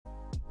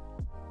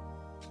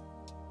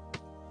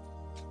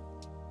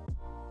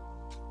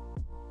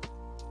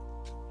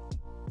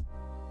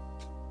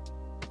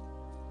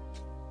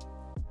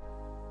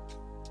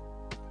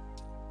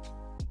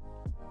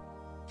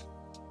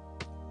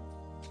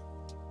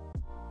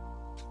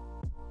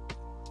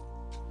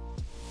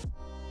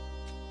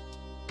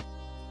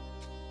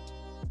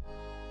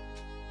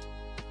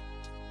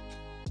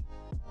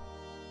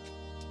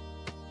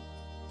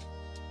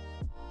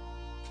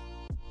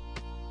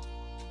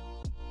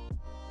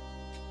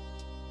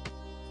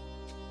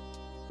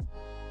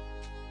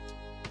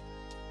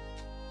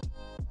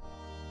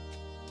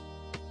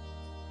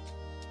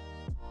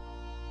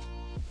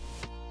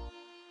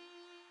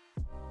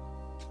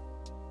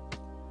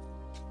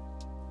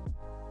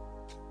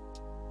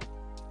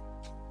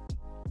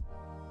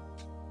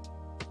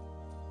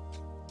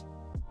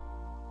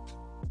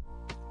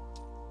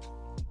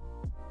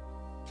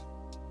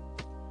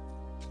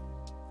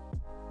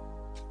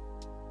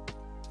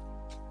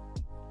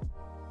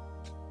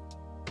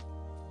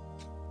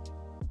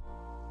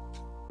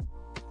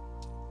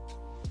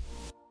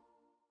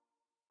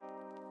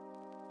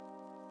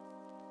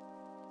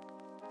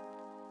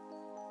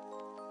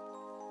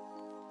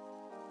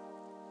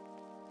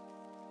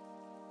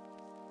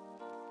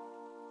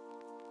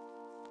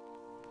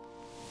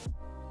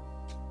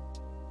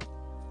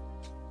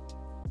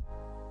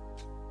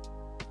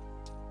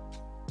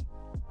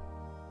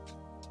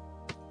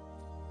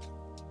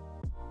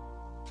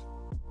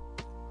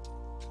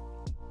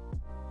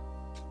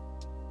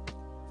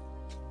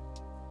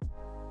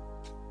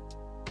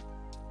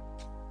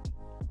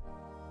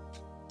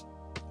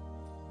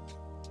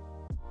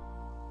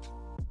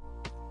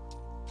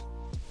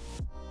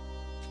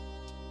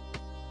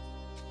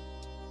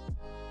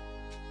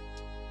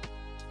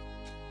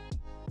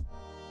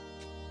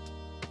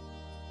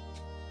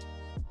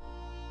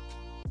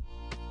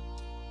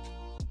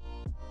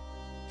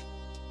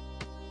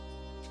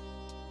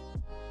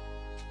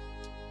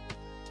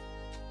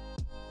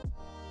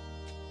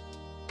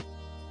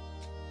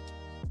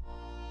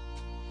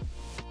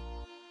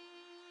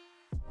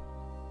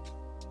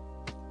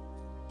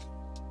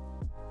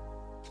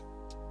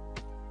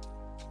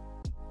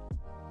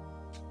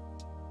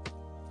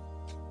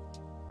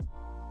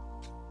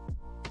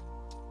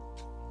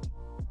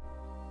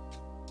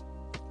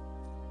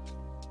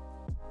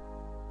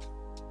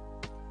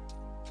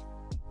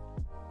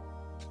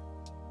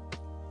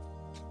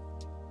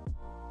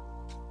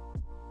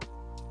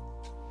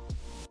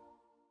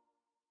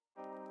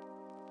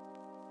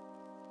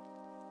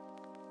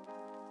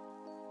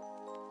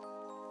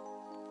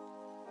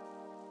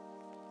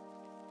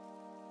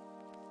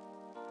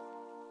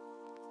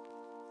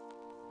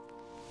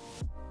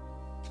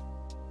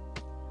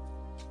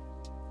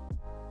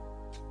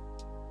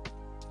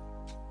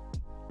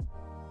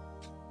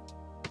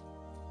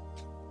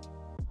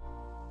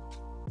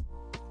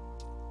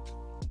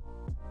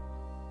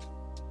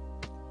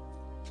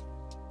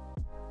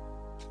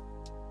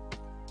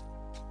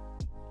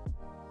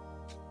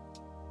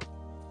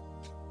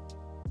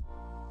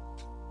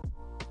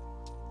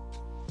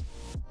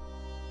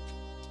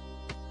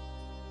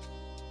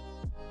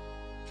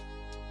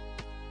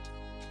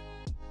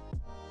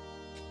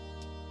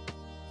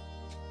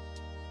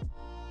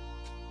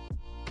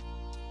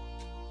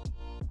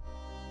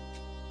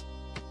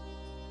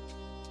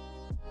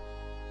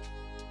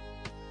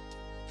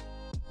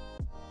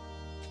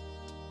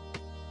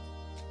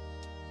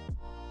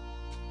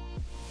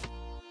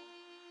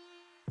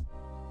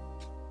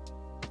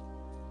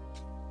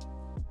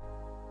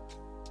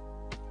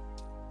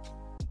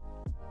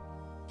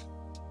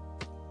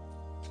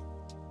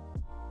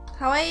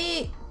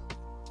Kawaii!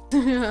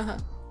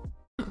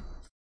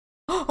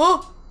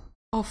 Oh!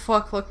 Oh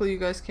fuck, luckily you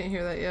guys can't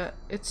hear that yet.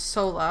 It's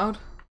so loud.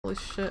 Holy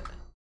shit.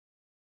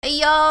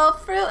 Hey yo,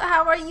 Fruit,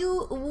 how are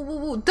you?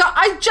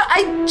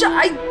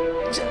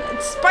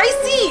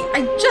 Spicy!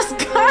 I just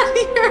got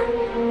here!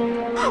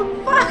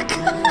 Fuck!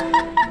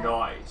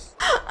 Nice.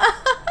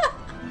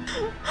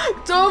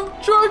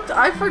 Dump truck!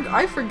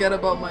 I forget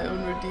about my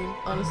own redeem,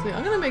 honestly.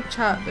 I'm gonna make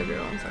chat bigger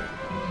on second.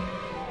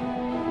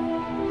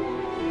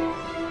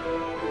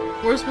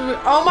 Worst movie.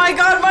 Oh my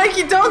god,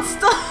 Mikey, don't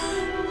stop!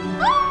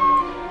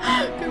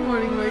 Good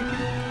morning, Mikey.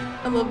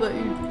 I love that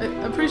you.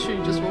 I'm pretty sure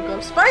you just woke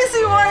up.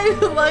 Spicy, why are you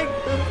like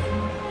this?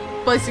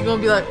 Spicy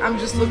gonna be like, I'm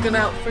just looking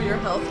out for your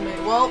health,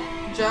 mate. Well,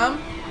 Gem,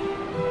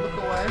 look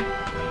away.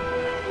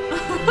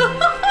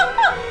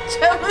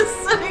 Gem is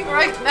sitting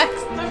right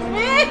next to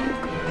me!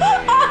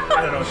 I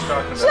don't know what you're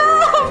talking about. Gem!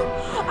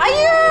 Are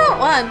you?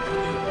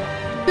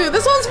 1. 2,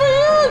 this one's for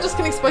you! Just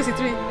kidding, Spicy.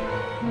 3.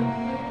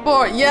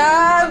 4.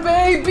 Yeah,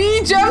 baby!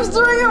 Gem's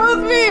doing it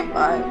with me!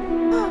 5.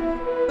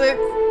 6.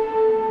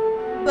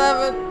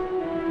 7.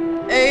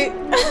 8.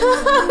 9.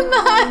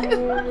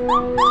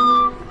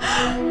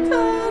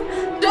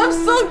 10. Gem's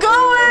still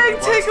going!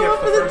 Take him up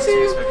for the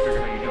 2.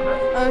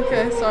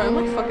 Okay, sorry, I'm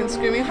like fucking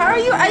screaming. How are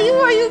you?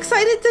 Are you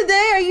excited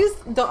today? Are you?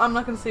 I'm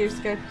not gonna say you're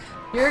scared.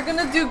 You're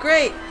gonna do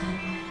great.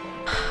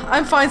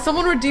 I'm fine.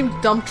 Someone redeemed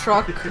dump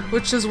truck,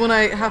 which is when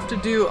I have to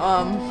do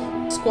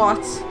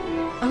squats.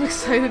 I'm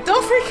excited.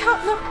 Don't freak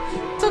out. No,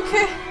 it's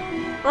okay.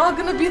 We're all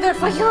gonna be there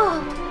for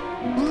you.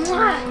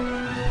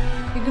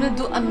 You're gonna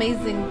do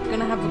amazing. You're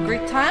gonna have a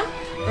great time.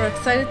 We're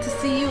excited to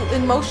see you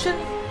in motion.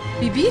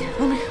 BB?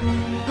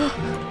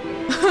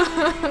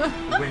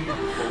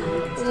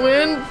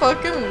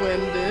 Fucking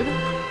winded.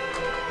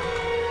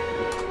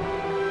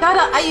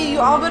 Dada, you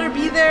all better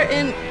be there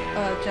in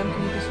Gem,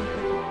 can you do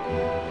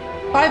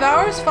something? 5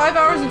 hours? 5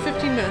 hours and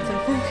 15 minutes, I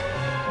think.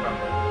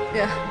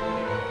 Yeah.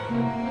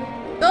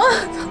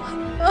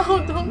 Oh,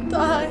 don't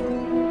die.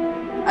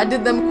 I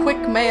did them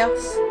quick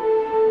maths.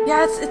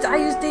 Yeah, it's I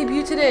used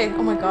debut today.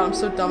 Oh my god, I'm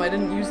so dumb. I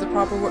didn't use the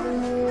proper word.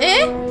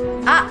 Eh?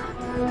 Ah.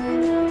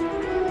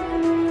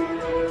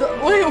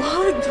 Wait,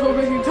 what? Don't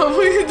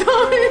wait.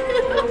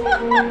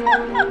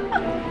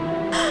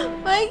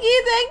 Mikey,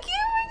 thank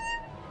you.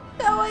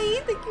 Kawaii,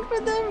 thank you for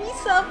the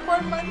resub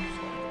 4 months.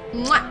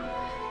 Mwah.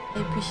 I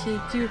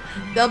appreciate you.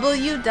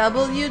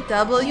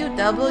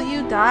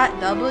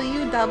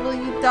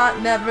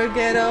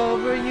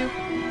 www.nevergetoveryou.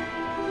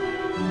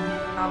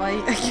 Kawaii,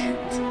 I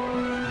can't.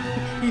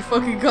 You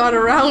fucking got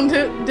around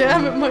it.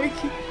 Damn it,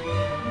 Mikey.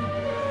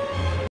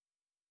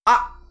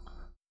 Ah.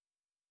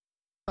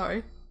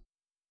 Sorry.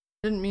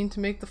 Didn't mean to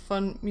make the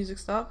fun music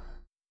stop.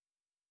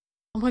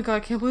 Oh my god, I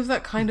can't believe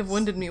that kind of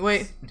winded me.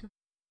 Wait.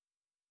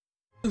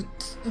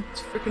 It's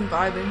freaking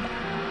vibing.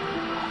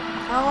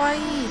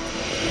 Kawaii.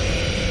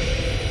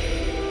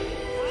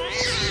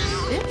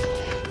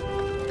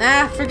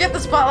 Nah, forget the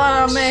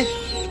spotlight on me.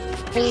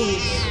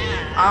 Holy.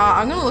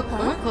 I'm gonna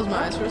close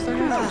my eyes for a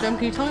second. Gem,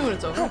 can you tell me when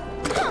it's over?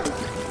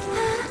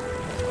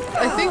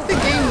 I think the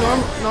game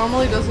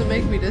normally doesn't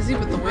make me dizzy,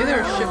 but the way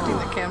they're shifting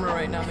the camera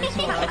right now makes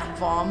me want to like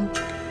vom.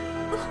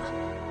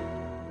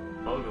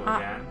 I'll go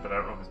again, but I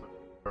don't know if it's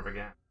perfect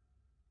again.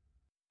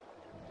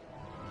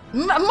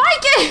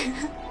 Mikey!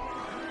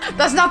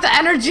 That's not the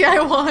energy I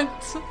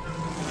want!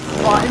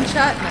 Bot in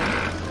chat? No.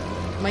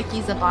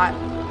 Mikey's a bot.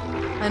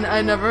 And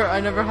I never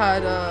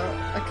had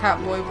a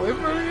cat boy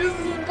boyfriend. He's a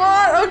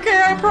bot!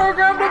 Okay, I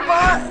programmed a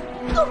bot!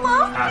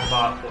 Hello? Cat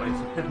bot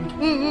boyfriend.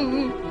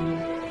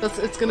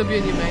 It's gonna be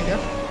a new manga.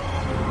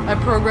 I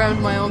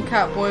programmed my own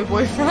cat boy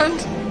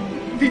boyfriend.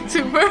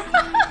 VTuber.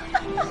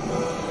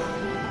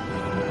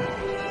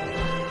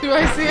 Do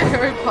I see a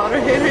Harry Potter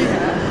hater?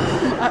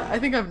 Yeah. I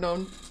think I've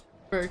known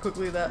very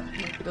quickly that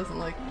he doesn't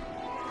like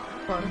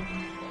Potter.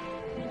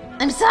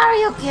 I'm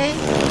sorry, okay?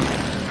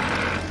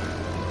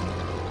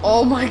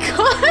 Oh my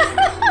god!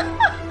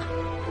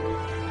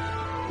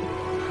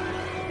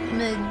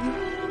 Meg.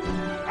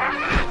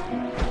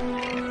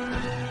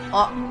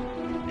 Oh.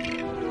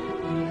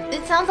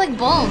 It sounds like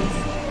bones.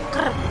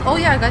 Oh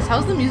yeah, guys,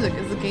 how's the music?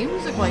 Is the game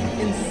music like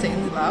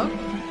insanely loud?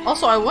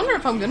 Also, I wonder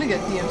if I'm gonna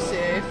get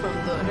DMCA from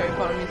the Harry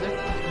Potter music.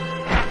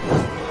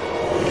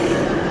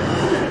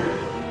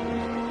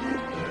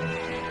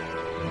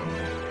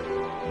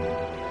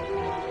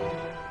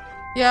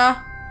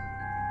 Yeah.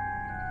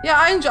 Yeah,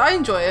 I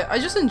enjoy it. I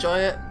just enjoy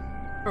it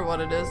for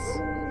what it is.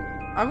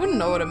 I wouldn't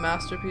know what a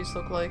masterpiece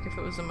looked like if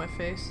it was in my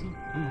face.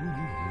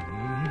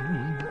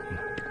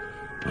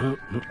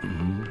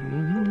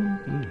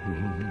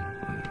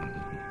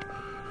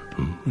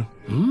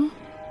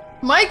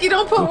 Mikey,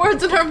 don't put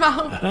words in her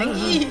mouth.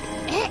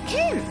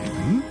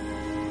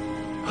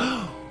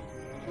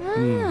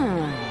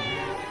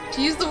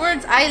 She used the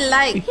words I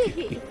like.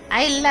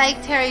 I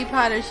liked Harry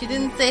Potter. She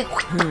didn't say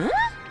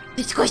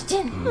this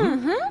question.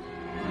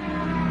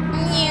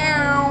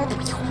 Meow.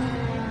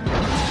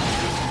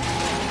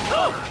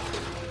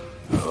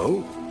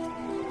 Oh.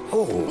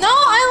 Oh. No,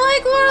 I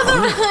like Lord of the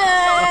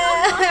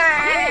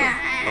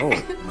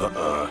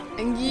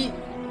And yeet.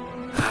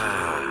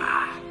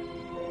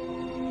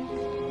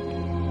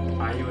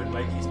 Ayu and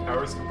Mikey's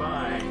powers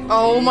combined.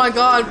 Oh my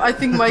god, I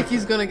think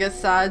Mikey's gonna get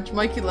sad.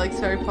 Mikey likes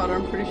Harry Potter,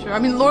 I'm pretty sure. I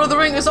mean, Lord of the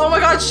Rings. Oh my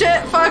god,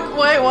 shit, fuck,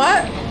 wait,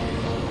 what?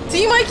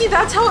 See, Mikey,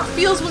 that's how it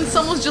feels when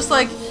someone's just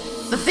like,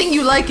 the thing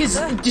you like is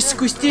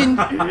disgusting.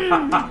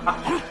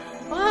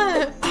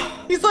 What?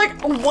 He's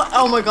like, what?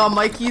 Oh my god,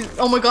 Mikey.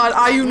 Oh my god,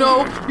 Ayu,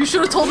 no. You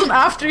should have told him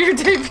after your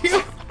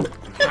debut.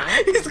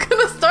 He's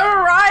gonna start a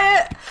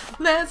riot.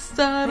 Let's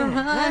start a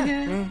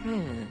riot.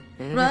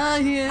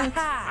 Riot.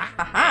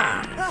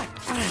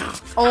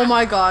 Oh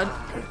my god.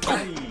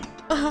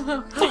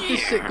 Holy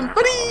shit,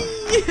 buddy.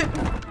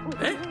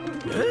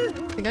 I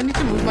think I need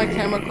to move my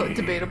camera.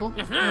 Debatable.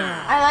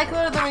 I like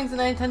Lord of the Rings and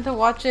I intend to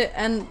watch it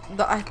and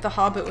the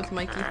Hobbit with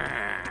Mikey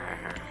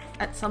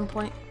at some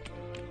point.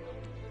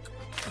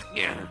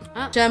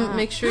 Gem,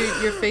 make sure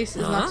your face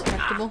is not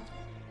detectable.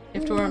 You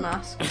have to wear a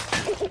mask.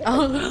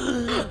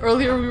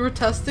 Earlier we were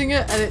testing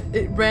it and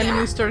it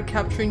randomly started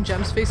capturing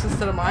Gem's face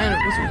instead of mine and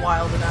it was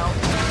wilding out.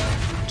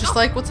 Just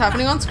like what's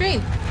happening on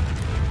screen.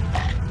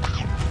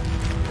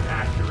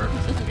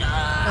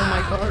 Oh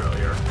my god.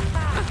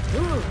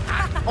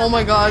 Oh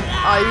my god,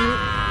 Ayu.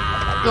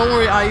 Don't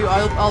worry, Ayu,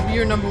 I'll be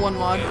your #1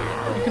 mod.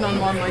 You can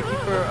unmod Mikey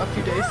for a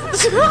few days.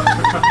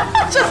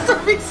 Just to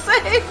be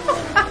safe!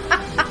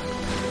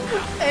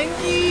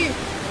 Engie! I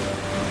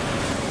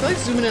feel like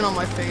zooming in on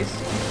my face.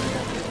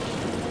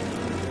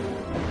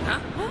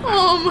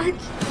 Oh my...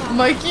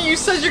 Mikey, you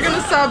said you're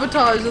gonna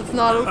sabotage, that's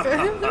not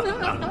okay.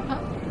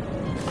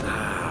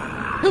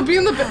 He'll be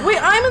in the wait,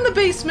 I'm in the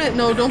basement!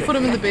 No, don't put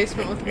him in the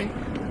basement with me.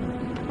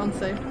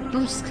 Unsafe. I'm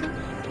just gonna...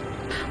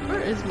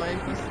 Where is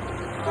Mikey?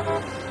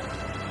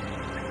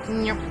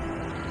 Yep.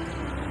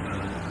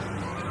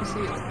 You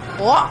see it?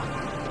 Oh!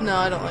 No,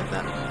 I don't like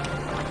that.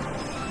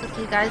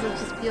 Okay, guys, I'll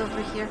just be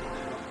over here.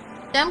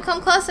 Gem,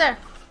 come closer!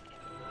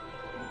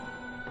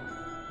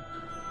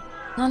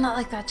 No, not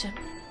like that, Gem.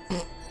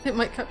 It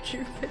might capture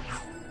your face.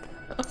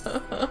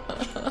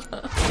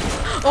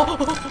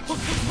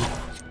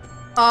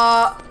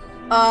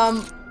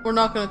 We're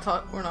not gonna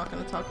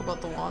talk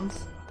about the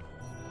wands.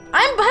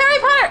 I'm Harry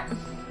Potter!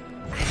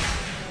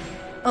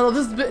 I love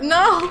this bit.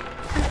 No!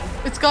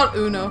 It's got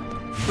Uno.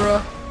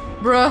 Bruh.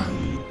 Bruh.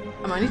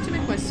 I might need to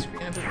make my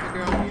screen a bit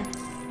bigger on here.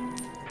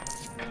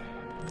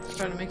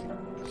 Try to make it.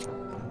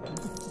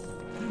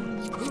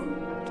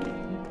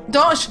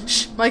 Don't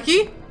shh,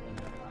 Mikey!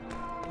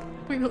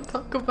 We don't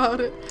talk about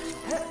it.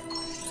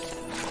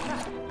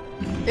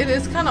 It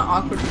is kind of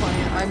awkward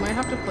playing it. I might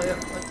have to play it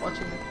like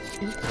watching it.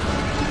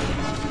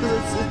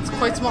 Because it's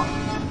quite small. Damn,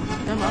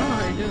 I don't know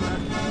how you're doing that.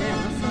 Damn,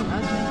 that's so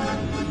magic.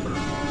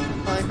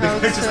 I like how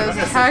it says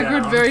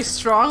Hagrid very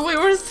strong. Wait,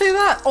 where does it say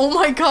that? Oh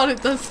my god,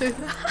 it does say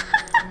that.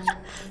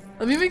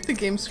 Let me make the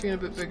game screen a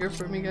bit bigger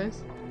for me,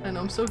 guys. I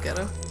know, I'm so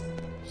ghetto.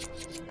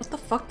 What the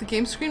fuck? The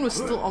game screen was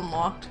still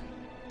unlocked.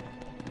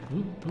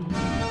 There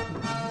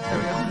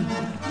we go.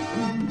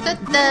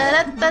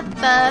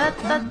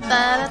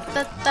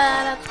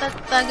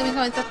 Give me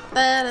coins.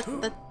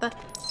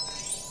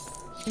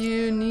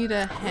 You need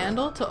a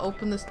handle to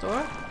open this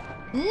door?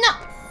 No!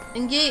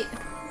 Engage.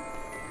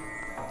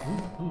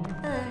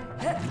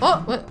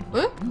 Oh, what?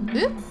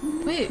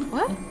 Wait,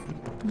 what?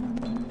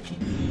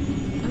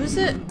 What is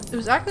it? It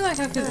was acting like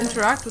I could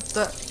interact with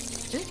the...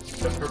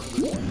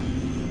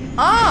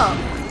 Oh!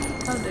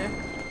 How dare.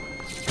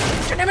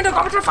 Put your name in the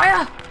goblet of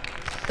fire!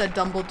 Said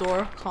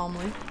Dumbledore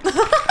calmly.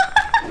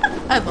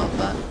 I love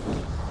that.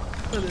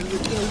 That is a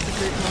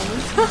great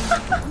moment.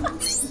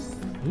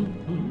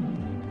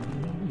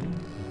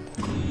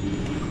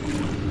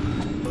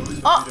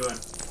 Oh!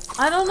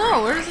 I don't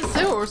know. Where does it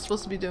say what we're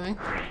supposed to be doing?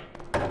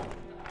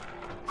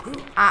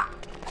 Ah.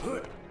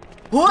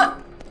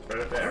 What?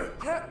 Right up there.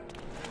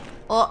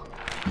 Oh.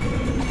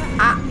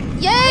 Ah.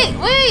 Yay!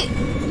 Wait!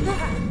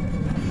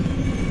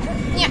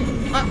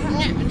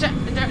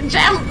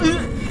 Jam!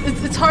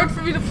 It's hard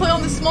for me to play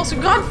on this small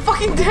screen. God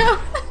fucking damn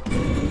it!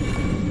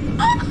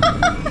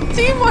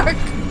 Teamwork!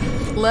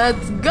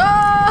 Let's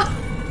go!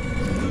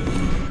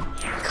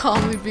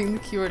 Calmly being the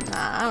keyword.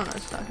 Nah, I don't know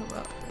what you're talking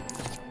about.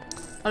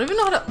 I don't even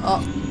know how to.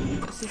 Oh,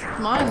 this is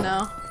mine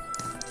now.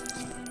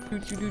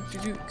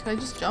 Can I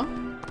just jump?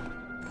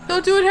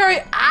 Don't do it,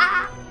 Harry!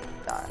 Ah!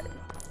 Die.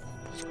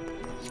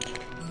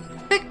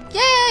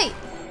 Yay!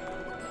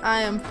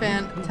 I am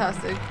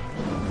fantastic.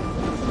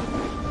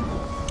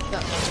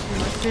 That must be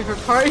my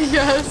favorite part,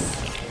 yes!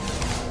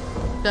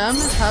 Gem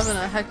is having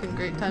a heckin'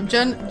 great time.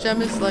 Gem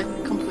is like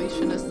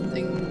completionist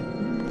thing.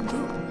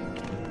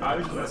 I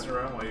was just messing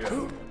around while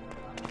you...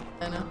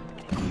 I know.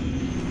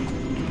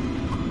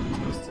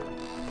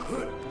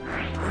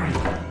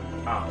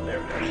 Oh, there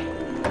we go.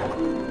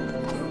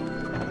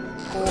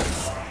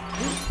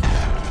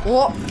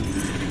 Oh.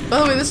 By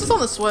the way, this is on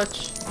the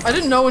Switch. I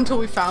didn't know until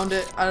we found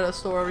it at a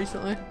store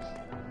recently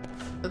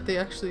that they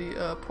actually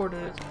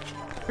ported it.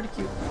 Pretty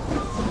cute.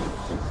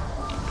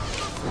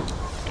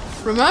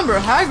 Remember,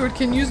 Hagrid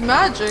can use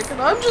magic,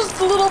 and I'm just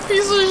a little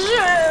piece of shit.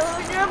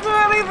 I can't do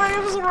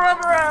anything, just run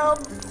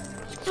around.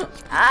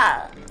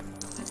 Ah!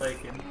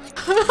 Bacon.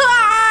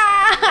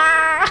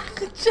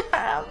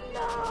 Jam,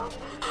 no!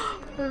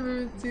 I've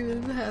never seen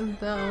his hands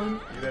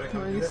down. You better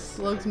come He do this.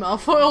 slugs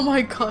Malfoy. Oh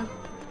my god.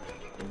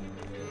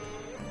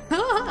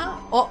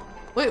 Oh,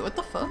 wait, what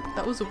the fuck?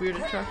 That was a weird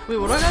attack. Wait,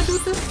 what do I gotta do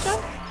with this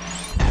jump?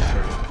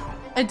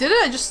 I did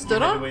it? I just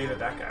stood on? Wave at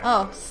that guy.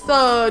 Oh,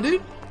 so,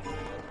 dude.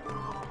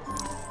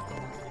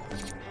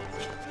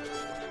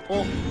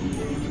 Oh.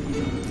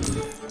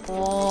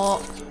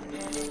 Oh.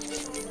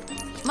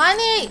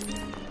 Money!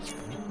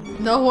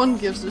 No one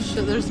gives a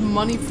shit. There's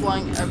money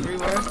flying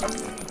everywhere.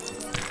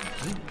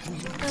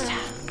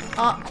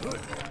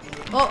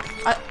 Oh,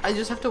 I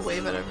just have to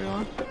wave at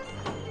everyone.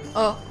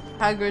 Oh,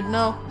 Hagrid,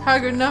 no.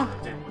 Hagrid, no.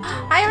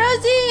 Hi,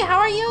 Rosie! How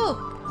are you?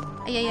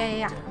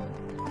 Yeah.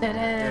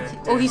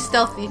 Oh, he's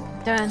stealthy.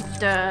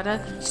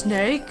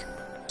 Snake?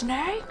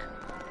 Snake?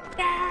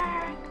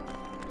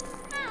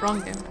 Wrong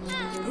game.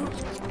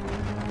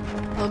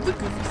 I love the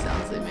goofy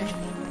sounds they make.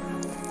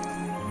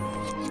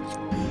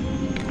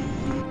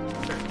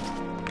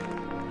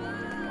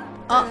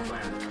 Oh,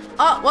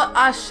 what?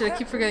 Ah, shit, I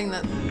keep forgetting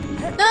that.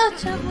 No,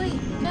 Jam, wait.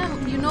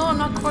 Jam, you know I'm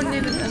not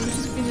coordinated and the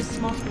screen is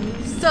small for me.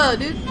 Sir,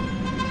 dude.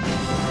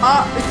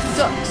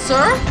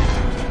 Sir?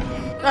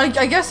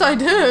 I guess I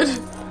did.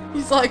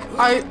 He's like,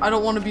 I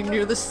don't want to be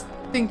near this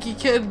stinky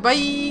kid.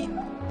 Bye.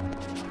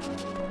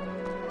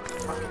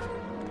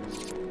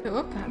 Wait,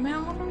 what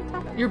Batman? What are we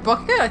talking about? Your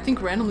bucket, I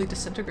think, randomly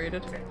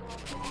disintegrated.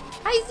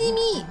 Hi,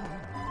 Zimi!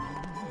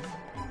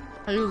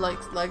 How do you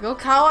like Lego?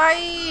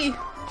 Kawaii!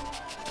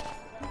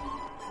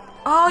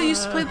 Oh, you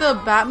used to play the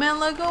Batman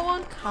Lego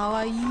one?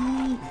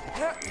 Kawaii.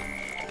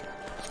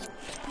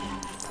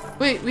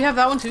 Wait, we have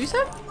that one too, you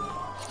said?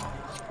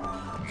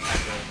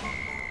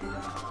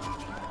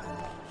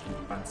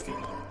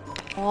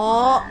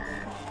 Oh,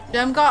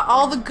 Gem got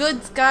all the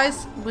goods,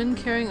 guys. When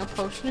carrying a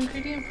potion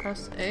ingredient,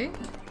 press A.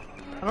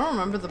 I don't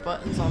remember the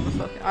buttons on the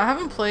fucking. I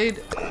haven't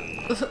played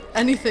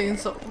anything in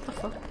so. What the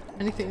fuck?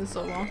 Anything in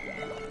so long.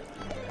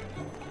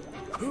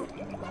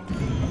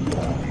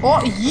 Oh,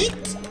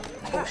 yeet!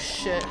 Oh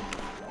shit!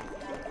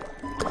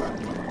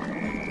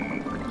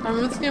 I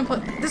remember this game.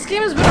 This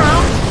game has been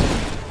around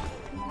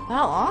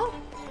that long.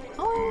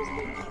 Oh,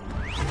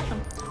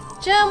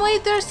 Gem,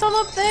 wait! There's some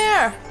up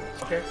there.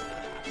 Okay.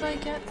 I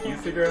get You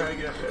figure out how to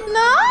get up there.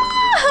 No!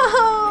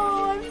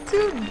 I'm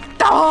too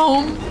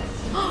dumb!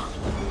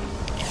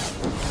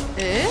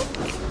 Eh?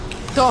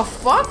 The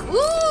fuck?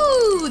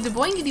 Ooh! The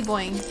boingity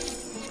boing.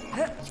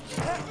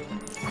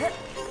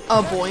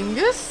 A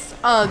boingus?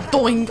 A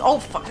doing. Oh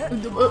fuck. Oh,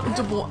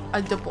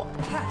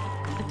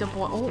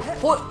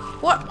 what?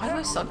 Why do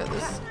I suck at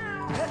this?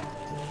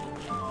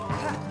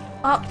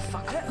 Oh,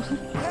 fuck.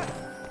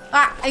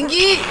 Ah,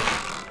 Angie!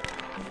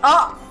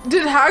 Oh,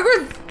 did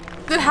Hagrid?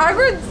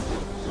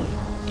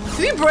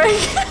 Did he break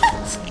it?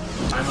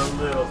 I'm a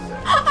little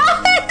sick.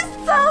 I'm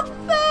so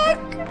thick.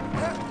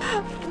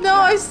 No,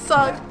 I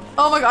suck.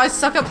 Oh my god, I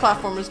suck at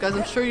platformers, guys.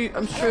 I'm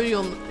sure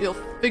you'll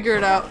figure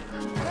it out.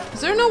 Is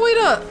there no way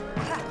to?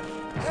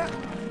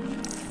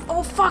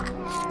 Oh fuck!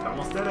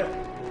 Almost did it.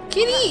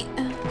 Kitty.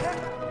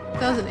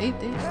 2008,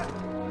 dude.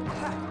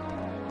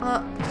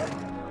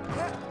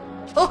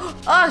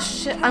 Oh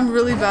shit! I'm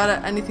really bad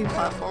at anything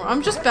platform.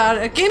 I'm just bad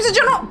at games in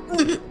general.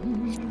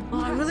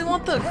 Oh, I really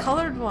want the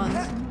colored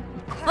ones.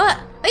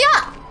 Yeah!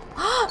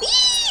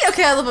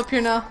 Okay, I live up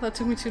here now. That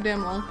took me too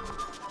damn long.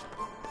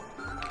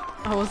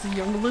 I was a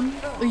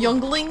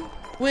youngling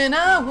when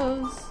I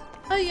was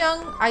a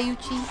young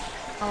Ayuchi.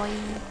 How are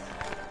you?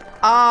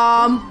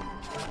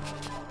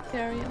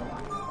 Carry on.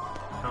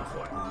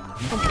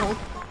 I'm old.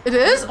 It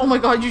is? Oh my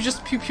god, you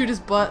just pew-pewed his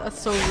butt. That's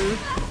so rude.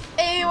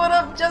 Hey, what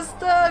up,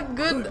 Justa?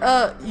 Good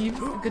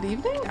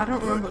evening? I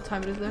don't remember what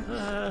time it is there.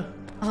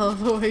 I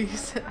love the way you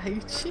said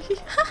Aichi.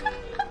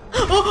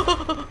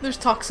 Oh, there's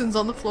toxins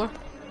on the floor.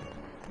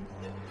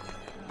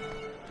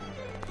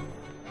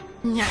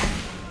 Yeah.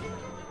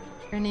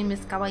 Your name is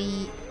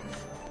Kawaii.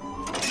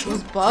 It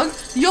was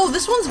bugged? Yo,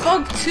 this one's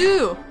bugged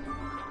too!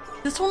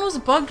 This one was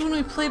bugged when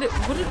we played it.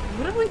 What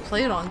did we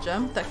play it on,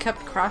 Gem? That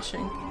kept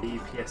crashing. The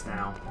PS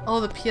Now. Oh,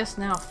 the PS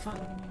Now. Fuck.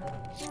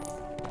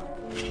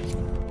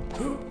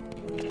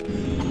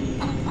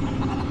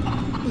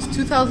 It was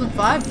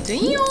 2005?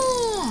 Damn!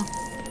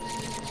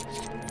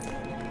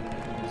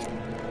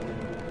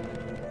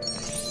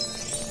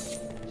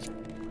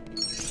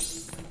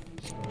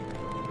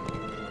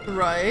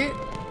 Right?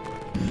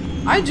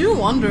 I do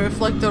wonder if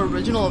like the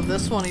original of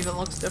this one even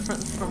looks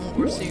different from what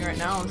we're seeing right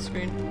now on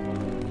screen.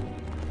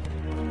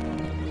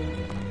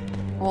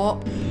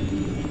 Oh.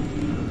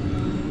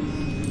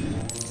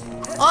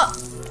 Oh!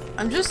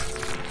 I'm just...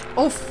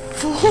 Oh,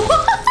 fool!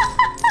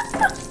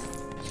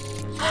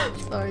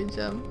 Sorry,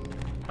 Gem.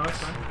 Oh, it's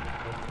fine.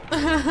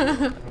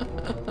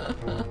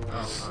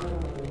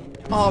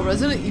 Oh,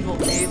 Resident Evil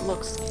 8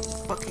 looks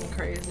fucking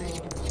crazy.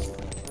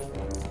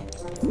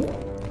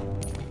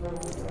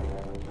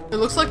 It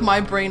looks like my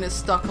brain is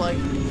stuck like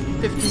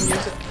 15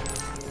 years ago.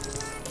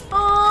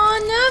 Aw,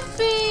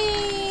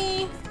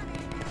 Neffy!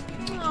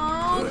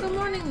 Aw, good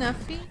morning,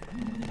 Neffy.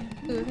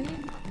 Good.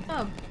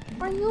 How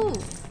are you?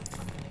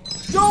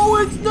 No,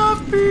 it's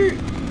not me!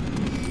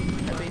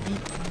 Yeah, baby.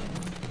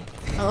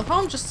 I love how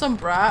I'm just some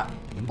brat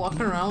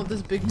walking around with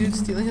this big dude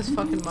stealing his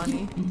fucking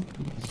money.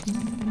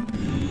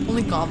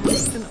 Only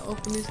goblins can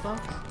open these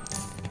locks.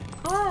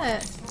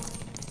 What?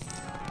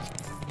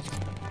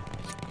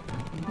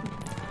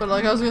 But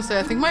like I was gonna say,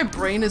 I think my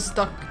brain is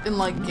stuck in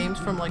like games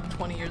from like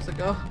 20 years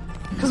ago.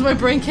 Because my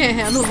brain can't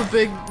handle the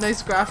big,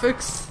 nice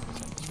graphics.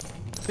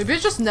 Maybe I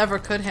just never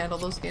could handle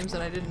those games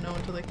and I didn't know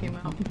until they came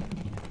out.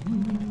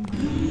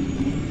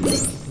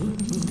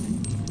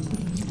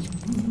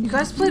 You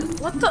guys played-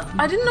 what the-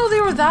 I didn't know they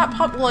were that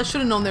pop- well I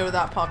should have known they were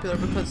that popular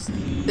because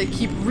they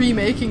keep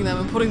remaking them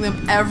and putting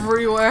them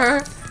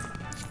everywhere.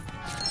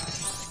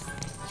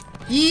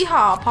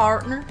 Yeehaw,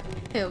 partner.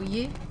 Hell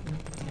yeah.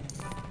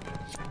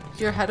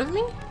 You're ahead of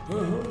me?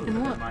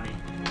 In what?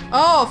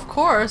 Oh, of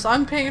course.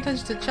 I'm paying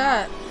attention to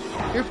chat.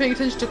 You're paying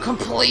attention to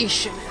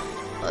completion.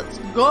 Let's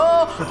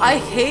go! I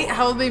hate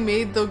how they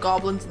made the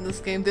goblins in this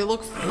game. They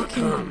look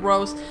fucking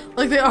gross.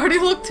 Like, they already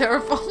look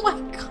terrible. Oh my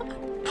god.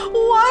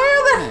 Why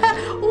are there-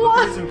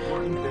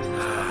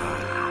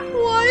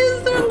 Why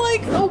is there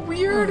like a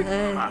weird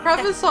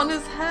crevice on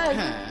his head?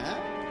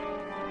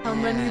 How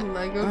many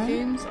Lego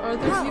games are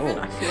there even?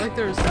 I feel like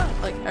there's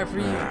like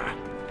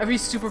every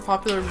super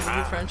popular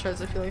movie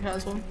franchise I feel like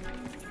has one.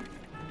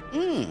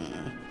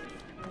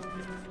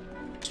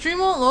 Stream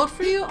won't load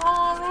for you?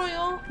 Aw,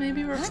 Royal.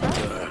 Maybe refresh.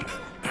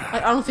 I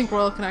don't think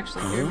Royal can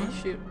actually hear me.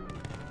 Shoot.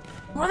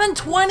 More than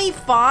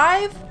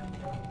 25?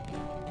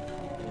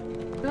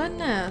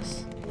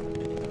 Goodness.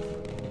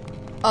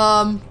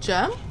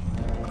 Gem?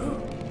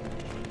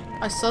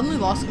 I suddenly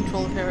lost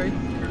control of Harry.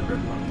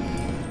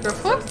 Grip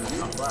hook?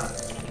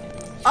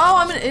 Oh,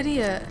 I'm an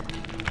idiot.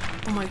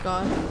 Oh my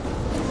god.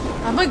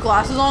 I have my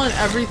glasses on and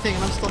everything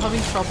and I'm still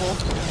having trouble.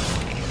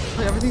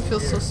 Like everything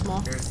feels so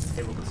small.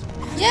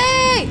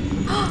 Yay!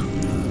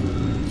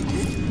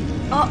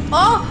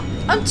 Oh!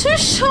 I'm too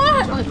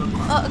short!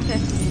 Oh, okay.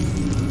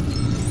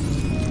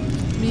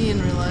 Me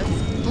in real life.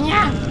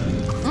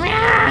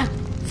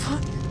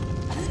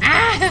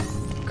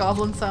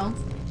 Goblin sounds.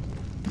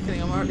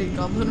 Kidding, I'm already a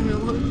goblin in real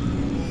life.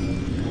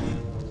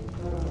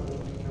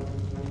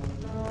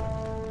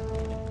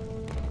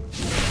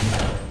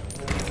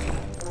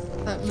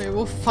 That May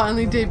will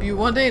finally debut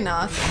one day?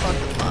 Nah, it's a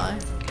fucking lie.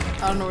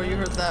 I don't know where you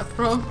heard that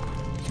from.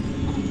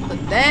 It's a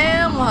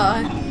damn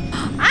lie.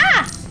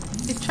 Ah!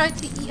 They tried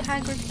to eat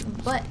Hagrid's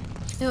butt.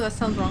 Ew, that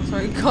sounds wrong.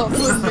 Sorry.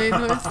 Goblin made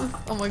noises.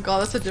 Oh my god,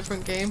 that's a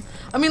different game.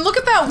 I mean, look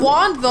at that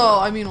wand though.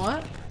 I mean,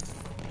 what?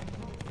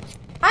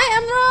 Hi,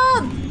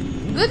 Emerald!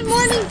 Good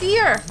morning,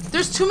 dear.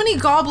 There's too many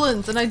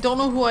goblins and I don't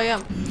know who I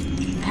am.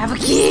 I have a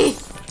key!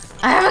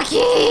 I have a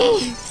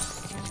key!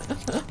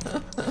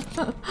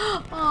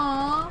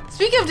 Aww.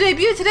 Speaking of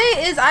debut,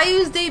 today is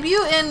IU's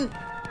debut in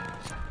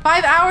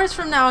 5 hours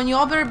from now and you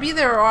all better be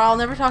there or I'll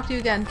never talk to you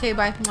again. Okay,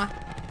 bye. Mwah.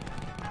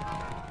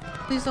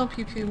 Please don't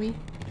pew-pew me.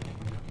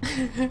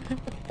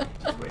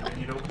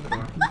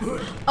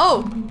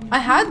 Oh, I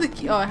had the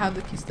key. Oh, I have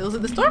the key still. Is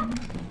it this door?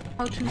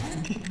 How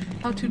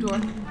to door?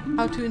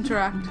 How to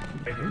interact?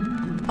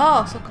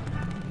 Oh, so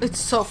it's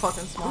so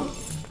fucking small.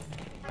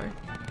 Sorry.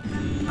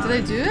 Did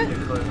I do it?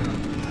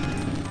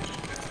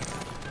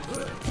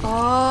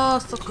 Oh,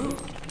 so cool.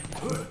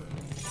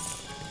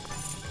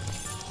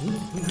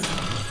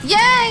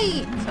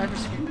 Yay! Sorry for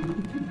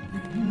screaming.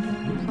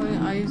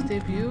 Playing IU's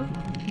debut.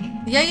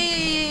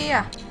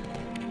 Yeah.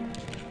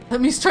 Let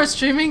me start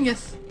streaming?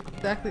 Yes,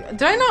 exactly.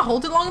 Did I not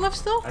hold it long enough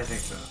still? I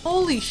think so.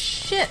 Holy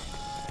shit.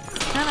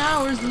 10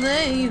 hours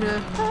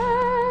later.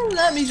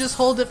 Let me just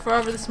hold it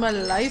forever. This is my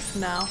life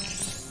now.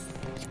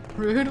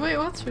 Rude? Wait,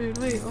 what's rude?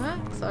 Wait, what?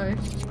 Sorry.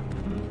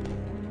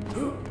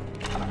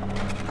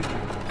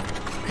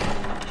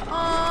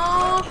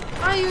 Aww.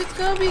 IU, it's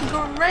gonna be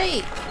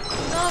great.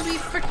 It's gonna be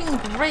freaking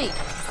great.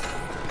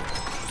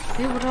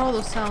 Hey, what are all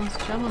those sounds?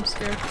 Gem, I'm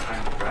scared.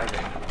 I'm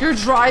driving. You're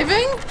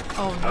driving?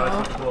 Oh no.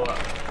 Oh, it's about to blow up.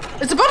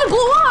 It's about to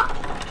blow up!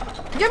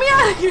 Get me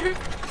out of here!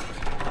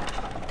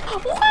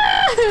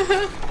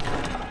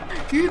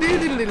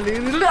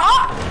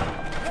 Ah!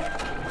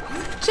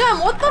 Gem,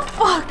 what the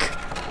fuck?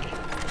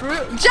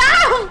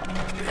 Gem!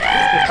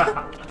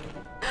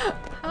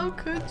 How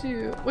could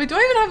you? Wait, do I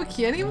even have a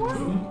key anymore?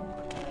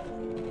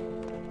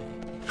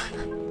 I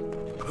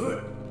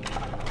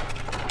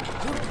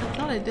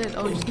thought I did.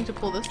 Oh, I just need to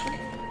pull this thing?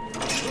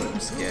 I'm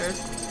scared.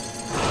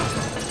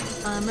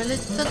 I'm a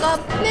little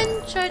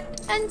goblin, short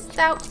and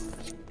stout.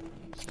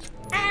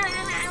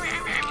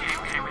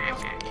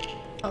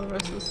 How the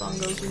rest of the song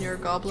goes when you're a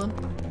goblin.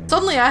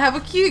 Suddenly I have a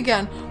key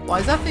again. Why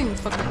is that thing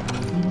fucking...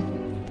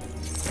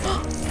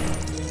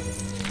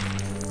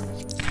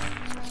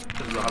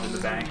 Robbing the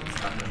bank.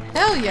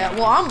 Hell yeah.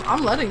 Well,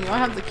 I'm letting you. I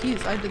have the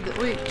keys. I did the...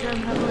 Wait, Jen,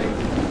 how do I...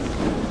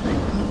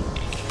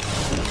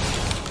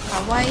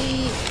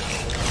 Kawaii.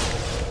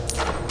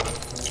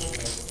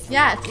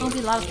 Yeah, it's gonna be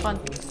a lot of fun.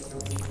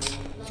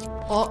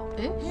 Oh,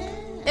 eh?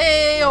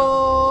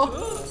 Ayo!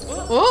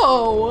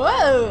 Oh,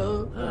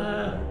 whoa!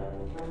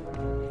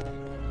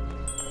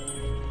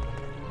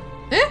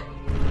 Eh?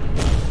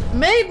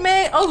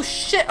 Maid! Oh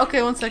shit!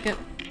 Okay, one second.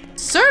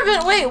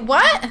 Servant! Wait,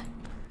 what?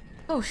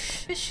 Oh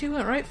shit, she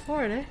went right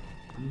for it, eh?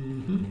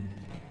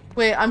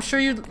 Wait, I'm sure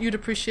you'd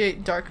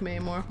appreciate Dark May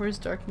more. Where's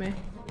Dark May?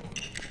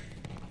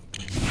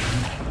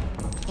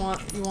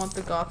 You want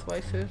the goth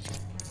waifu?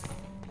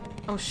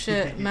 Oh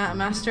shit,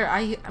 Mistress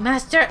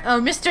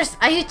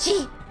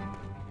Ayuchi!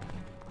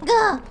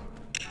 Go!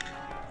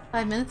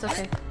 5 minutes?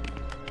 Okay.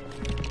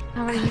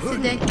 How are you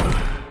today?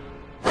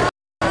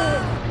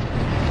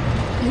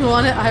 You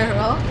want it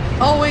IRL?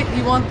 Oh wait,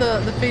 you want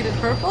the faded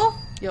purple?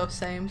 Yo,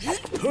 same.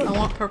 I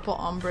want purple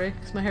ombre,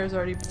 because my hair is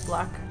already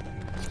black.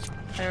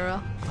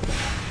 IRL.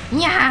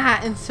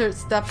 Yeah! Insert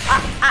step.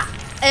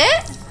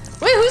 Eh?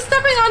 Wait, who's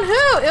stepping on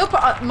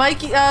who?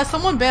 Mikey,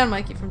 someone ban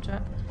Mikey from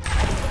chat.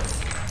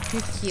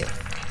 Thank you.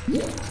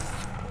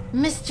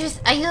 Mistress,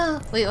 are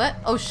you? Wait, what?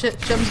 Oh shit,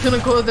 Gem's gonna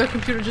go to their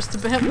computer just to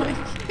ban Mikey.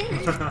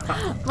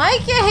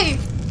 Mikey!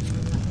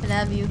 I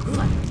love you.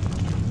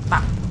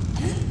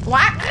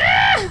 What?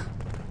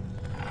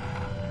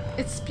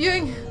 It's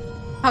spewing.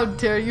 How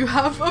dare you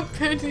have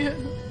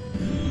opinion?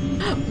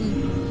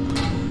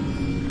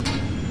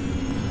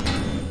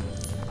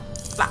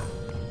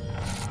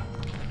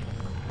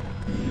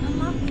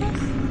 Unlock this?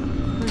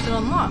 Where's it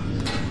unlocked?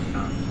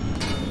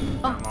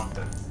 Oh,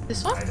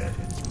 this one?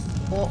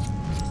 Oh.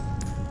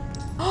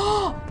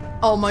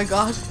 Oh my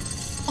god.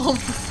 Oh,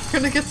 I'm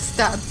gonna get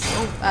stabbed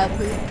so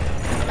badly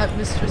at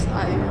Mistress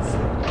Eyes.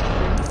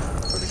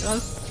 Swear to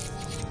god.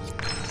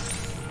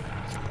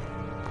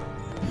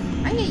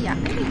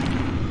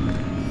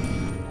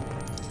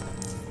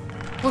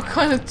 What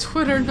kind of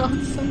Twitter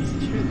nonsense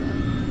true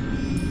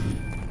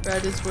that?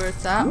 Red is where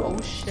it's at. Oh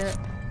shit.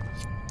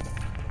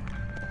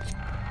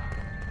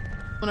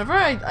 Whenever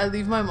I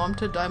leave my mom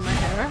to dye my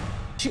hair,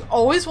 she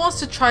always wants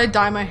to try to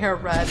dye my hair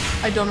red.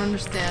 I don't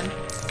understand.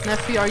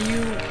 Neffy, are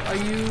you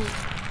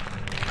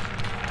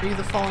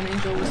the fallen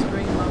angel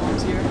whispering in my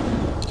mom's ear?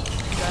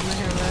 Dye my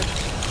hair red.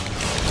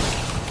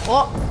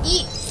 Oh,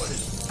 eat!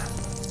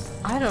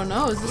 I don't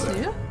know. Is this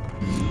new?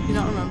 You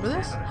don't remember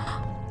this?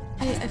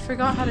 I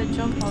forgot how to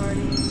jump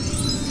already.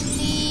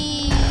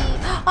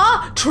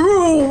 Ah!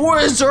 True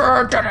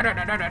wizard! Fuck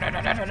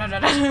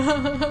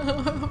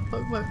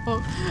my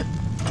phone.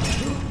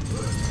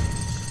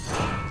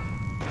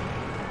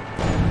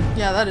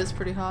 Yeah, that is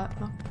pretty hot.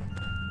 Oh.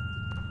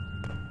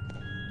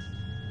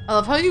 I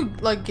love how you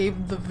like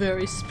gave the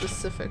very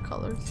specific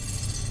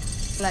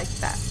colors. Like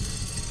that.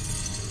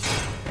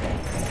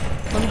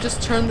 Let me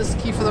just turn this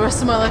key for the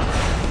rest of my life.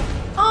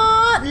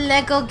 Oh,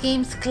 Lego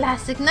Games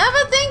Classic.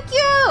 Neva, thank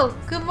you!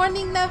 Good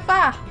morning,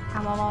 Neva.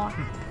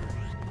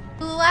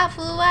 Fua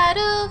fua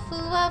do,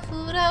 fua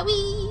fura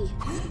wee.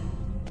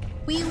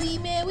 Wee wee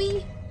me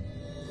wee.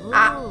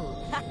 Ah.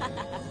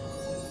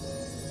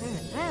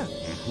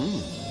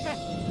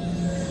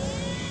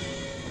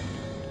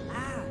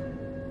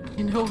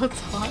 You know what's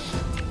hot?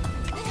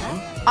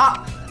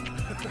 Ah!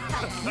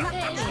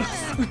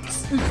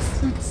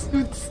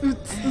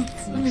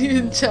 Me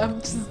and Jam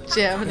just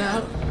jamming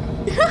out.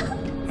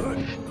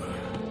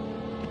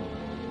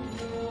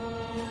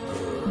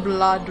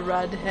 Blood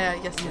red hair,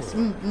 yes, yes.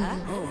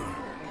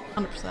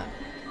 100%.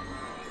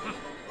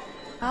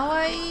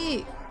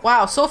 Kawaii!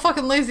 Wow, so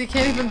fucking lazy,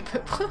 can't even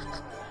put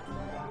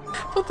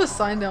the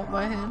sign down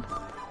by hand.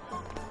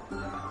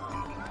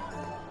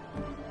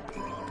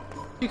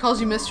 She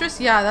calls you mistress?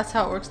 Yeah, that's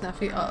how it works,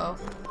 Neffy. Uh-oh.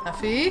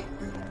 Neffy?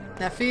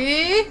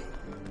 Neffy?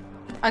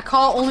 I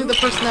call only the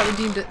person that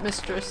redeemed it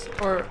mistress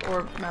or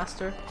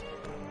master.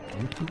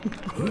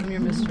 I'm your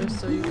mistress,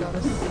 so you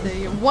gotta stay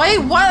here. Wait,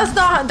 what?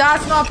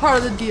 That's not part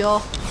of the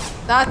deal.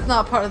 That's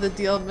not part of the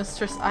deal,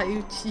 Mistress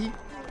Ayuchi.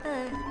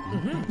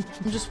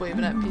 I'm just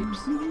waving at peeps.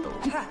 Oh.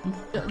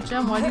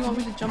 Gem, why do you want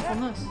me to jump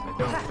on this?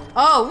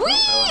 Oh,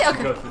 wee!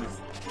 Okay.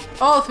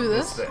 Oh, through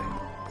this?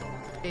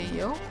 Hey,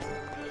 yo.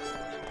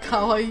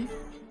 Kawaii.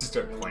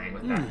 Start playing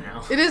with that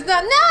now. It is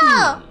not.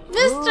 No!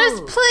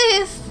 Mistress,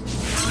 please!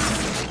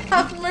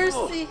 Have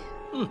mercy.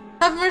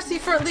 Have mercy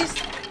for at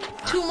least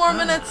 2 more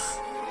minutes.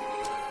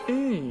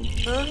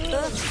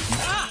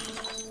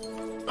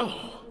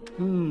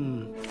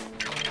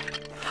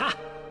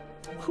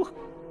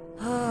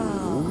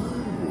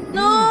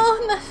 No,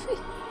 Neffy.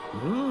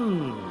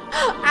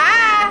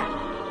 Ah!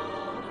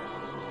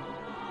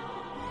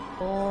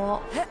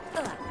 Oh.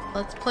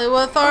 Let's play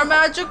with our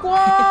magic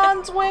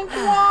wands, wink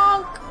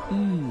wonk.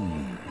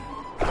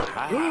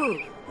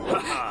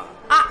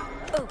 Ah!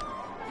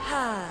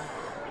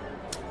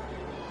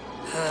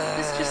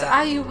 Mistress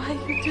Ayu, why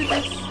you do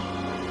this?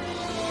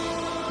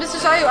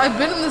 Mistress Ayu, I've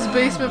been in this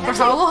basement for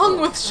how long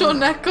with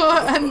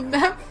Shoneko and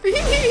Neffy?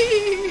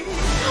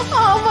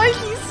 Oh my,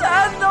 he's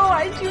sad though.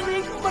 Why'd you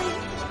make my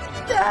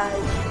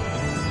dad?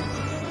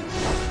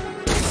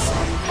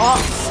 Oh,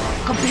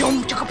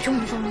 kapyum, kapyum,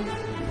 kapyum.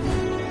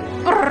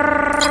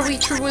 Brrrr, we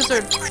true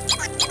wizard.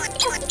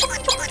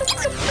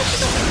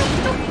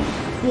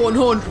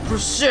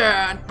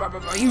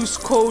 100%. Use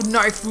code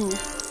Naifu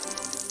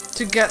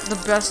to get the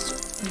best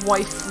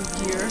waifu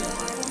gear.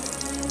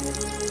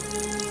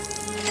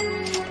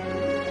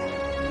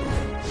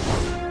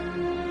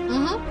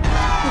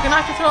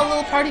 gonna have to throw a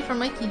little party for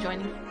Mikey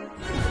joining.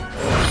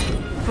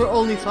 For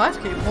only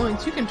 5k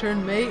points, you can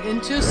turn May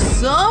into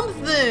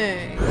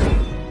something!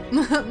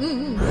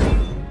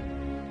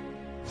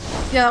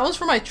 Yeah, that was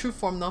for my true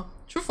form though.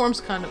 True form's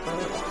kind of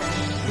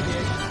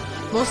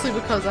PBA. Mostly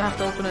because I have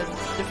to open a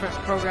different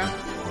program.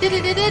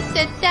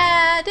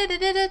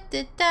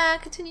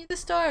 Continue the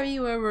story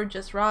where we're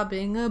just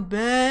robbing a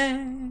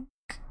bank.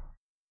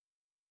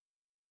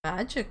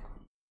 Magic.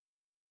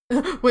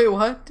 Wait,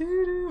 what?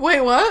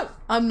 Wait, what?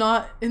 I'm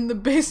not in the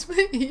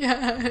basement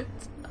yet.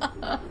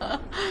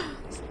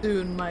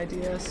 Soon, my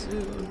dear,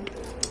 soon.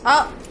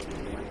 Ah!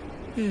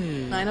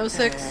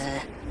 906.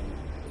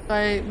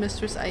 Sorry,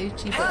 Mistress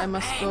Aichi, but I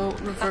must go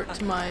revert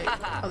to my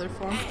other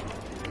form.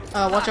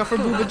 Watch out for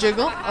Booba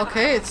Jiggle.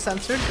 Okay, it's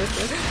censored. Good,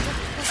 good.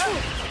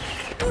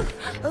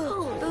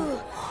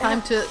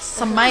 Time to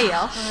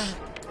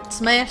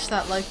smash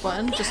that like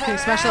button. Just kidding,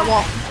 smash that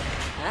wall.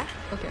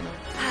 Okay, no.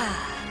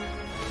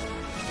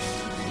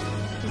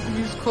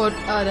 Use code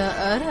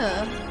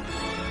ADA.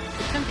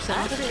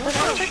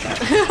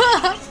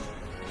 10%.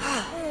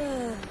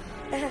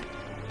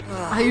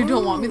 You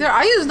don't want me there?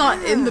 Ayu's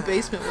not in the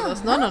basement with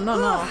us. No.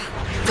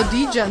 The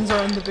D-gens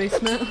are in the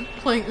basement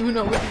playing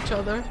Uno with each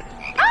other.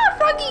 Ah,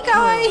 froggy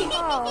guy!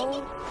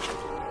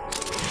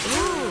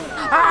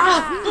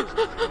 Ah!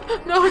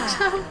 No,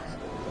 Gem.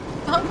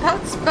 Not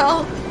that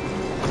spell.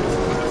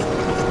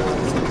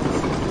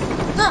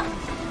 No.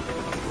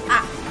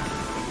 Ah.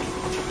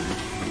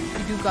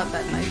 You do got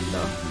that knife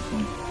though.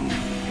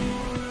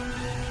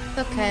 It's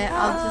okay,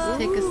 I'll just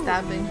take a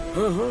stabbing.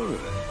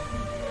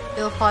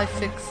 It'll probably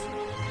fix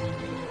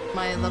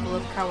my level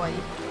of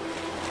kawaii.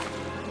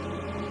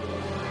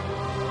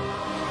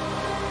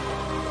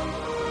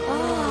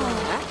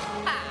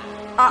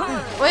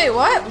 Wait,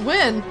 what?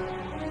 When?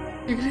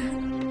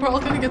 We're all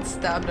gonna get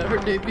stabbed at her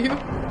debut.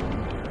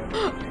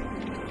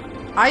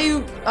 Are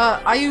you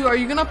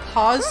gonna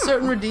pause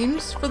certain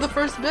redeems for the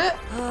first bit?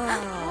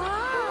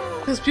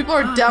 Because people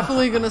are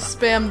definitely gonna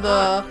spam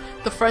the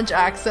French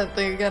accent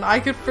thing again. I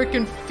could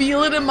freaking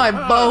feel it in my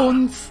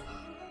bones.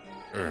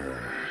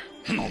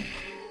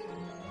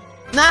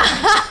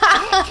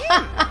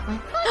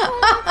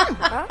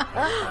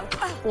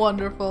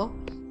 Wonderful.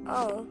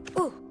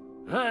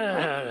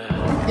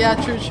 Yeah,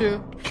 true.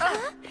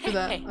 Do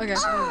that. Okay.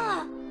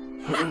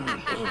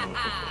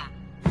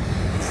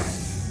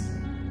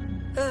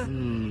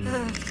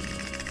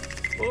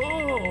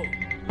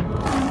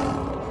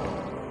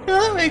 Yeah,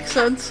 that makes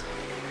sense.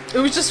 It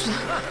was just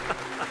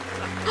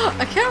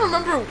I can't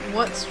remember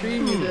what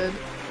stream you did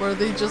where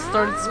they just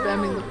started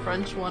spamming the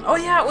French one. Oh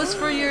yeah, it was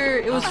for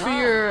your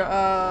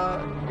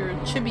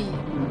chibi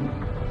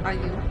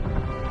Ayu.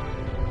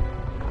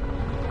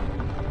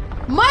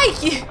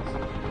 Mikey!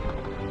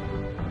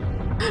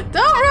 Don't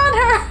run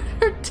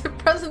her to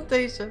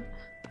presentation.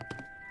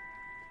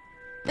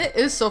 It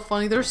is so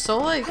funny. They're so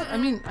like, I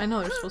mean, I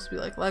know they're supposed to be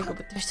like Lego,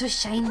 but they're so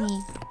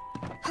shiny.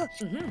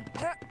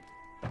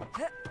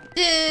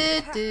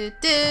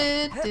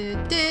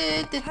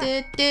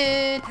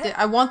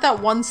 I want that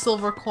one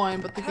silver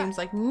coin, but the game's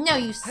like, no,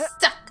 you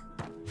suck.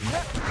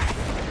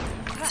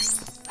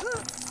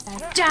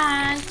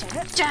 John.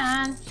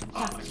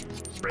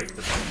 Break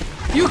the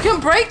You can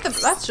break the.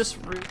 That's just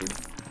rude.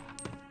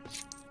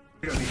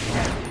 You don't need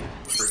candy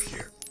first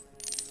year.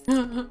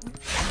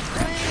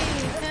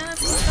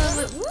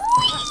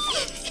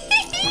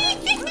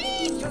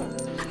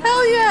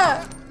 Hell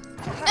yeah!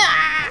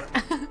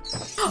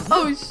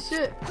 Oh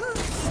shit!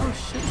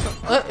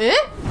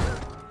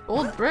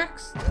 Old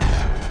bricks.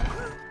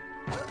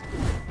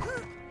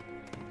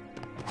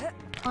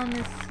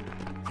 Honest.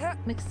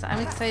 I'm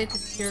excited to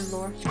see your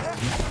lore.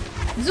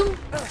 Zoom!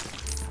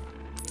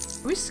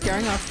 Are we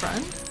scaring our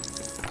friend?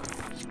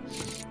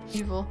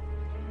 Evil.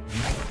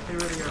 Hey,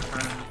 really, our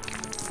friend.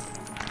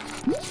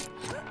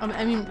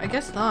 I mean, I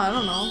guess not. I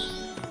don't know.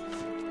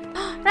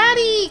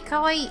 Ratty!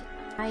 Kawaii!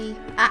 Hi.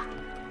 Ah!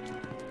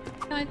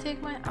 Can I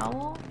take my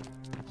owl?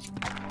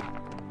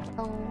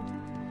 Oh.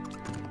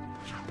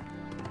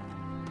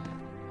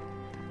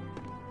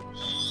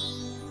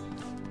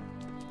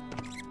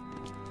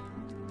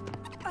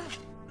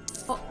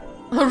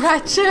 A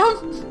rat jam?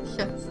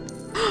 Yes.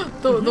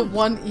 The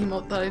one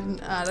emote that I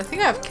didn't add. I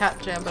think I have cat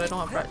jam, but I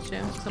don't have rat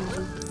jam.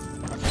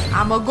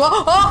 I'ma go.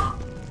 Oh!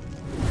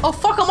 Oh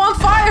fuck! I'm on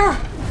fire!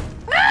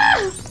 Ah!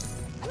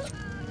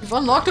 You've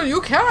unlocked a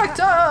new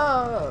character.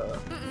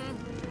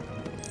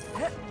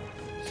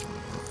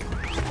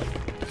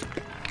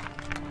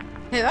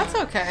 Hey, that's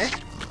okay.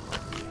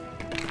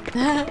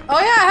 Oh yeah,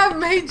 I have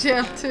mage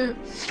jam too.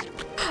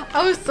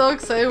 I was so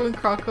excited when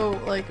Croco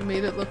like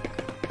made it look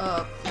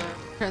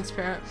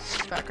transparent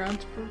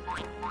background.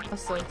 I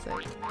was so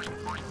excited.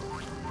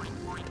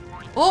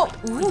 Oh,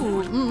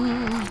 ooh,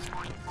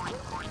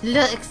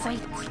 little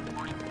excited.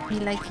 Me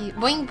like you.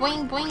 Boing,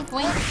 boing, boing,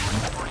 boing.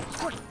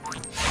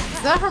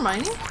 Is that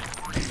Hermione?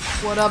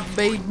 What up,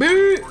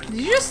 baby? Did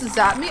you just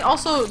zap me?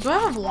 Also, do I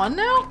have one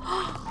now?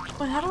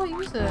 Wait, how do I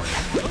use it?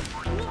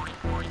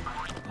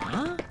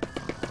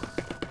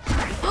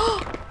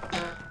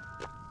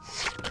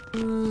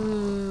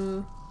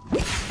 Ooh.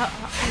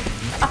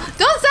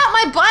 Don't zap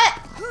my butt!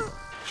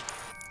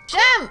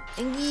 Jam!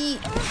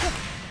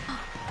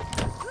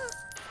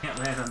 Can't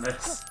land on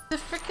this. The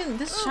freaking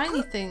this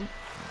shiny thing.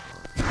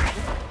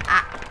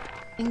 Ah.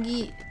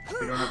 Ingy.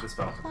 We don't have the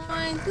spell.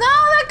 Coins. No,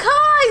 the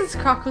coins!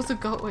 Crocco's a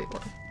goat. Wait,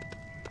 what?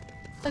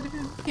 What did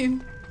it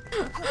mean?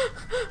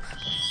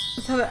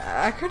 Is that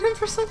an acronym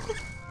for something?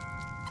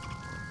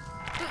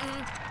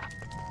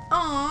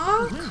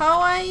 Aww,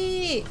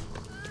 kawaii!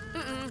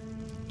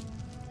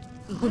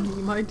 What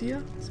meme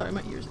idea? Sorry,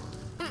 my ears.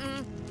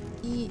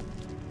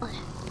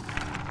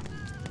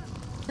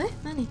 Eh?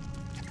 Nani?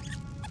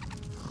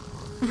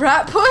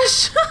 Rat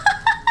push?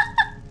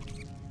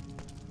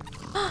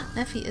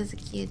 Neffy is a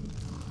kid.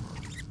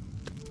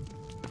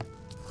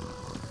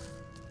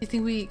 You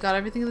think we got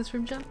everything in this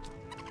room, Jen?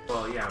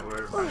 Well, yeah,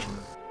 we're running.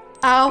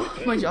 Ow!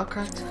 My jaw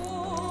cracked.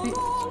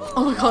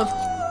 Oh my god.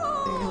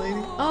 Thank you,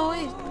 lady. Oh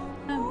wait.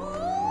 The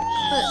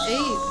A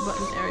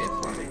button area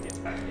for me.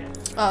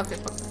 Oh, okay,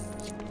 fuck.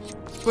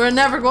 We're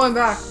never going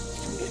back.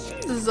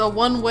 This is a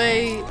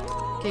one-way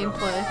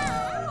gameplay.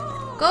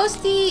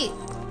 Ghosty!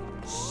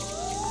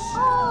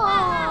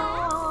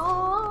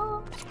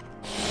 Aww.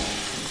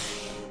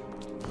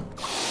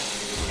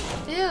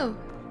 Ew.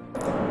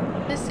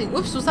 Missing.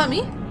 Oops, was that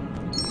me?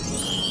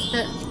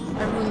 Shit.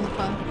 I ruined the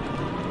fun.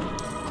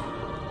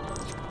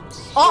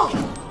 Oh!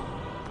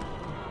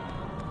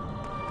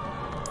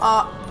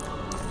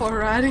 Poor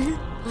Ratty.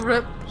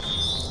 Rip.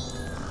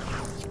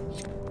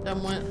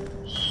 Then went.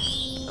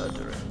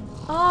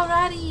 Oh,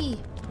 Ratty!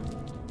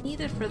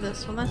 Needed for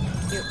this one. That's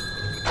cute.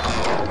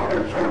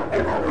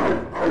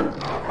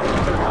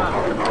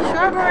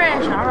 Strawberry!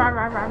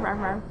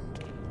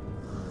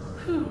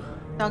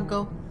 Dog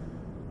go.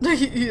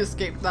 He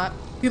escaped that.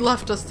 He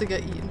left us to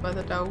get eaten by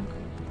the dog.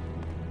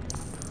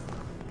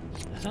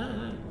 I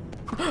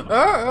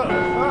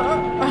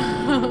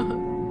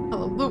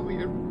love the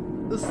weird.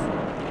 This.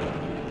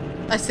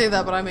 I say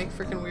that, but I make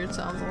freaking weird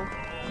sounds.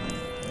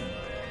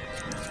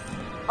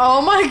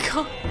 Oh my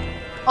god!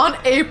 On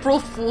April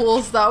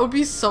Fools, that would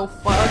be so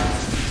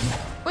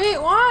fucked. Wait,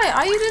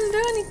 why? You didn't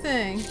do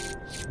anything.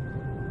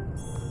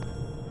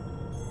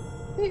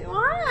 Wait,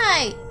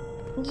 why?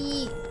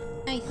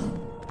 Nice.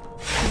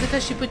 Is it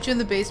because she put you in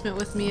the basement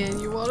with me and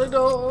you wanna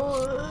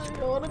know?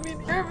 You wanna be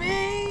near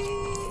me?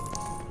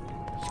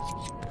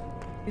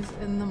 He's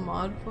in the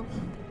mod book.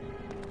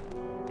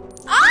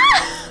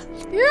 Ah!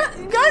 You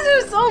guys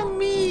are so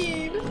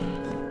mean!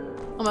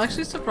 I'm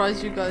actually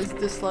surprised you guys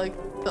dislike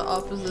the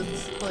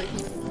opposites, like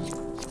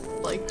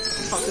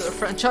popular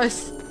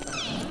franchise.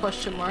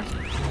 Question mark.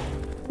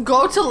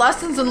 Go to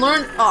lessons and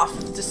learn off.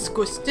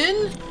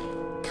 Disgusting.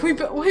 Can we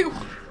wait?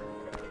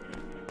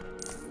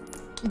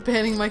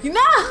 Banning Mikey.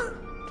 Nah!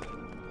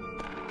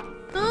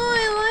 Oh,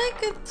 I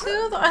like it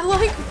too. I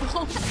like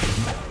both.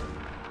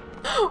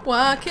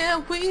 Why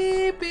can't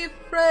we be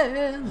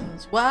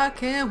friends? Why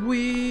can't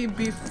we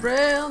be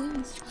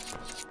friends?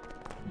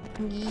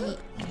 Yeah.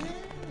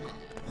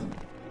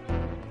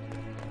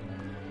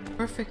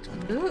 Perfect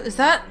Blue? Is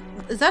that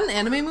an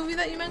anime movie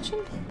that you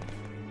mentioned?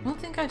 I don't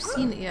think I've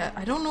seen it yet.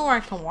 I don't know where I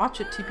can watch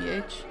it,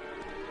 TBH.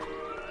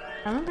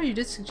 I remember you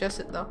did suggest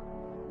it though.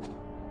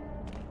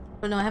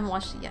 But no, I haven't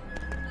watched it yet.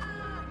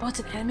 Oh, it's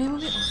an anime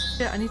movie? Oh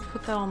shit, I need to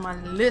put that on my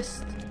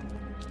list.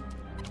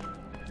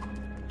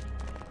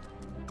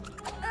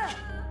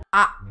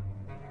 Ah!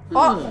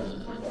 Oh!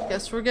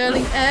 Guess we're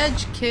getting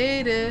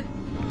educated.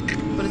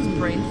 But it's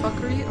brain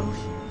fuckery? Oh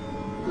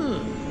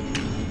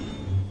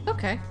shit.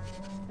 Okay.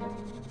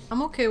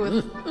 I'm okay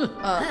with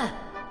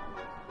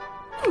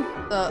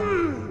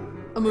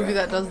a movie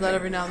that does that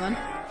every now and then.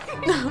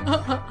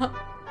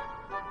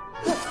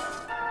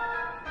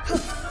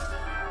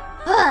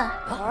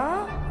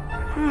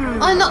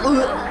 I know.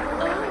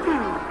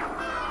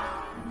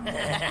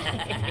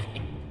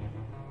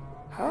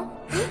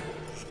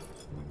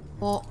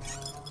 Well,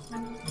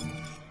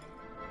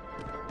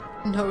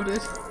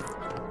 noted.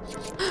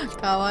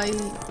 Kawaii.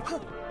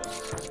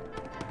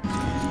 I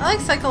like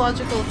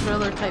psychological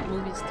thriller type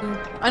movies too.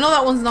 I know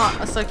that one's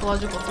not a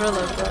psychological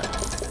thriller, but it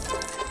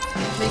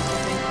makes me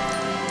think.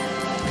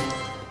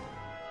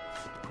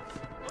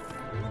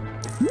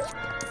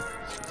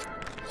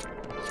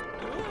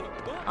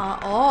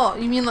 Oh,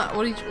 you mean like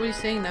what are you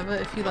saying, Neva?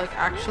 If you like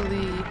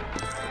actually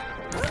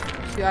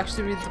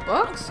read the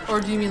books, or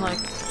do you mean like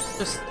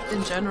just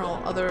in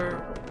general other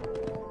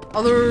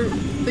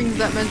things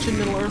that mention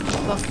Middle Earth and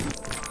stuff?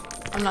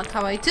 I'm not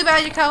kawaii. Too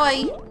bad you're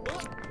kawaii.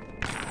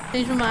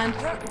 Change my mind.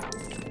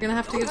 You're gonna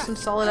have to give some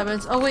solid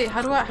evidence. Oh wait,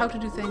 how to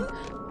do things?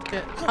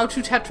 Shit. How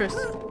to Tetris.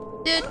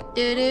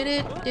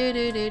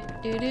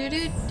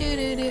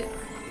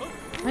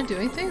 Am I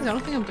doing things? I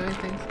don't think I'm doing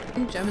things. I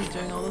think Gem is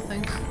doing all the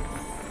things.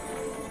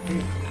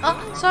 Oh,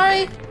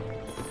 sorry.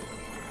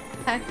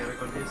 Heck.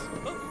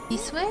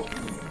 This way?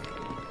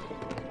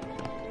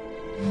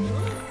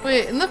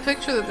 Wait, in the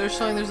picture that they're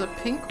showing, there's a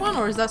pink one,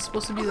 or is that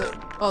supposed to be the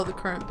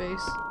current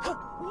base?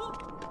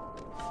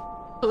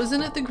 So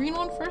isn't it the green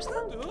one first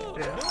then?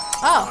 Yeah.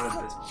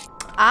 Oh.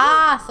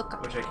 Ah, so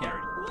Which I can't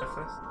read. Lift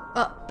this?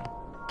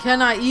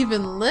 can I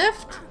even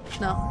lift?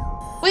 No.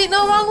 Wait,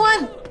 no, wrong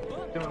one!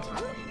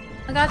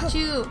 I got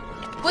you.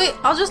 Wait,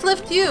 I'll just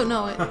lift you.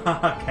 No, wait.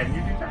 Can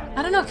you do that?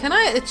 I don't know, can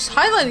I? It's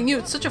highlighting you.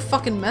 It's such a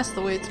fucking mess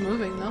the way it's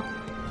moving, though.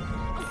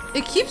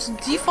 It keeps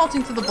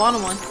defaulting to the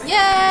bottom one.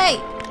 Yay!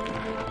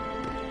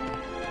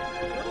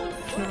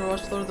 Never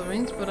watched Lord of the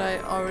Rings, but I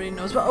already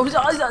know.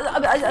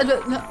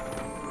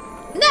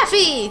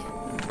 Neffy!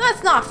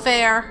 That's not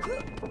fair.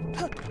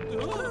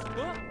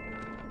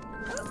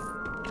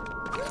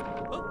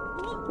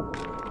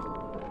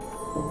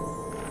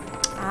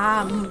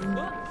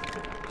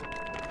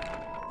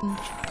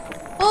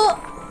 Well,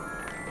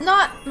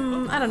 not.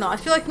 I don't know. I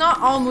feel like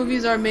not all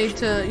movies are made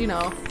to, you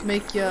know,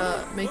 make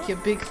you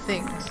big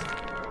things.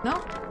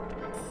 No.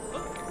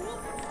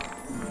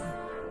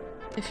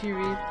 If you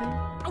read them.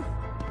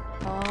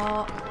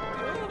 Oh.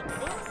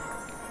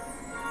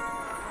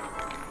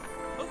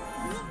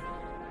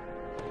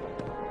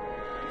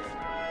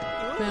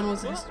 Man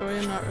was a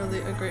historian, not really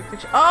a great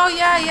fiction. Oh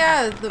yeah,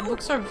 yeah. The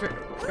books are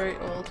very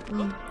old.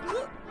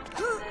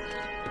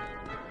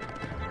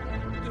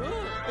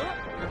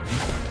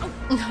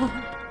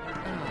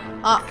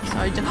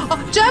 Sorry, Gem.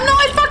 Oh, Gem, no,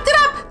 I fucked it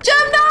up!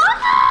 Gem, no!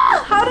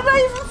 How did I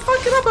even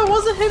fuck it up? I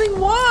wasn't hitting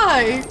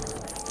Y.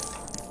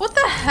 What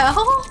the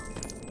hell?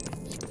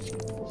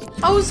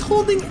 I was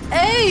holding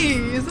A.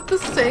 Is it the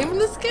same in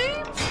this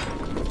game?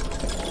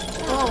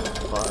 Oh,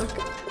 fuck.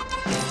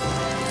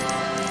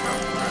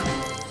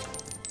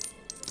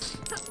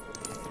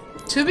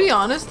 To be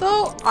honest,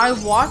 though, I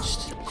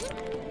watched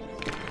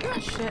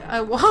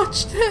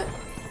it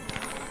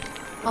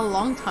a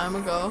long time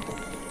ago.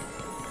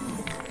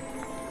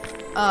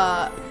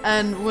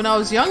 And when I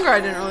was younger,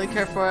 I didn't really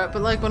care for it,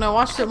 but like when I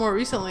watched it more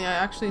recently, I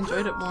actually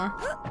enjoyed it more.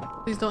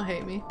 Please don't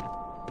hate me.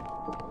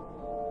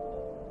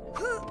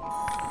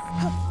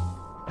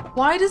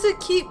 Why does it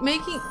keep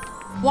making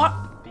what?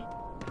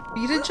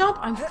 Beat a jump?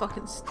 I'm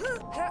fucking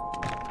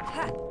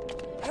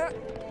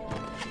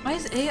Why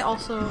is A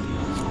also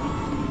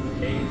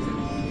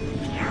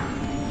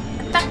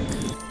attack?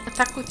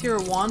 Attack with your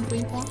wand,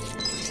 wink wand.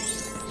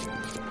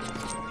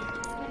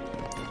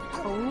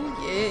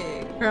 Oh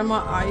yeah,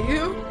 Grandma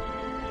Ayu.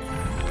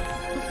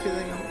 I'm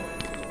feeling it.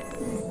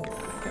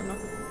 Okay, I'm not.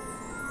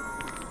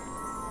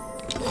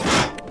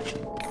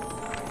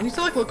 I need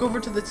to like look over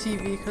to the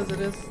TV because it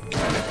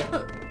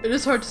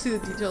is hard to see the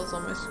details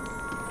on my screen.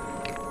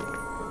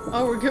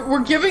 Oh,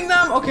 we're giving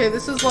them. Okay,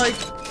 this is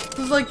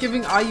like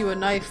giving Ayu a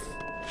knife.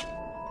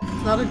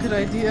 It's not a good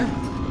idea.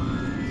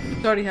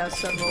 He already has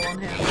several on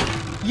hand.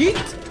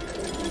 Yeet.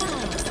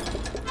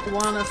 You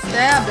wanna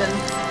stab and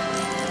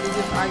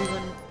give Ayu a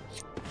knife.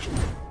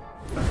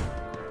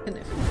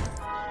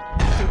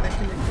 Take that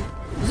knife.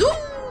 Zoom.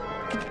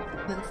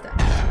 Then stab.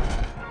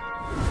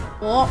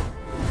 Oh.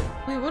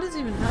 Wait, what is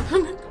even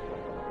happening?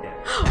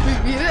 We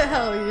beat it,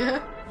 hell yeah.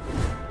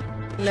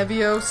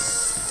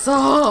 Leviosa!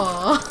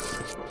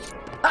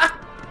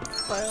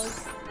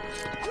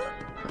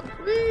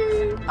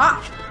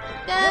 Ah!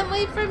 Gem,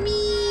 wait for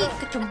me!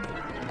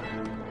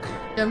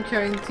 Gem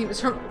carrying the team. Is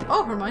her.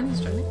 Oh, Hermione's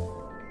joining.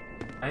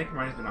 I think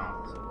Hermione's been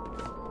off.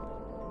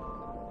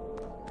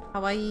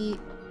 Hawaii.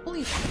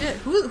 Holy shit.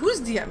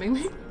 Who's DMing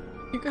me?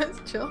 You guys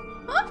chill.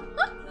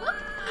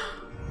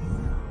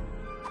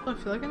 I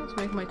feel like I need to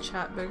make my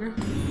chat bigger.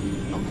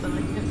 Oh, then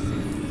I can't see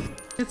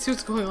it. I can't see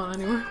what's going on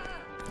anywhere.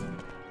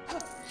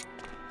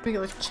 Make it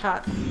like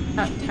chat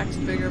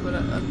text bigger, but I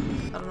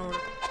don't know what.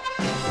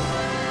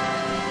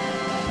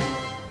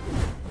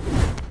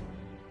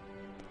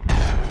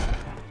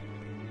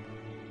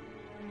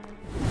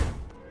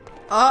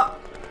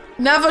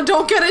 Neva,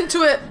 don't get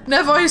into it!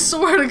 Neva, I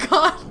swear to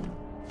God!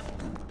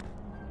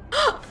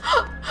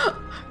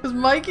 Because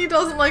Mikey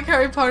doesn't like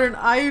Harry Potter and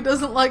Ayu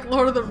doesn't like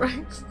Lord of the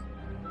Rings.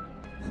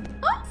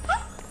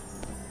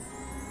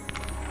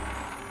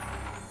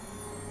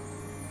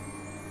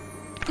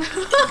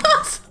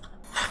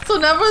 So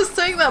Neva is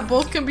saying that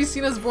both can be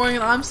seen as boring,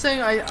 and I'm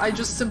saying I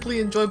just simply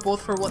enjoy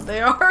both for what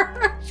they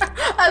are.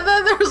 And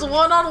then there's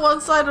one on one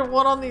side and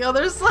one on the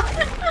other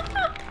side.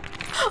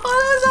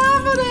 What is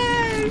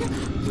happening?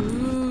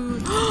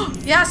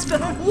 Yeah, spit.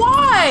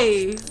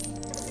 Why?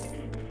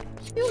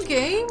 You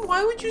game?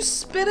 Why would you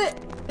spit it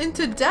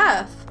into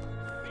death?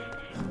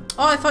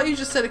 Oh, I thought you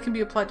just said it can be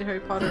applied to Harry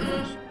Potter,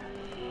 which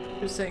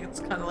you're saying it's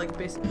kind of like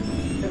basic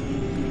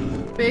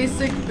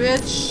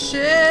bitch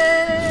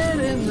shit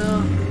in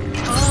the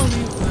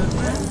Hollywood.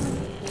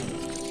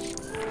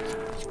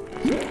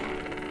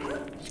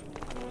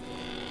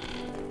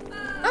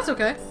 That's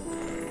okay.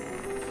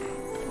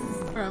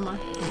 Where am I?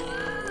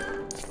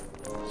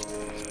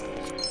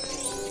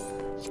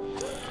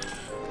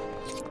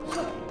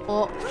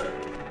 Oh.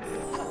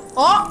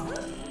 Oh!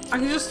 I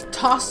can just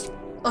toss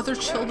other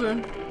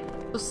children.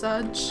 So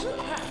sad.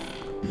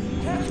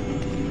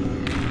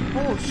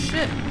 Oh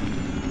shit.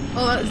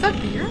 Oh, is that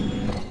beer?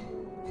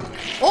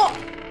 Oh!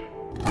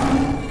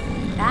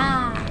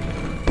 Ah.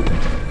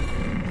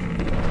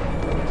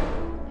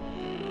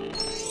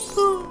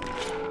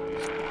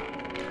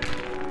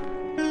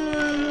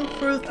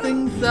 For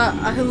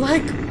I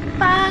like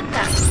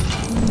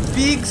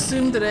big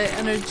tsundere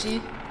energy.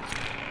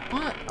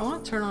 I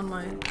want to turn on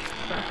my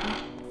tracking.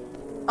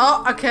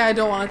 Oh, okay, I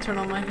don't want to turn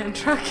on my hand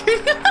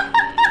tracking.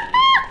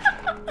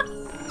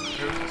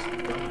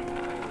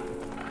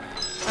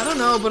 I don't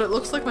know, but it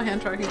looks like my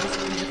hand tracking is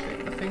giving me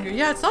a finger.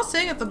 Yeah, it's not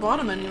saying at the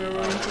bottom anywhere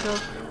where to go.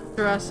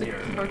 Jurassic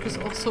Park is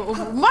also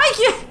over.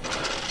 Mikey!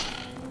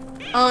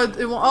 Oh,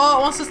 it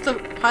wants us to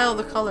pile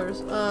the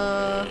colors.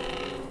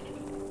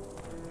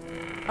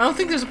 I don't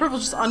think there's a purple,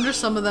 just under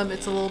some of them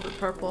it's a little bit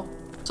purple.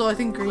 So I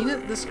think green,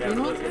 this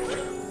green one?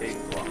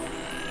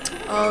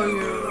 Oh,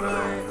 you're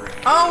right.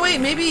 Oh wait,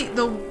 maybe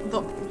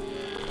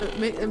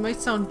it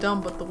might sound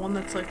dumb, but the one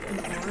that's like in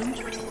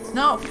orange?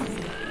 No.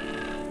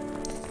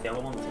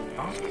 Yellow one's on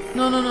top?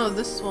 No,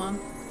 this one.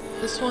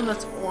 This one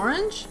that's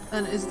orange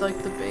and is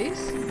like the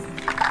base.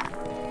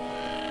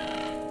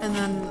 And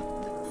then,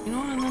 you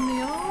know, and then the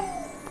yellow one?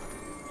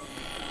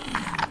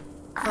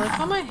 I like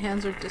how my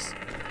hands are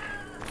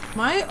oh,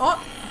 I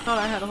thought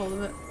I had a hold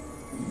of it.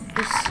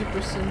 They're super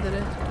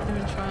tsundere. Don't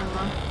even try and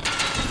laugh.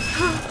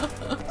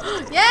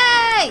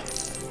 Yay!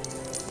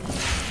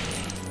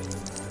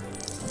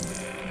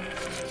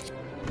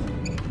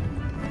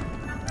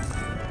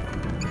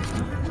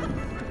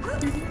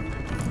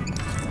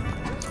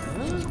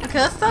 Okay,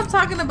 let's stop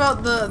talking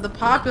about the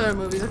popular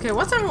movies. Okay,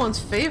 what's everyone's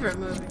favorite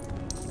movie?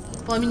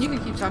 Well, I mean, you can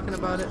keep talking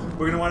about it.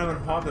 We're gonna want to know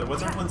popular.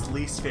 What's everyone's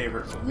least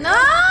favorite movie? No!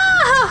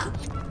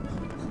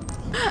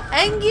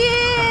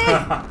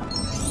 Engie!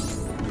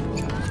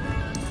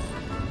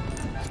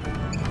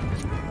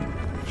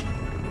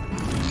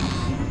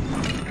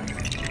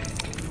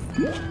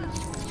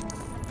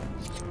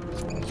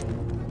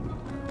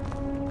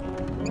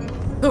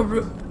 The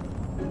room?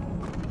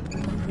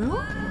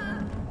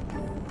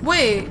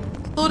 Wait,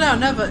 slow down,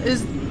 Neva.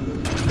 Is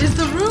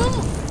the room?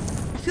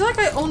 I feel like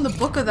I own the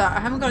book of that. I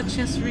haven't got a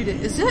chance to read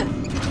it. Is it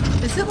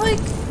like?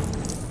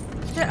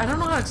 Yeah, I don't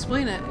know how to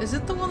explain it. Is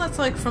it the one that's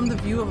like from the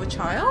view of a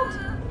child?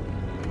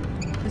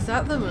 Is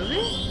that the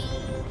movie?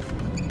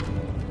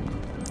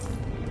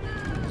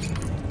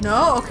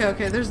 No?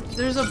 Okay.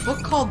 There's a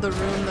book called The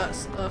Room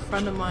that's a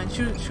friend of mine.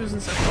 She was in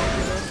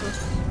psychology though, so.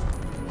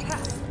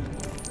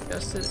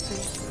 Yes,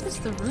 it's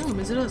The Room.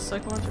 Is it a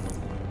psychological?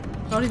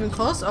 Not even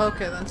close? Oh,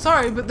 okay then.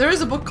 Sorry, but there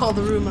is a book called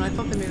The Room and I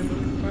thought they made a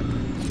movie for it.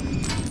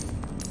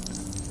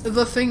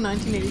 The Thing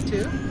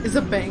 1982 is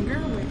a banger?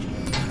 Wait.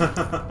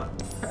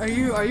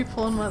 Are you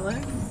pulling my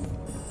leg?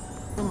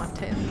 Or my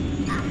tail?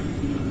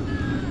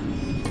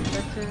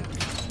 That's it.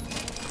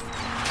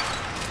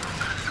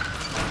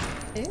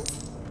 Okay.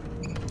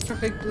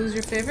 Perfect Blue's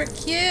your favorite?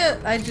 Cute!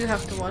 I do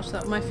have to watch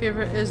that. My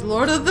favorite is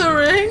Lord of the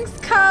Rings.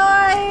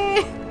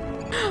 Kawaii!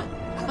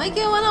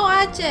 Mikey, I wanna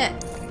watch it!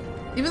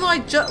 Even though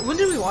when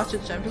did we watch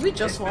it, Jem? Did we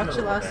just watch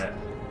it last?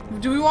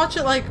 Did we watch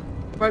it like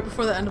right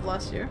before the end of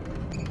last year?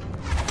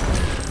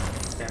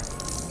 Yeah.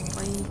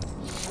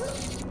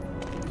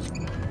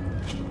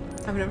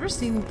 I've never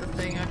seen The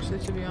Thing actually,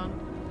 to be honest.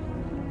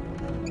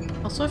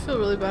 Also, I feel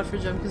really bad for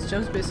Jem because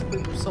Jem's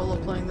basically solo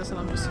playing this and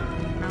I'm just sitting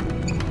around.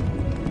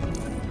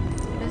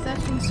 Is that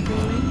thing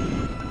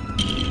screaming?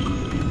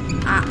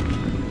 Ah!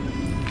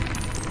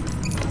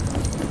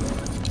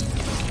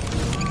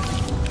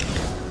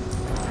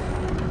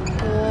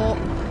 Oh.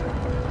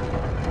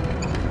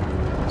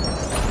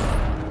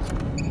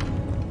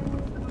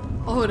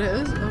 Oh, it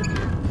is? Oh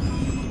dear.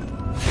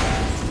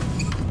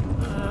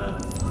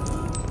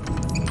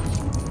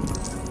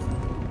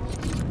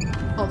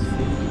 Called food. Oh.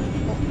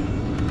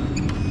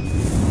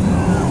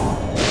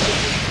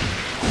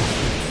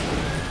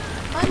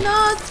 I'm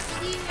not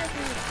peeing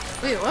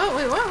everywhere. Wait, what?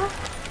 Wait, what?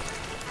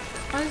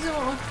 Why does it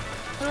want?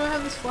 Why do I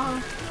have this flower?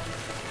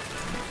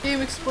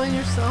 Game, explain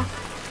yourself.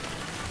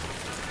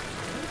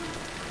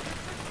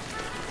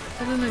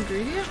 Is it an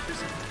ingredient for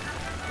something?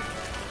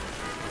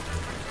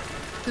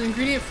 It's an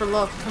ingredient for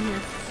love. Come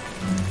here.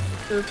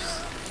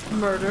 Oops.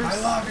 Murders. I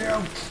love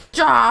you!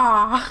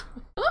 Ja!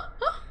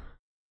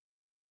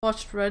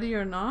 Watched Ready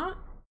or Not?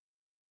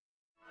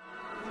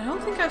 I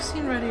don't think I've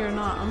seen Ready or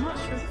Not. I'm not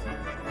sure.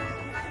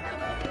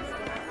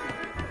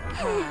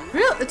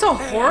 Real? It's a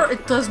horror?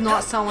 It does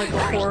not sound like a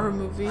horror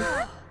movie.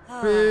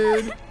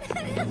 Rude.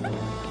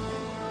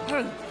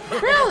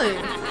 Really?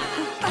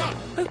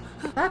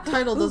 That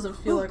title doesn't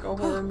feel like a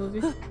horror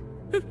movie.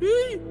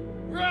 Either.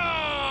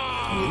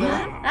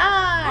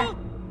 Ah!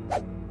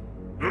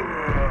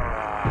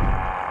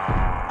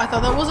 I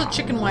thought that was a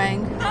chicken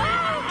wang.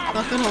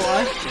 Not gonna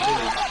lie.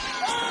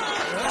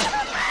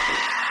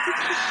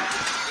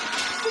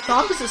 The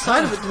opposite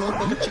side of it didn't look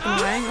like a chicken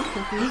wang. I'm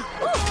confused.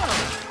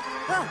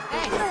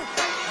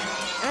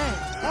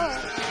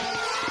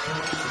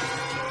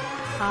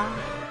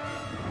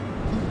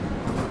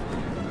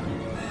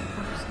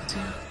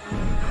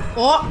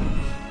 Oh!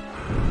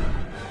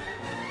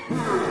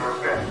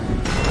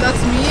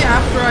 That's me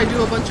after I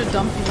do a bunch of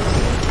dumpies.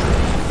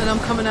 And I'm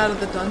coming out of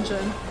the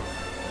dungeon.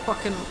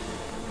 Fucking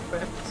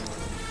ripped.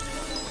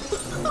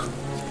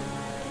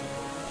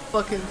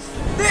 Fucking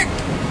thick!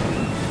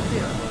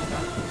 Yeah.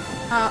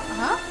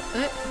 Huh?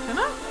 Can I?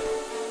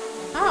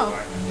 How?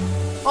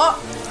 Oh!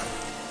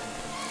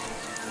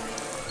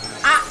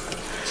 Ah!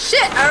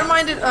 Shit! I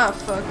reminded- oh,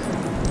 fuck.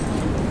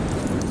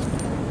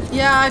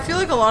 Yeah, I feel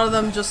like a lot of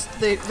them just-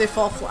 they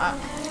fall flat.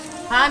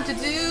 Time to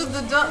do the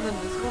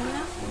invisible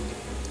man?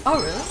 Oh,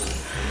 really?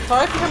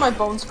 Sorry if you hear my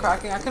bones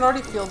cracking. I can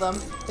already feel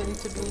them. They need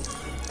to be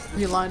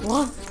realigned.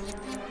 1.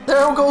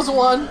 There goes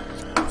 1.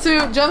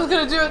 2. Gem's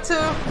gonna do it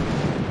too.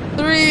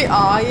 3.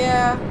 Aw,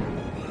 yeah.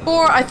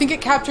 4. I think it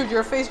captured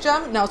your face,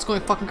 Gem. Now it's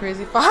going fucking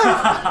crazy.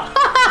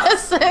 5.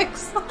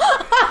 6.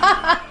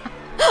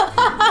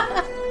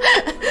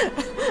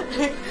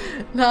 8.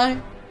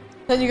 9.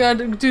 Then you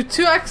gotta do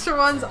 2 extra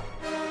ones.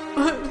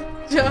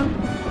 Gem.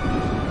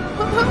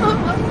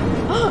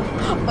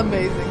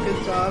 Amazing.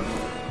 Good job.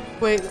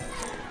 Wait.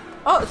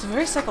 Oh, it's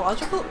very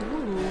psychological. Ooh,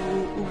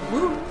 ooh,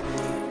 ooh.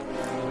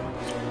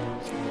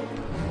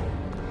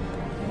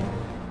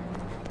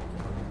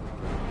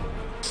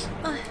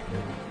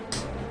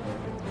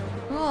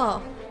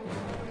 Oh.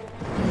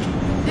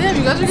 Damn,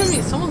 you guys are giving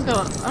me- someone's got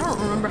a- I don't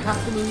remember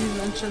half the movies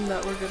mentioned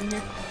that we're getting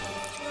here.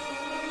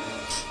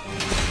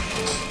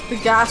 The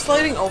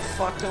gaslighting? Oh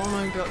fuck, don't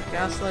know about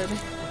gaslighting.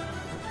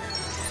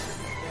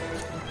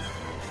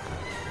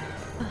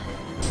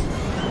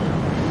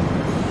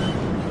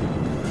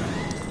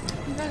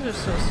 You guys are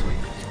so sweet.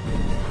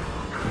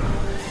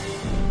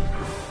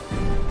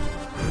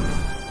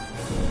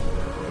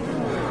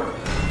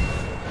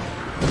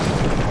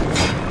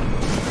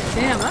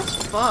 Damn, that's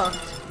fucked.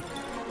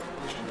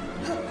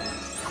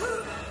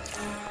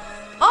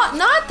 Oh,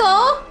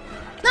 Nato!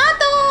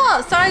 Nato!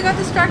 Sorry, I got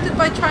distracted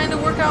by trying to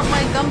work out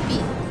my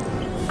dumpy.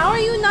 How are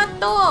you,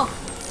 Nato?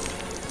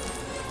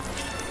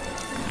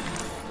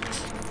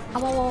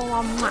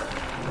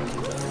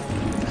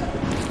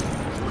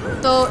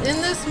 So,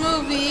 in this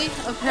movie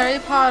of Harry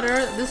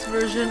Potter, this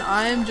version,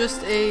 I am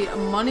just a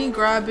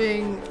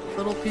money-grabbing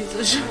little piece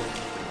of shit.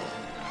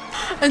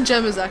 And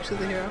Gem is actually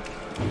the hero.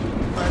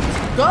 Let's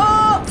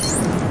go!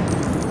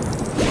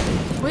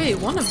 Wait,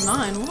 1 of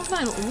 9. 1 of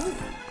 9. Ooh.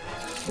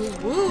 Ooh,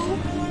 woo.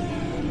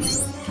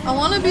 I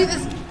want to be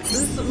this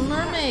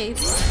mermaid.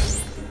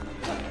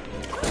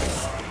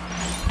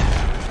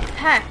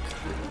 Heck.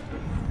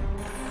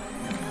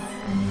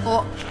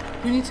 Oh,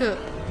 we need to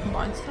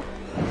combine stuff.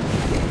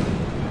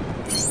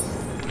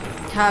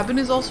 Cabin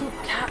is also.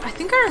 I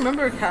think I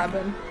remember a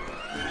cabin.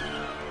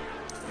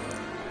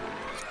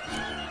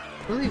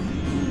 Really,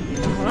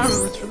 what I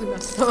remember, it's really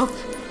messed up.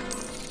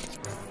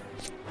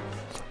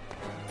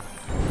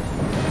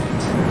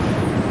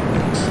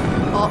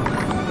 Oh.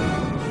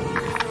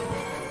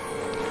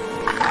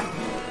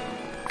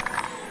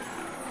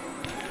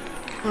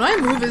 When I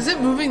move, is it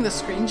moving the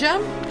screen,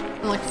 Gem?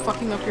 And like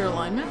fucking up your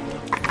alignment?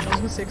 I was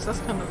gonna say, cause that's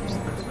kind of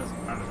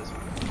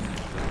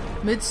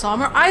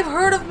Midsummer? I've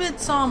heard of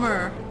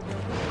Midsummer!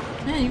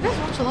 Man, you guys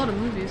watch a lot of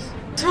movies.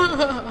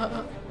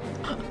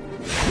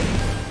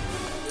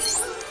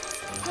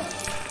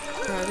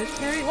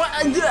 Hereditary? What?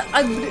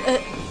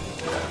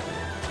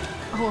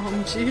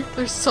 OMG,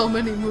 there's so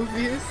many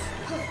movies.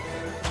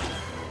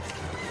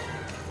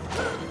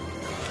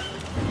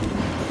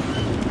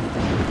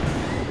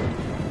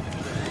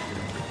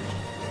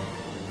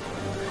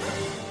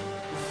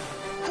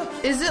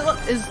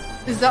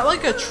 Is that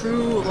like a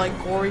true, like,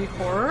 gory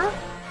horror?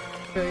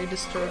 Very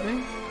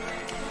disturbing.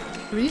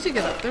 Do we need to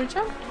get up there,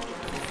 Gem?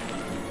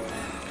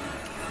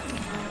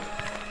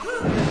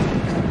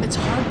 It's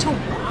hard to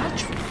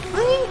watch?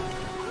 Really?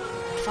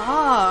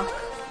 Fuck.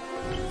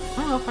 I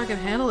don't know if I can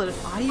handle it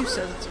if IU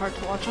says it's hard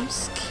to watch. I'm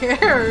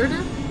scared.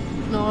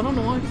 No, I don't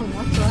know why I can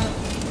watch that.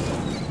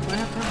 I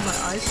have to have my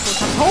eyes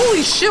closed.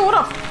 Holy shit, what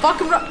a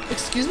fucking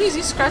excuse me, is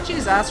he scratching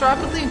his ass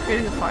rapidly and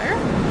creating a fire?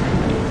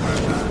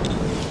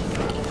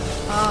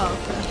 Oh,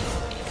 okay.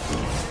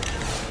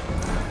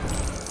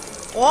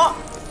 What?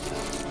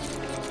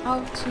 How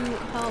to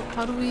help?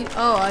 How do we?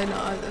 Oh, I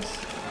know this.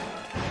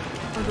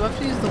 Oh, do I have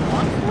to use the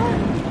wand for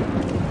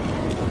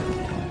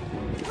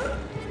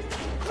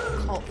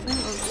it? Cult thing?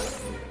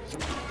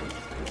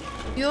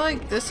 I feel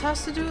like this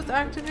has to do with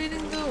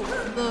activating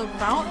the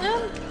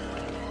fountain?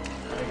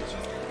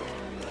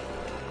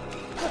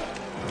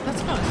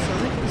 That's kind of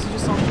silly. This is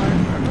just on fire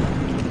forever.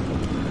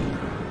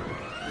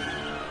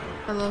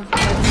 I love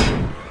that.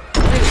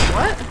 Wait,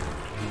 what?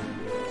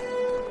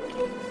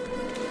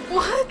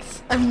 What?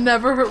 I've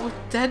never heard with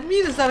Dead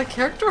Meat? Is that a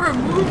character or a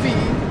movie?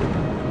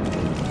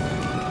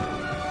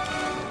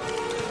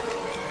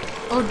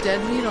 Oh, Dead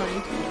Meat on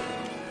YouTube.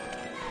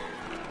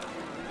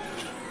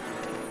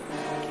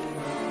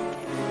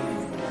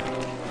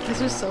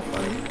 This is so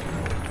funny.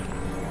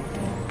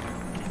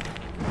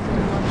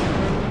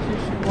 You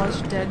should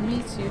watch Dead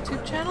Meat's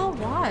YouTube channel?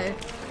 Why?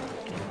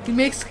 He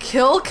makes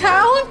kill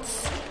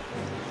counts?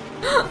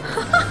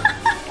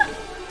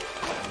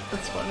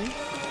 That's funny.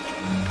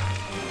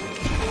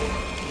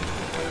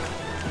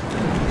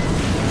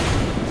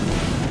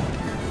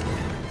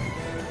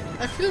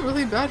 I feel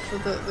really bad for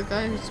the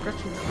guy who's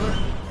scratching the foot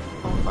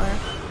on fire.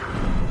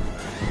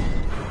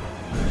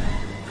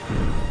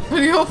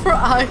 Video for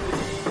eye.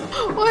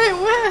 Wait,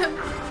 when?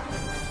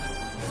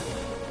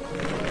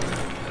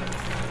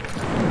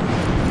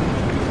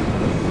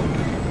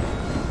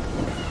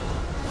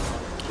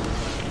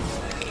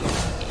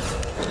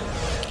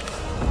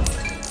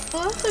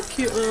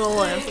 cute little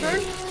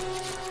lantern.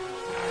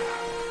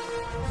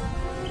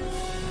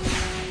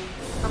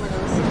 Oh my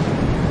goodness.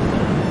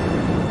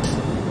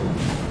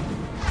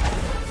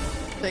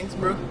 Thanks,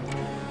 bro.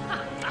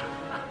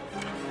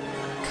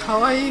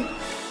 Kawaii.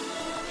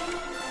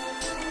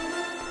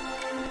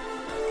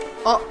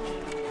 Oh.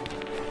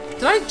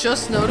 Did I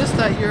just notice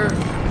that you're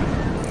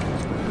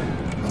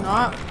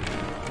not?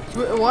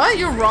 What?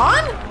 You're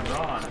Ron?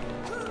 Ron.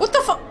 What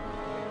the fuck?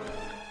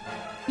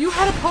 You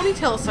had a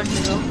ponytail a second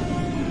ago.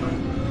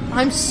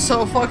 I'm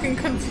so fucking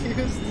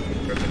confused.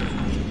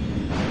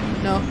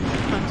 No,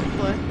 time to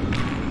play.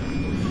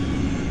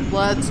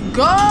 Let's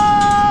go!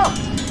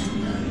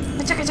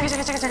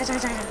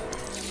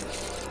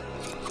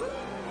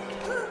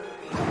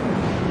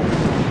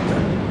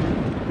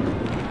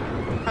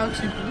 How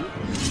to beat?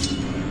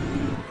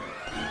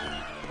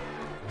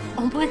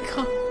 Oh my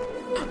god.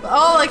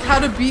 Oh, like how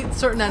to beat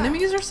certain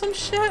enemies or some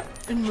shit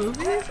in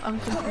movies?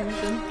 I'm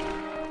confusion.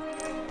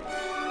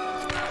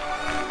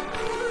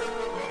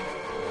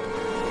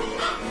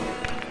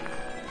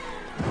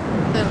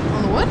 Then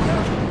on the wood?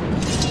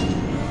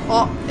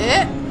 Oh,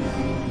 it?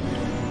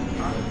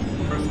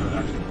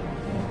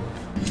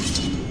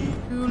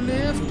 You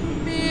lift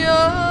me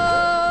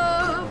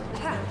up.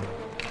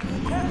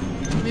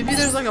 Maybe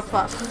there's like a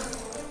platform.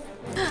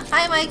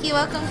 Hi Mikey,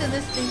 welcome to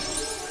this thing.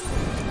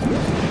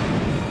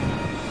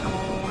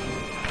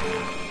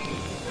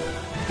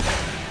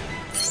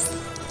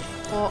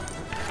 Oh,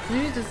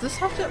 maybe does this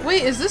have to-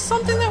 wait, is this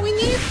something that we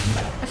need?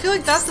 I feel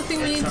like that's the thing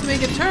we need to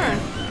make a turn.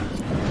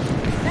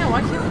 Yeah,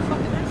 why can't we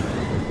fucking-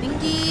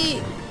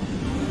 Inky!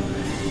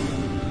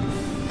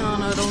 Oh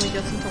no, it only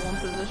gets into one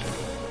position.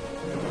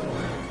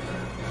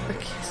 The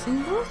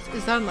kissing booth?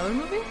 Is that another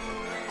movie?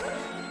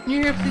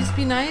 You're here, please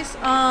be nice.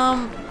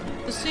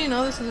 Just so you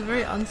know, this is a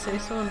very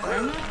unsafe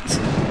environment.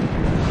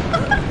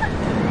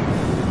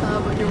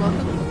 But you're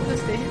welcome to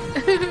stay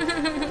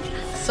here.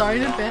 Sorry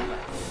in advance.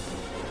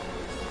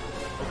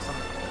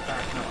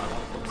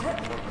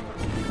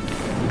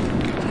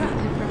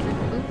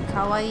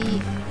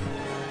 Kawaii.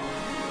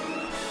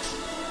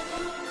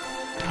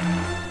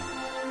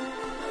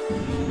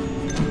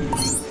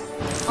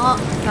 Oh,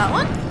 that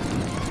one?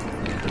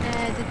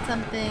 I did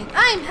something.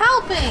 I'm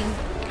helping!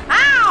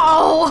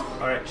 Ow!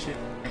 Alright, shit.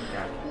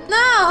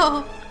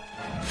 No!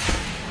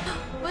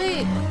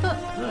 Wait, what the?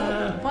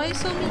 Why are you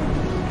so mean?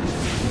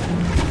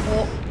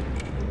 Oh.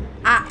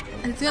 Ah,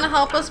 it's gonna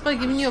help us by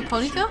giving you a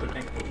ponytail?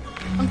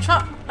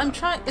 I'm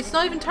trying. It's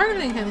not even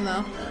targeting him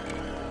though.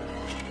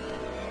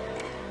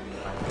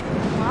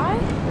 Why?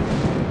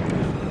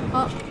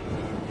 Oh.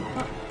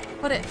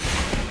 Put it.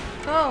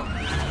 Go.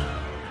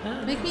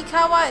 Make me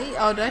kawaii.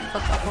 Oh, did I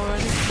fuck up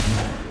already?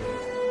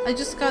 I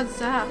just got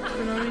zapped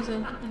for no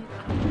reason.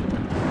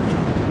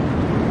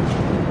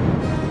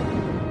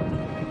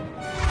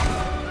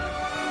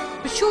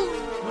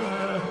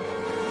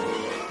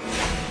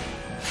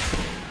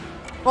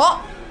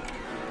 Oh!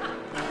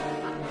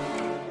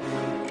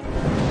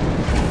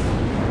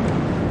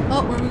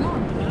 Oh, where are we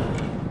going?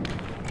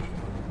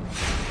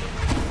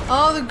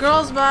 Oh, the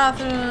girls'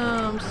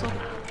 bathroom. So,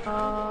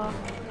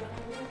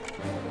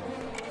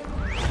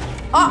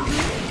 oh!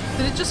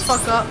 Did it just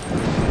fuck up?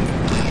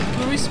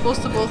 Were we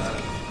supposed to both?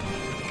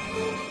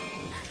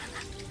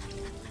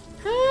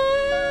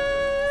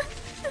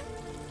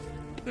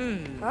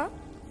 Huh?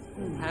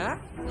 Huh?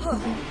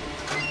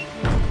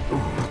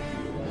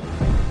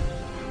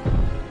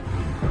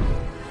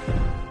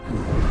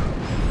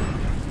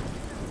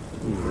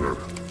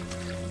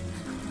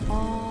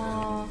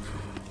 Oh.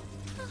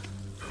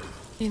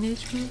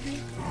 Teenage movie?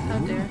 How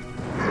dare.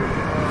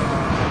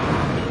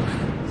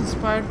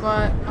 Inspired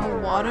by a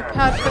water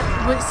pad.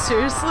 Wait,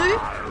 seriously?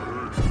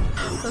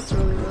 That's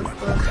really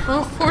messed up.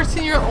 Oh,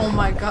 14-year-old. Oh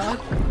my god.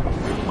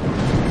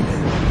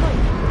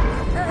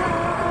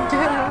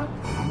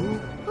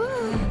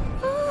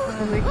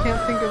 And they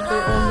can't think of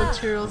their own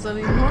materials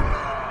anymore.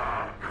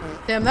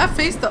 Damn, that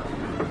face though.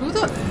 Who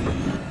the?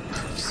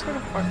 Just heard a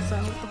fart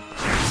sound.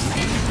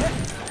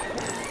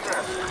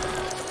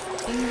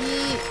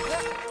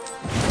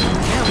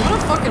 Damn, what a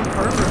fucking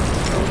pervert.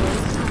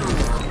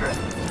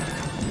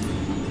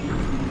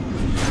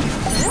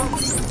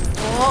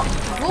 Oh,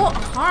 oh,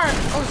 hard.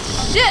 Oh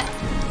shit!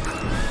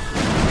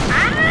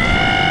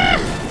 Ah!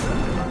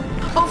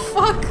 Oh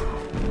fuck!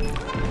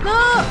 No!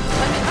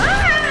 I mean,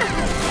 ah!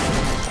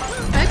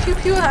 Can I pew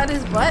pew at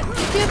his butt?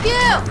 Pew pew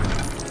pew!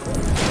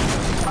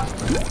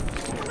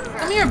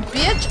 Come here,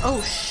 bitch!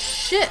 Oh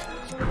shit!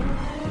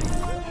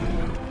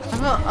 I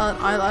have an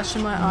eyelash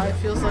in my eye. It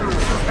feels like this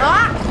is-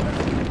 ah!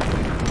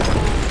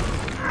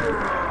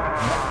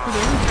 We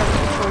don't even care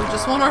about control. We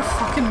just want our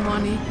fucking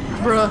money,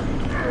 bruh.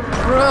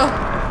 Bruh.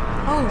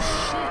 Oh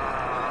shit.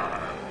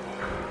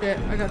 Shit,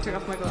 I gotta take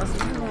off my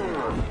glasses.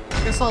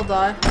 Guess I'll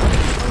die.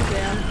 Oh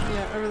damn.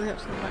 Yeah, I really have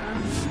something in my eye.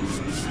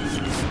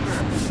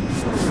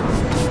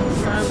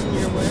 I'm in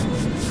your way.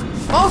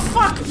 Oh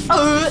fuck!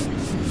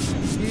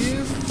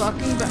 You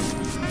fucking back.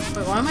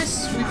 Wait, why am I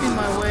sweeping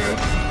my way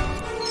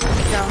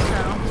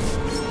downtown?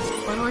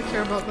 Why do I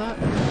care about that?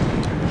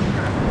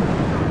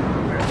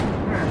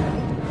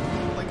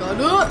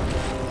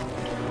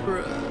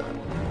 Bruh.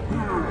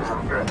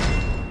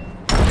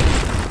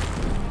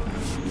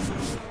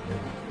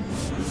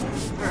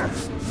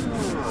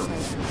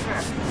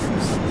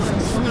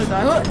 I'm gonna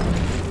die.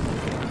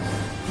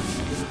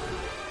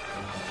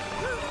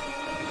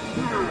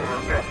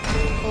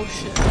 Oh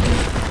shit.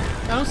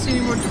 I don't see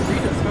any more debris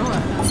to throw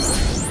at him.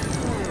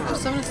 Oh,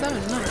 7 to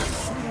 7,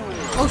 nice.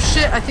 Oh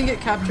shit, I think it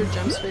captured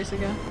gem space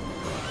again.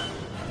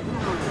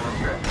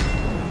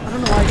 I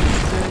don't know why it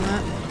keeps doing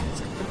that.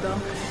 It's good though. I'm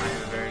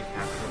very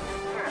captured.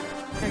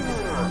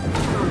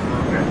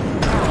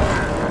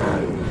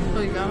 Oh,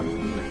 you got him?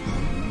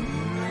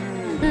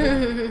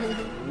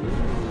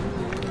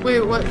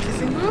 Wait, what?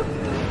 Kissing move?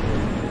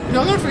 You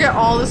know, I'm gonna forget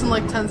all this in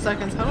like 10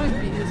 seconds. How do I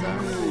beat his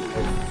ass?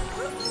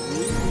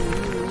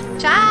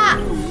 Cha!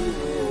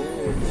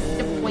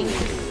 The point.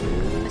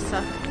 I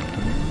suck.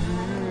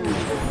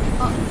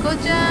 Oh, go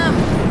jump!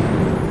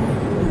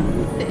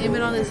 They aim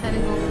it on his head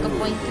and go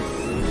kaboinkus.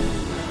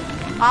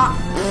 Ah!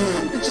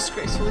 It just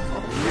gracefully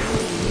falls.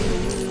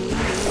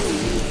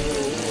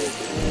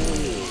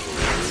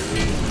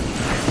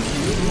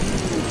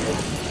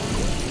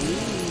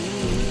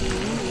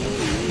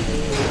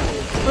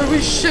 Where we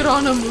shit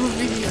on a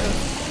movie,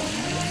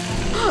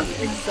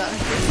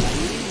 exactly.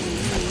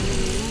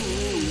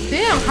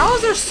 Damn, how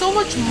is there so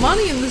much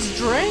money in this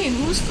drain?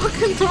 Who's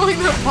fucking throwing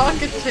their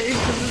pocket change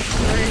in this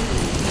drain?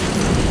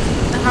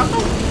 And how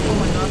come? Oh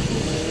my god.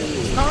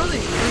 It's not really.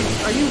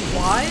 Wait, are you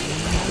wide?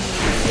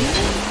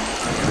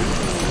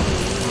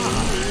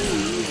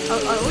 I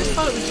always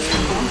thought it was just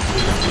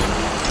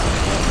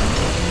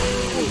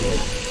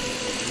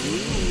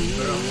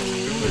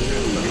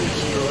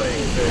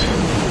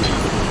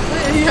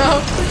Wait, yeah,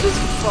 we're just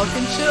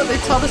fucking shit. They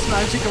taught us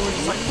magic and we're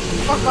just like,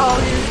 fuck all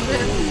you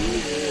shit.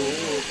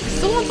 I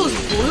still want those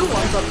blue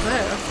ones up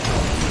there.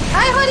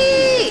 Hi,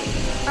 Hoodie!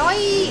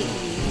 Kawaii!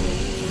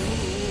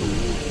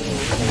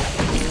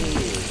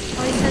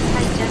 Oh, he says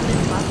hi, Gem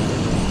as well.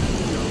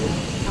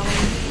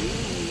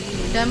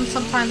 Them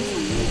sometimes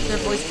their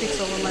voice takes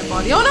over my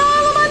body. Oh no,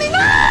 Lamani, no!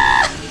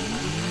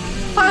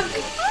 Fuck!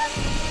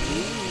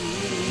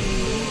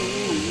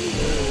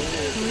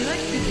 Can we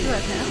like do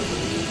at him?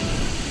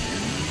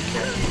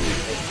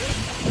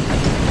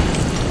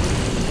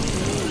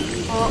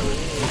 Oh,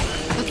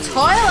 the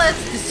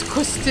toilet's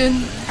disgusting.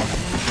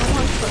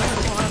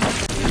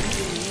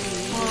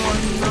 Oh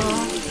no.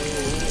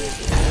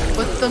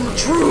 But the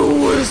true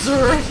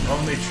wizard.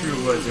 Only true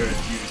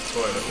wizards use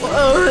toilet water.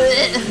 Oh,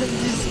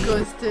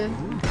 disgusting.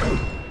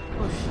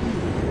 Oh shit.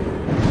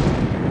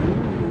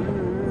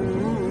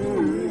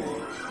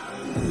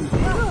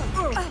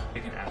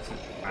 Make an acid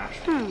smash.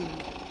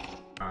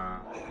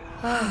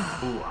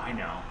 Ooh, I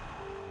know.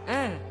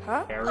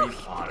 Harry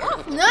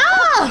Potter. No!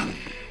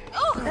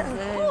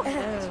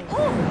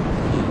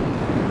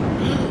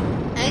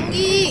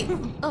 Angie!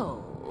 Oh.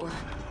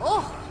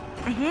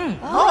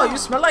 Oh, you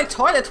smell like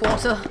toilet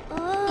water.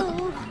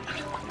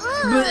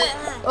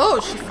 Oh,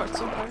 she fucked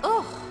so hard.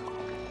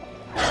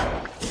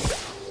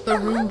 The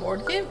room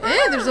board game?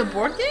 Hey, there's a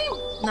board game?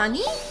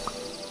 Nani?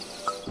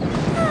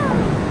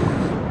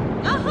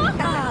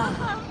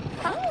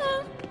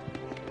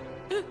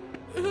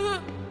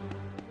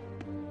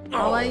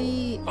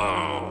 Kawaii.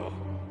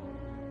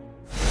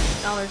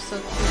 Y'all are so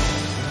cute.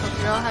 Hope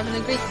you're all having a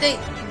great day.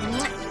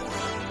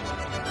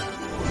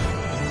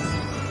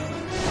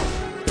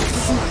 We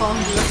can call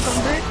him that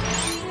someday.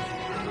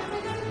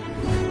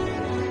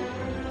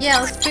 Yeah,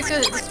 let's pick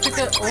a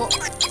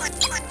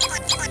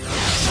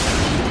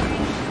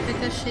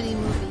shitty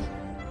movie.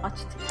 Watch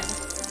it together.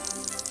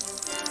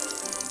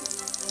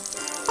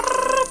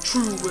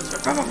 True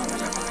wizard.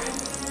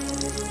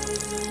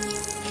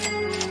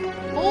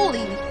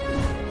 Holy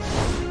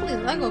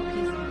Lego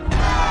piece.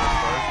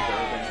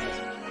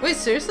 Wait,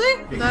 seriously?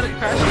 Without it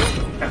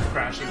crashing? Kept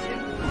crashing in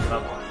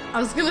level. I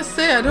was gonna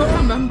say, I don't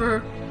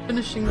remember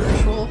finishing the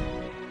ritual.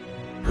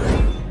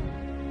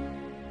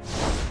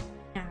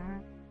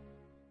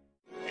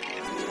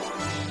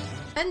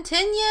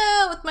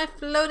 Continue with my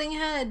floating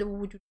head.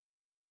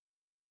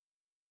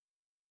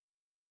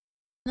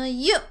 No,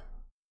 you.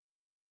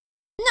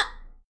 No.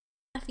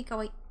 Afika,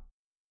 wait.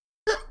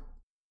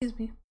 Excuse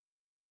me.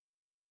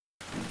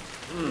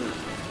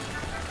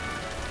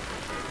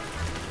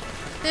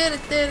 Did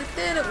it.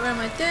 Where am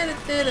I? Did it.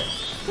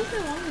 What do I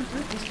want to do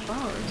with these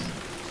flowers?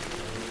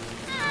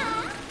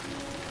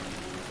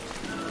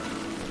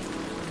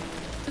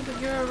 But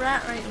you're a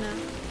rat right now.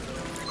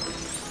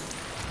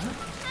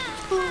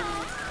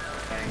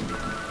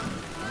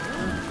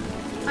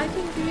 I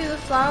can give you the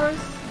flowers.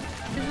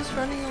 You're just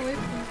running away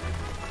from me.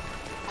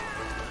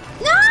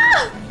 No!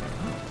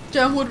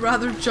 Gem would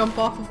rather jump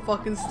off a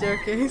fucking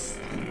staircase.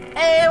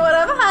 Hey,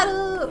 whatever,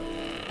 Haru!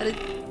 Had it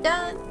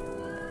done.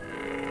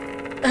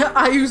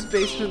 I use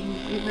basement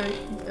movie night,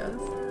 yes.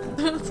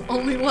 There's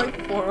only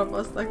like 4 of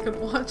us that could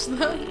watch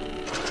that.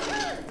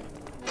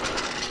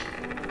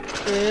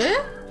 Eh?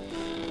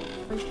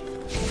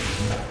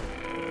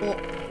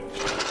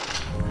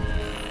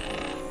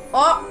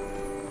 Oh!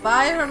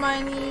 Bye,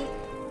 Hermione!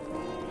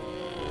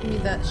 Give me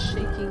that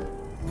shaking.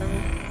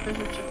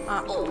 Treasure chest.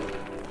 Ah. Oh.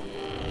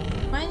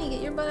 Miney,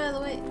 get your butt out of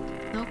the way.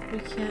 Nope, we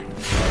can't.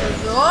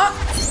 Oh!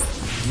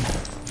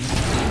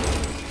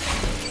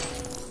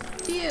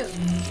 Phew.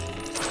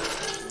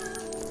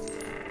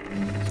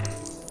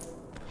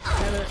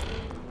 Get it.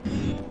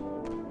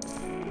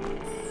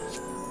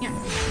 Yeah.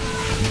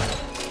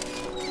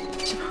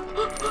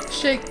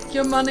 Shake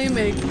your money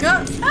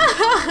maker.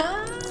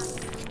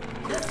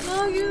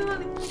 No, you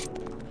money.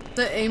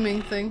 The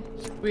aiming thing.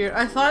 Weird.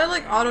 I thought it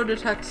like auto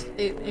detects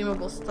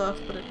aimable stuff,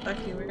 but it's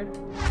actually weird.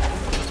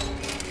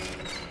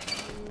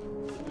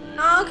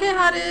 Okay,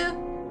 Haru.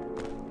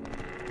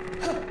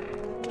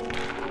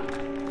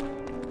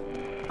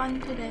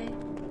 Fun today.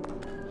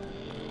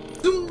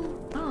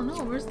 Zoom. I don't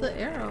know. Where's the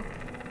arrow?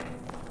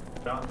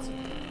 Dots.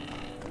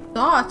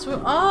 Dots.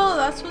 Oh,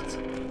 that's what's.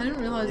 I didn't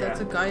realize that's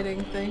a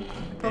guiding thing.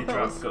 They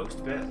drop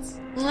ghost bits.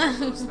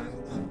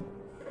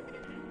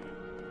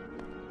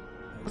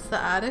 What's the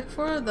attic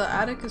for? The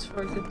attic is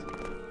for good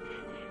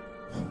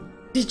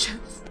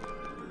degens.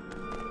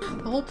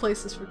 The whole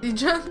place is for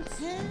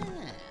degens.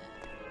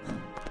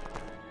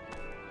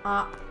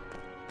 Ah.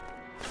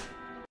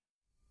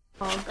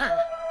 Oh.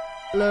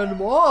 Learn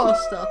more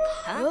stuff.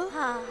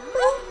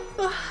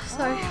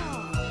 Sorry.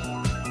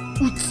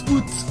 Oots,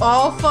 oots.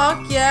 Oh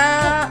fuck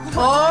yeah.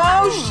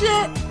 Oh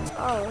shit.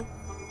 Oh.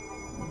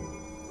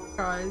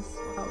 Guys.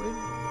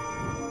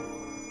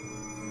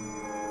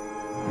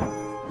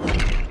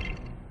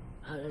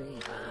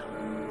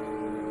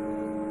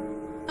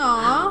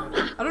 Aww.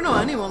 I don't know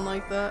anyone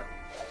like that.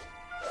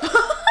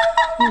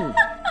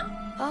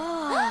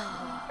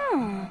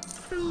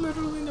 I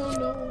literally don't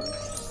know.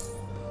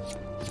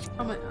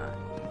 How am I not?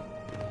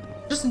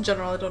 Just in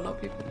general, I don't know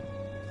people.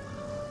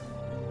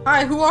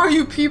 Hi, who are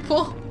you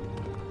people?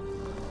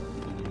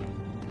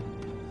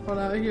 I'm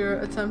out here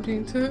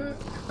attempting to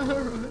cut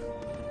a rug.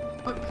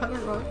 What cut a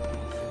rug?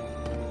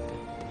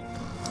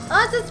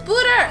 Oh, it's a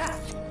spooter!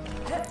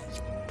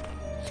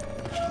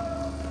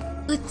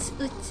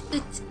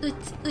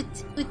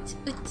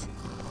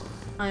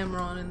 I am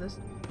wrong in this.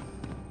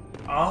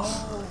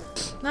 Oh.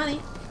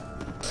 Nani?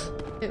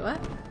 Wait, what?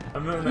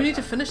 We need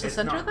to finish the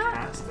center of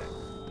that?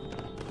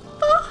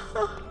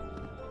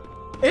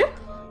 Eh?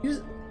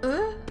 Use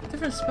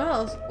different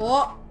spells.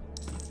 What?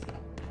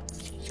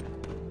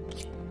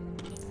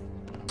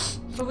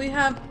 But we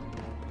have.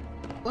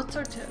 What's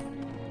our tip?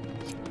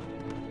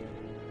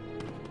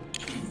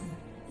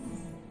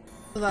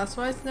 So that's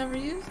why it's never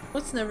used?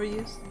 What's never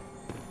used?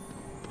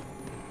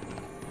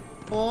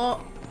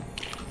 Oh.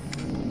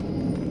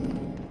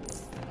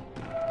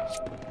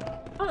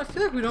 Oh, I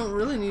feel like we don't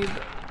really need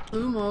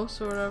Lumos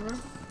or whatever.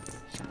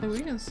 Like,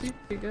 we can see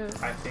pretty good.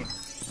 I think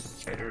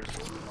shaders.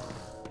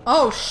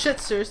 Oh shit,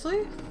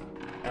 seriously?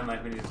 And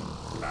like we need to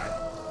die.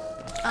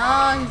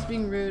 Ah, he's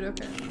being rude,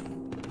 okay.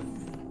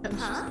 I'm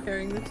just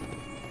carrying this.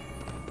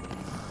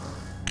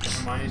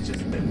 Mine's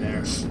just been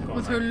there.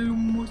 With her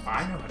Lumos.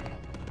 I know how to.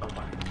 Oh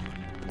my.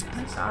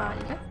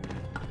 Okay.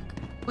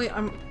 Wait,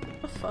 I'm.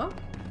 What the fuck?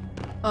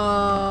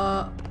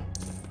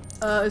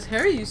 Is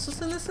Harry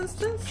useless in this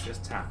instance?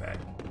 Just tap A.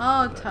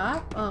 Oh,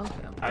 tap? Oh,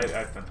 okay.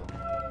 I fentanyl.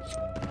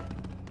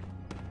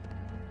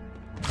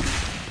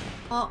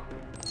 Oh.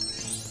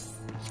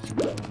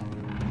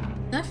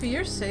 Nephew,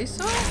 you're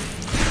say-so?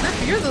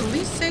 Nephew, you're the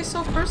least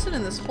say-so person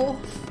in this whole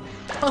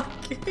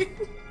fucking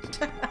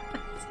chat.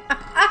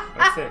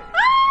 That's it.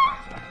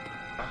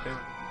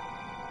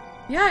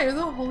 Yeah, you're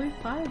the holy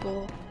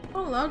Bible. I'm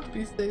not allowed to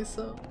be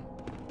say-so.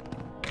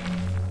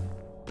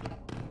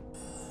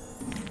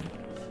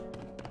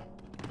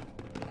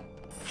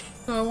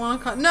 So I want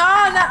to cut. No,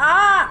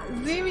 ah!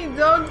 Zimi,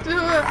 don't do it!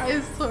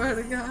 I swear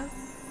to God.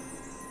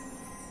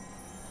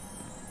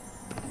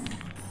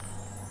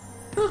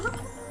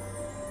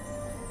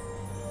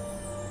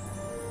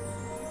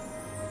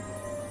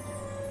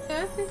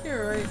 Yeah, I think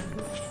you're right.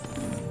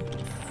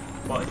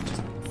 Well, it's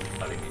just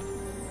letting me.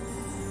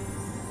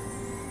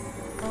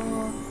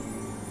 Oh.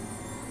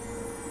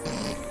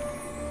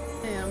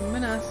 Hey, I'm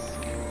menace.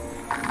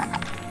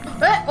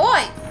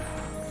 Oi!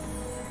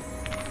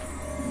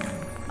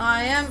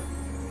 I am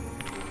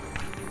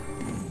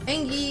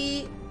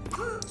Angie.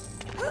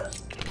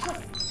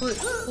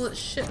 Will it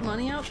shit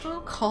money out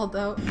though? Called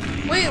out.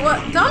 Wait,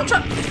 what? Dump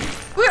truck?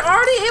 We're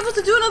already able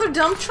to do another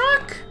dump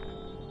truck?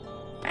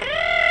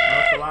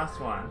 That's the last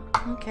one.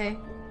 Okay.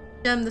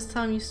 Jem, this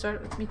time you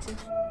start with me too.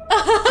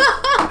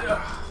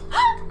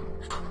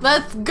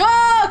 Let's go!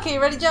 Okay,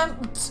 ready, Jem?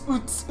 Oots,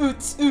 oots,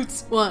 oots,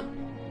 oots. 1.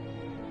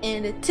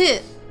 And a 2.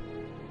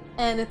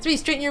 And a 3.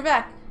 Straighten your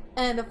back.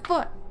 And a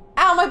 4.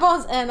 Ow, my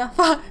bones! And a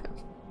 5.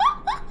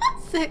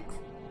 6.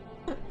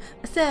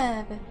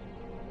 7.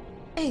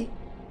 8.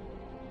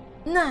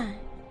 9.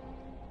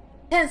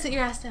 10. Sit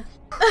your ass down.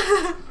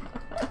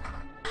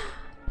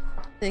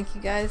 Thank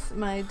you guys.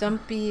 My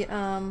dumpy,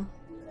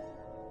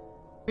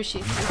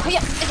 appreciate you. Oh,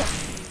 yeah.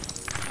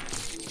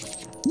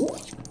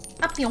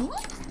 Apyong.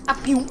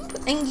 Apyong.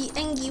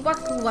 Engi,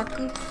 waku,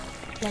 waku.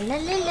 La la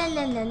la la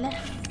la la la.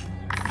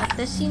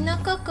 Watashi no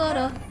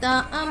kokoro,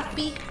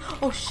 dumpy.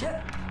 Oh shit.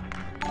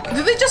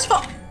 Did they just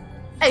fall?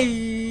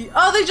 Hey!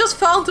 Oh, they just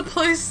fell into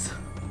place.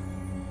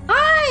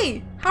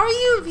 Hi! How are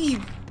you,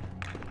 Viv?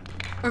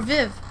 Or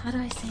Viv? How do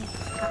I say it?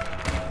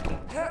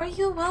 How are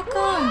you?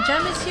 Welcome!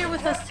 Jem is here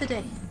with us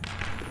today.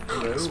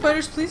 Hello.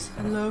 Spiders, please.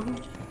 Hello.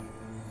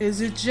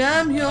 Is it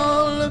Jem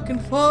you're looking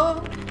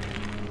for?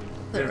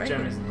 There's right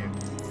Jem here? isn't here.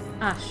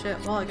 Ah, shit.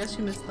 Well, I guess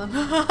you missed them.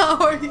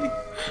 How are you?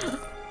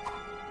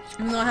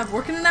 Even though I have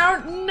work in an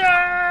hour?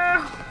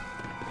 No!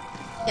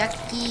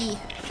 Yucky.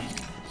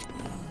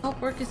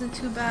 Hope work isn't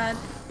too bad.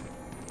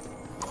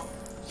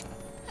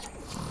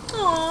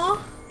 Aww.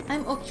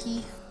 I'm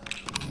okay.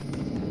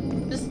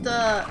 Just,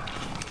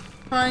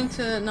 trying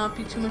to not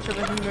be too much of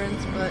a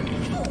hindrance,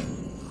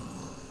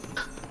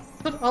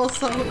 but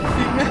also being a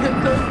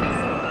hindrance.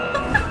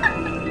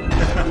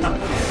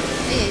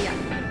 Yeah.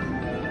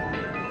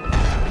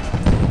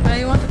 Now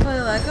you want to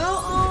play Lego?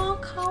 Oh,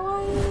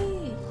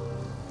 kawaii.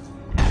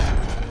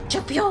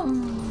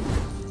 Champion.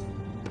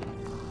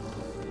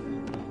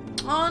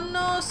 Oh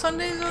no,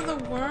 Sundays are the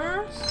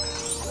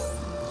worst.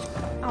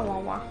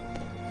 Awawa.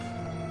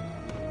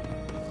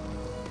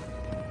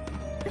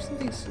 There's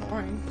something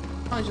snoring.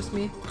 Probably just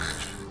me.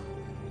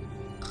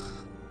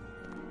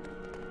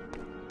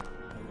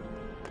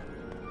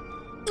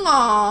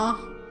 Aww.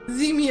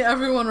 Zemi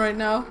everyone right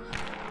now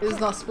is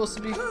not supposed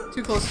to be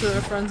too close to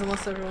their friends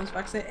unless everyone's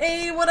vaccinated.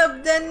 Hey, what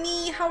up,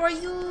 Denny? How are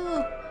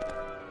you?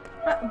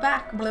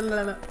 Back. Blah,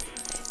 blah, blah.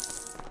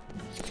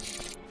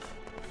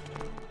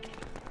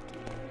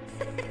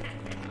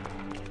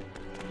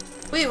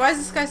 Wait, why is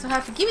this guy so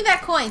happy? Give me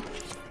that coin!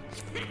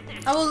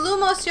 I will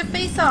Lumos your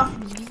face off,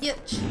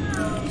 bitch!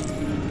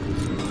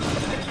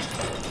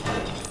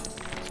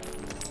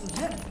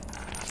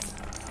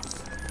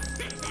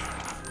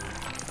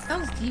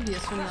 Sounds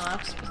devious when he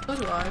laughs, but so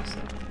do I, so.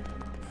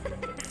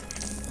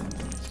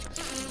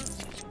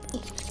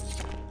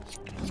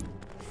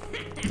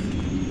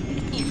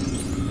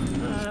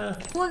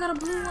 Oh, I got a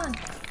blue one!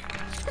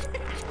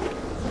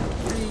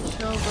 Pretty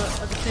chill,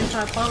 but at the same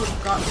time I probably would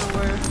have gotten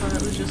nowhere if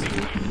it was just me.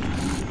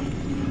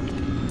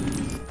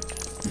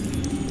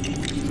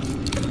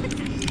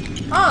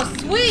 Oh,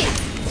 sweet!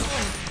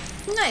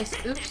 Nice.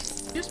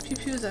 Oops. Just pew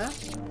pews out.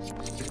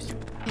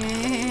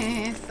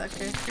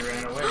 Sucker. He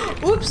ran away.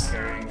 Oops!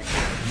 Carrying the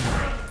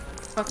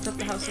Fucked up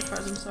the house of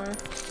cards, I'm sorry.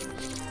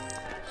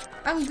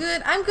 I'm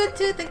good. I'm good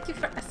too. Thank you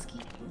for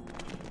asking.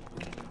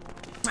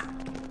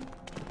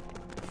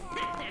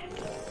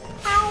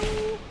 Ow!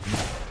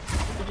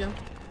 Good jump.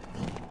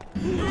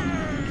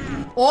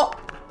 Oh!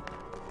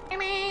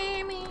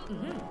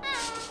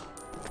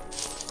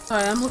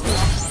 Sorry, I'm looking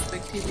off the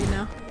big TV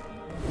now.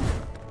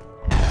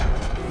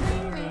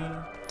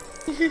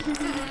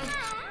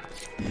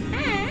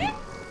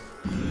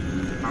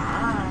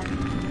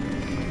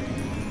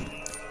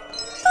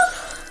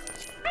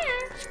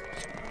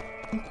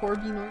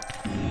 Corgi noise.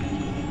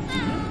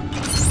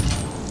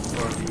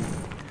 Corgi.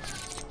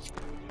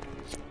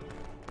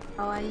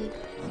 Kawaii.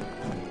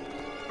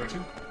 Or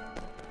two.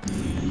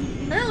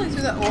 Apparently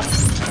through that. Oh.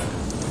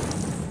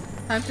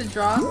 Time to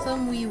draw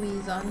some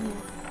wee-wees on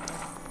here.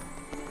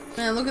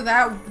 Man, look at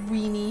that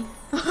weenie.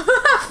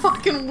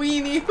 Fucking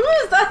weenie. Who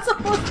is that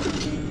supposed to be?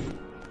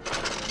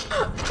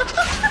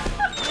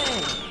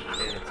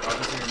 Okay, it's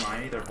obviously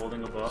Hermione. They're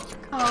holding a book.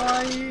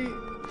 Kawaii.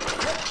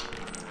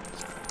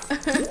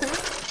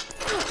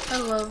 I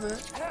love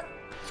it.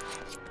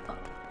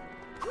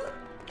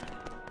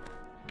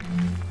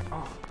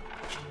 Oh.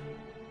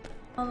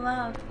 I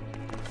love.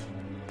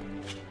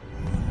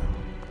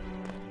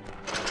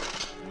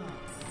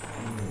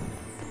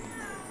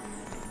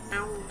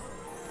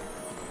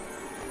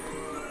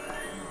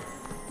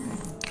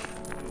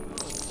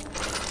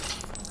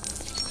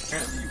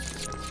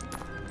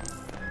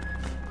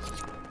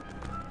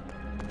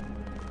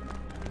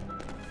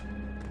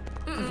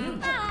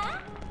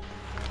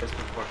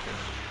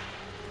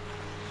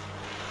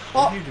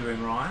 What are you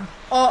doing, Ryan?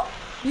 Oh,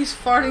 he's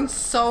farting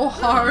so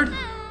hard.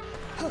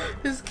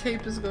 His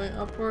cape is going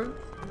upward.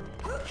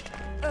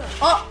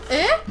 Oh,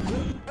 eh?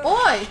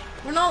 Oi!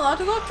 We're not allowed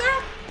to go up there?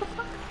 What the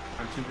fuck?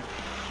 I'm too good.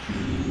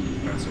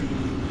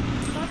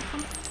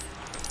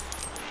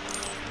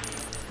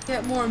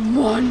 Get more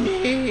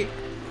money!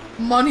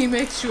 Money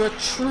makes you a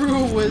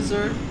true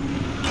wizard.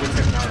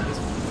 Except not at this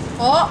one.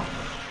 Oh!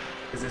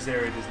 Because this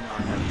area does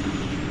not have.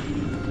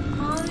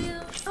 Oh,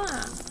 yeah.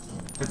 Ah.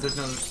 Because there's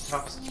no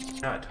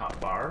top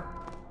bar.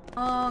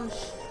 Oh,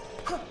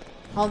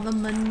 all the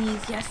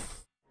monies, yes.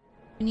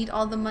 We need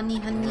all the money,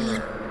 honey.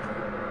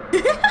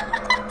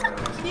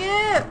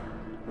 Cute!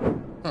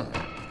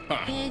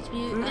 Teenage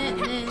Mutant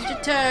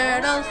Ninja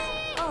Turtles.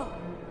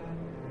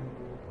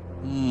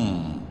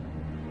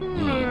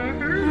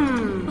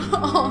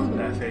 Oh,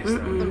 That face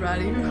though. the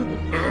ratty.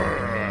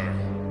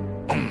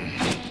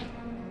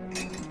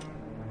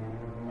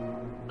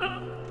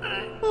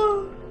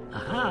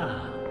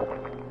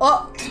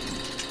 Oh!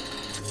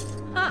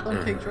 On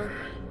pig drug.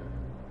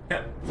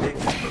 Yeah, take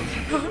this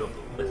potion to build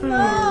the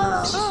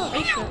lift. Oh,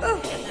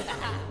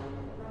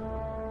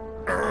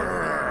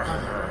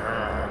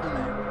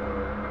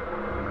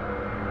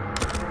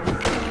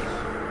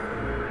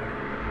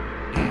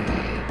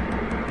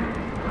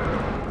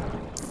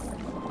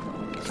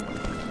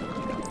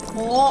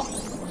 Oh!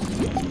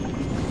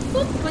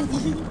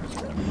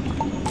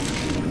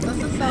 That's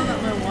the sound that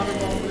my water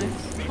ball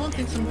makes. I don't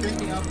think I'm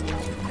drinking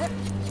alcohol.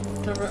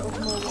 Whenever I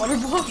open my water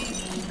ball.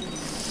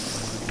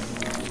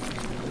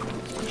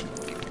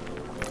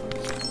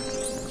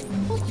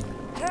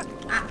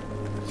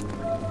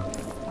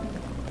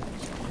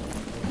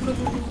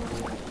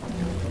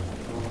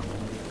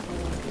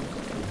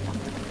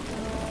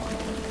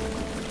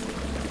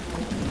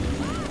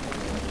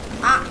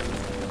 Ah!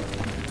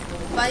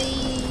 Bye!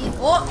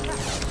 Oh!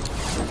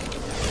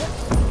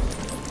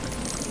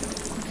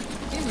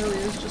 It really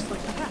is just like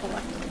a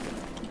collector.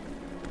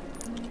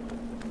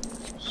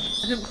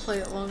 I didn't play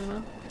it long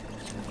enough.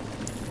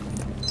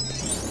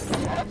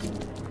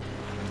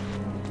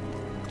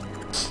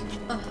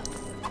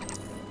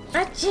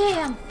 Rat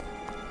jam!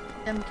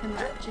 Can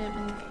rat jam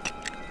in.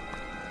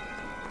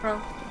 Bro.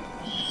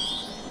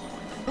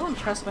 I'm so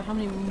impressed by how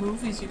many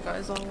movies you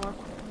guys all watch.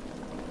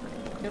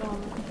 Get on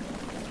that.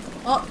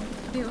 Oh!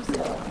 Hey, what's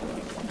that?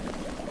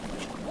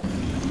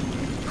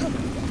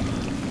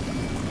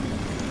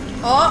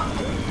 Oh!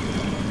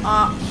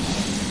 Ah!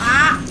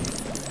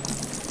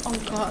 Oh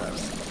god, that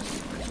was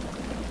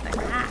like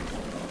that.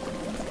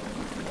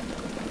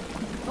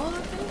 Oh,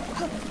 that thing?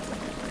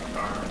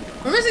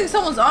 We're missing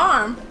someone's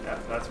arm! Yeah,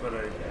 that's what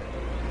I did.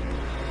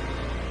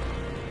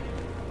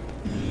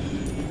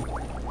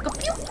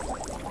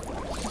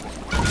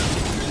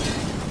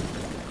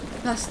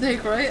 That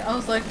snake, right? I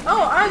was like,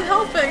 oh, I'm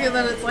helping! And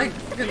then it's like,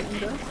 gonna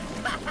eat us.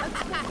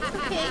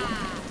 Okay.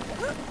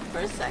 For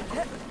a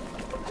second.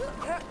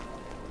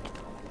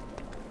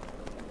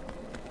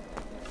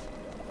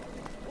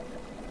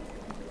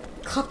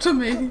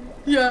 Kleptomania.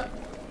 Yeah.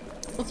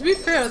 Well, to be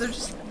fair, they're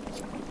just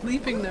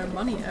leaping their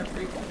money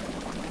everywhere.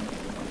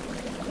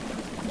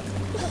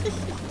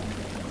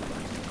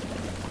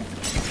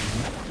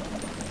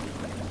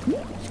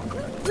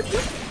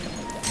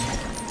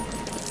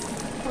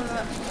 For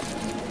that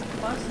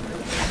last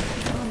thing.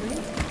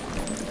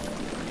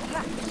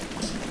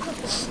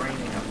 It's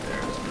raining up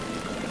there.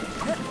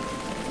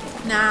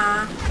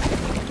 Nah.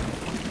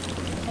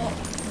 Oh.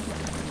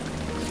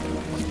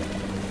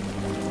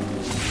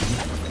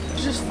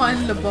 Just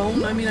find the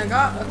bone. I mean, I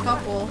got a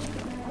couple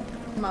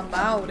in my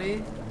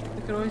body.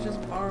 We could always just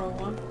borrow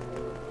one.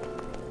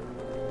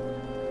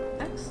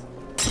 X?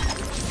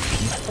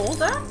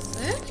 Hold X?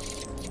 Eh?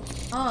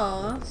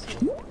 Oh, that's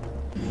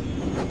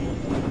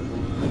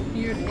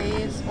weird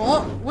ace.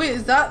 Oh, wait,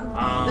 is that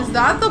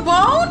the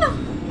bone?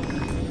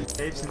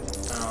 There's some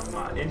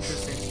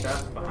interesting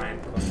stuff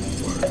behind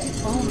closed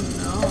doors. Oh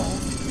no.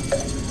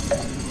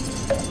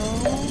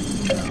 Oh no.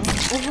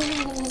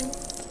 Oh.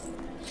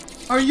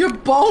 Are you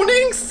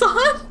boning,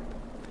 son?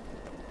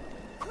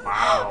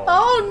 Wow.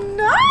 Oh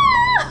no!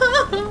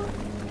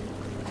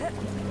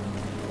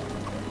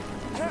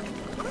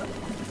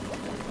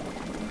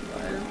 I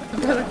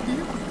better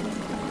keep.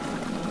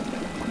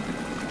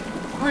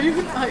 Are you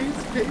in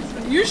IU's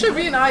basement? You should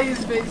be in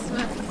IU's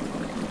basement.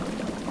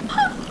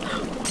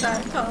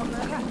 That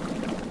comment.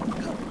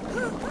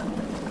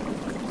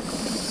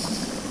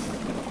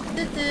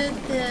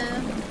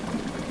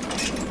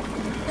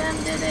 Sam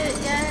did it!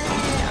 Yay!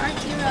 Our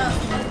hero!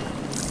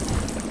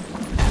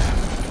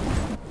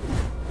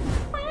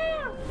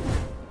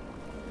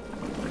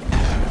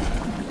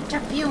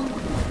 Chapium!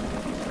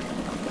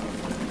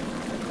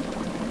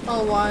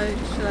 Oh, why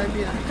should I be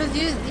on? Because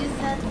you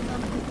said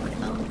something.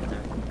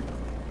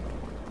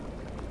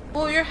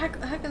 Oh, you're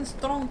heckin'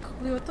 strong.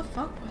 Wait, what the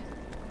fuck?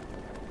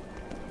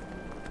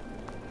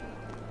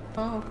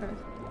 Oh, okay.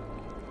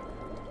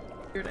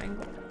 Weird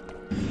angle.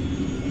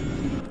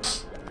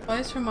 Why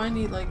is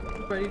Hermione like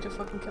ready to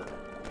fucking kill her?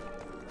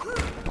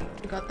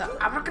 We got that.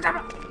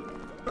 Abracadabra!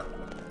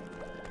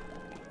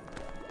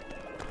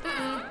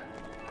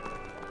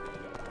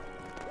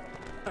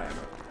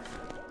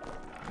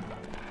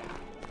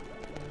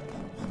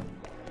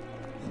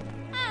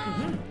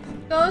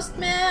 Ghost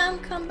man,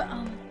 come back.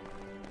 Oh.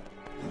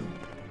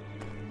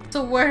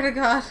 So where to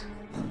God?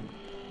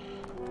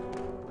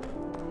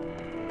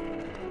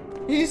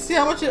 You see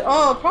how much it?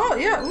 Oh,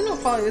 probably yeah. Uno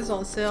probably is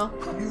on sale.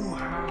 You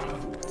have.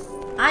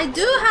 I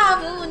do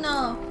have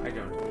Uno. I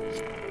don't.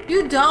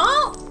 You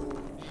don't?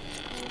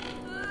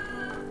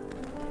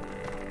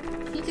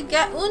 Need to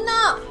get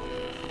Uno.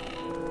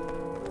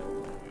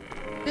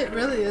 It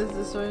really is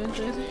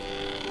disorientating.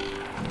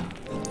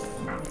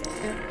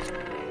 Yeah.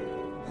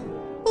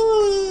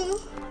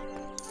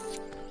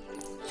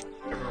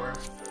 Everywhere.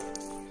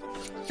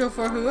 Go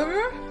for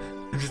whoever?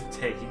 I'm just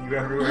taking you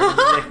everywhere in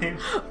the game.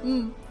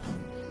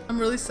 I'm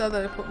really sad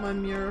that I put my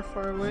mirror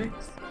far away.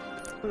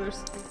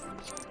 There's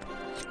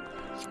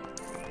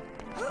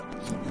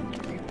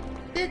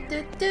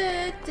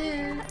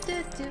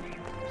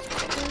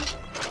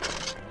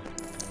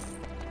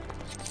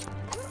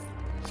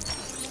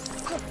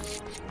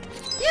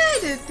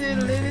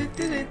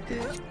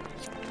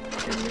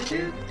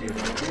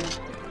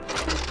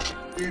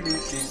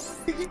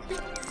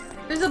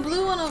There's a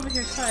blue one over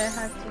here. Sorry, I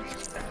had to.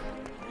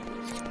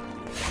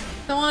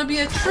 I want to be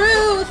a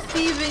true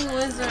thieving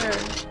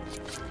wizard.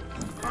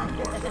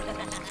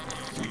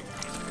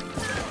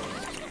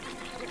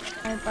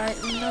 Hi, bye.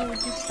 Uno,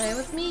 would you play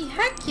with me?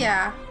 Heck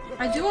yeah!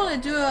 I do want to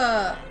do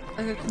a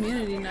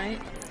community night.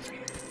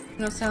 You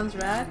know, sounds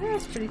rad. Yeah,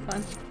 it's pretty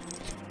fun.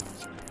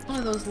 One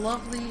of those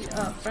lovely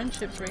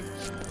friendship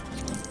breaks.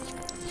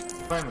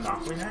 Playing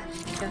Monopoly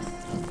next?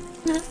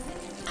 Yes.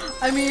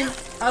 I mean,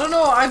 I don't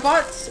know. I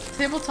bought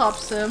Tabletop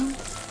Sim.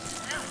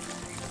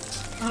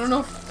 I don't know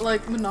if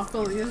like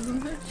Monopoly is in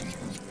there.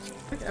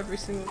 Like every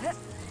single.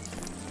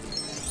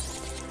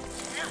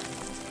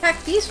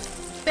 Heck, these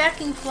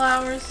fucking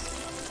flowers.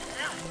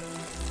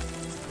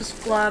 Just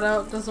flat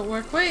out doesn't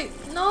work. Wait,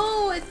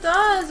 no, it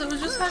does. It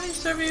was just having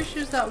server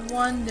issues that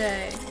one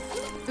day.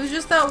 It was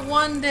just that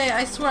one day.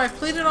 I swear, I've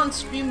played it on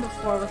stream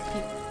before with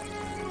people.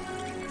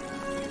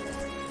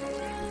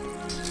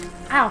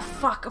 Ow,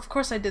 fuck. Of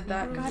course I did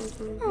that. God.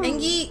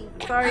 Angie!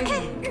 Sorry.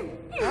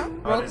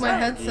 Broke my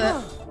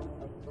headset.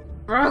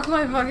 Broke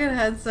my fucking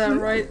headset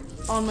right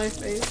on my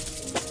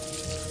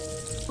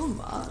face. Oh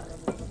my.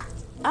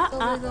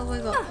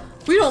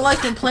 We don't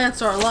like when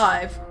plants are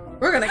alive.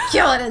 We're gonna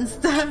kill it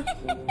instead.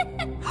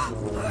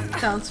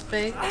 Sounds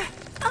fake.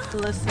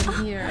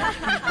 Listen here. I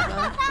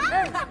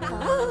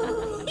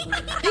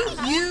think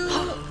you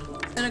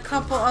and a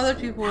couple other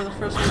people were the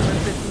first ones I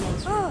picked the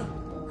most.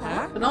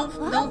 But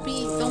don't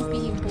be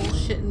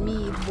bullshitting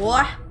me,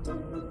 boy.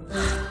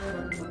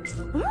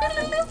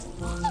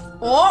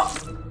 Oh!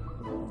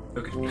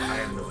 Look at me, I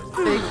am the one.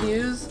 Fake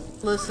news.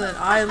 Listen,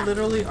 I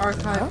literally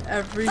archive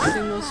every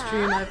single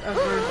stream I've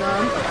ever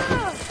done.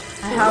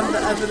 I have the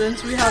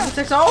evidence. We have the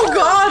text. Oh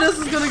god, this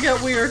is gonna get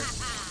weird.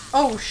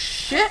 Oh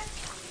shit.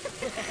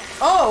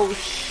 Oh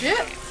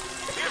shit.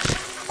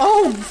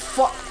 Oh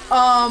fuck.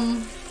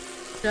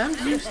 Jem,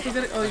 do you still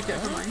get it? Oh, you get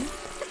Hermione.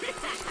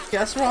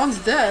 Guess Ron's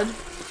dead.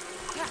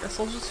 Guess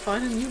I'll just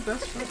find a new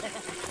best friend.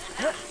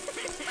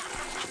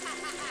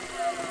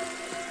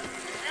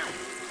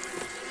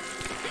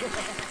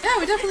 Yeah,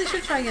 we definitely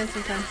should try again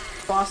sometime.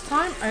 Boss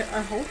time?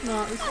 I hope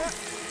not.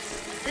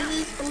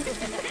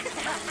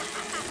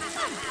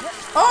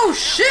 Oh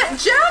shit,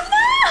 Jem,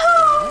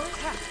 no!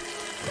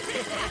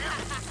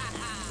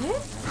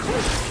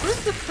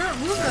 Where's the current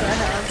move that I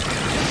have?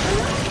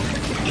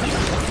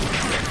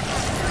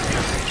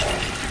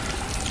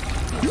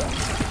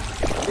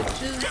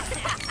 Bitches.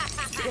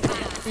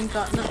 Ain't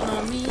got nothing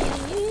on me.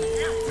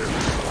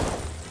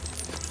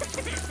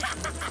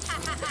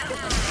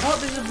 Oh,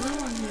 there's a blue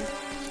one here.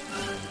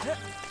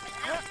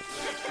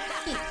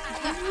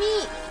 Give me!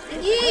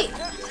 Yeet!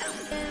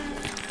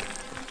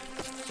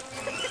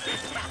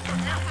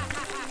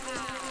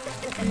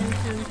 You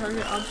can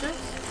target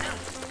objects?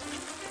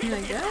 I mean, I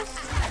guess?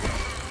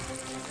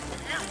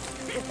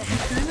 You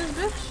shooting this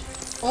bitch?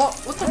 Oh,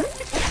 what the f-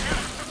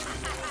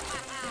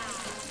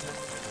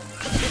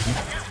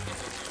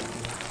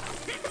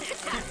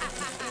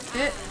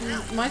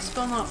 Is my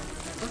spell not-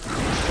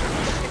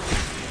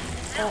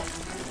 Oh.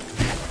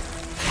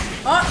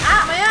 Oh,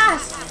 ah, my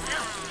ass!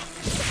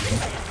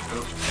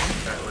 Oops,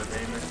 that was a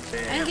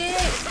mistake.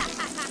 Engage!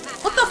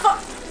 What the fuck?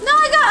 No,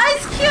 I got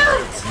ice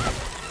cubed!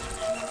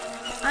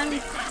 I'm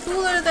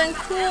cooler than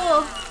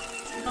cool.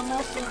 I'm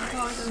also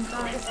clogged and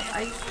dying of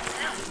ice.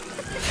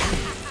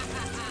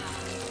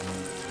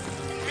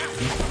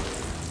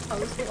 I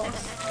was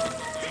lost.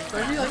 Do I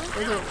be like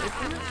further away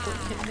from it? So it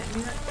can't hit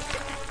me that?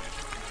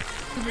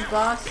 Stupid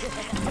boss.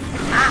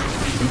 Ah!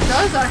 It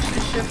does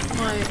actually shift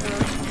my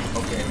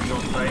Okay, we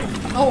don't fight.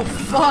 Oh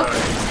fuck!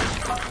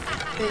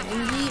 Okay,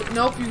 Ingy.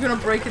 Nope, you're gonna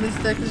break it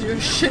instead because you're a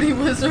shitty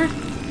wizard.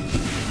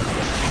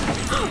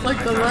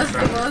 Like the rest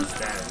of us.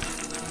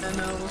 I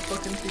know, we're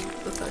fucking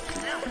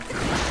protection.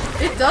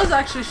 It does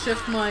actually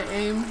shift my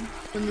aim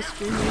when the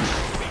screen moves.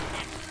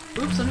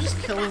 Oops, I'm just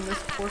killing this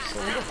poor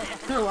soul.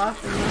 They're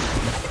laughing.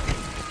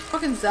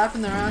 Fucking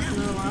zapping their ass and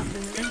they're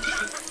laughing.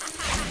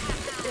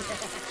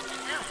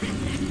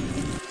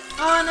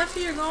 Oh,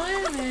 nephew, you're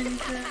going?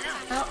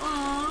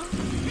 Uh-uh.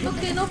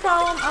 Okay, no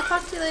problem. I'll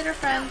talk to you later,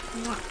 friend.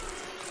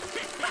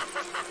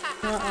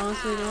 I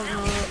honestly don't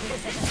know.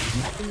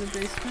 In the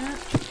basement.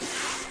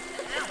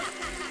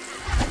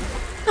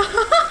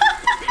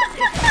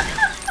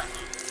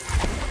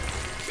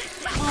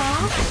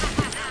 Aww.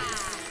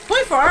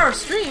 24-hour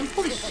stream?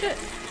 Holy shit.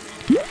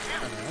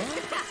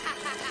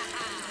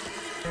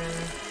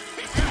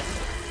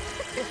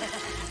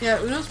 Yeah,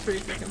 Uno's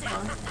pretty freaking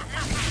fun.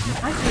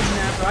 I could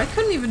never. I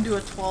couldn't even do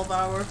a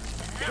 12-hour.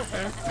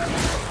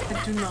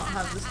 I do not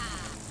have this.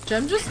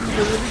 Jem just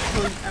literally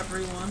killing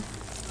everyone.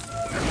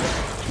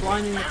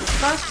 Blinding the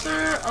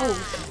professor. Oh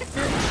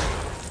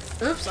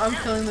shit. Oops, I'm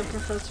killing the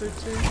professor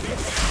too.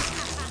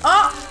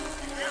 Oh!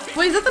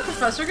 Wait, is that the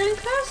professor getting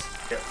pissed?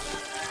 Yep.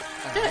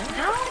 Shit,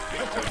 how?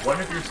 One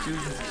of your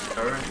students is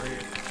currently...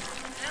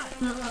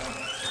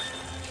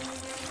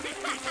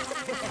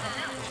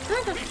 I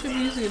think I should be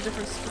using a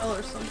different spell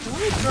or something.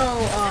 Let me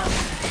throw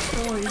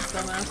one of these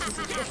dumbasses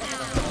at you.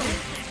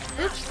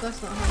 Bitch, that's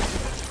not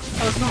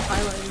highlighting. Oh, it's not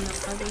highlighting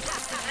that either.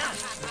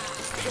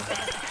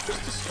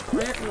 Just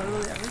destroy it,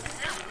 literally everything.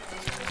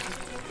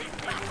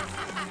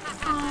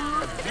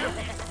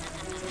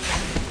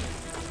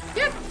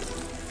 Yep.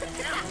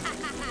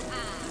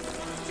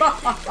 I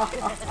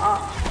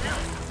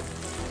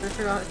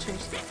forgot how to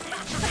change that.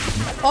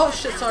 Oh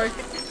shit, sorry. I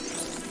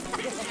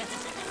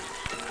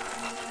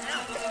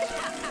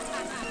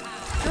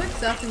feel like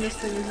zapping this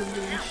thing isn't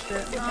doing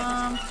shit.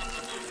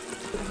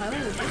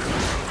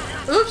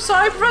 Oops,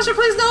 sorry, Professor,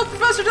 please no!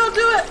 Professor, don't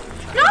do it!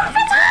 No,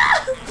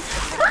 Professor!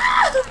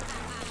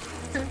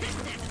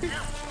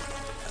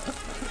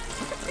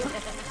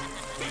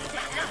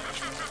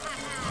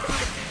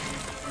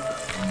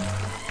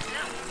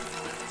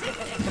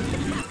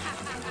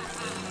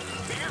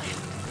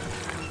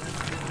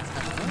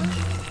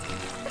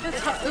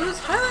 It was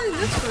highlighting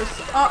this first.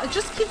 It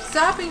just keeps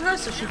zapping her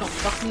so she don't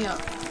fuck me up.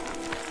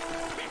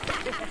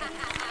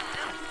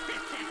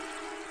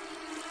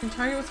 You can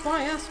target with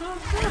Y, yeah, so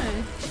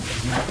okay.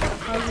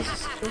 How is this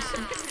supposed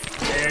to...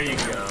 There you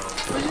go.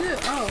 What'd you do?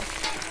 Oh.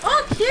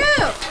 Oh,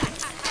 cute!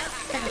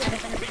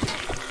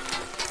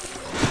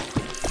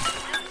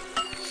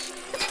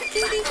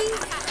 Ding ding ding!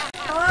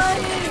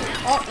 Kawaii!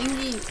 Oh,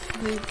 Ingi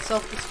needs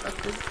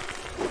self-destructed.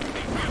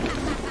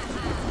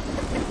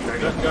 Very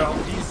good girl.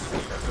 Peace.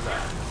 After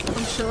that.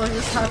 When shit like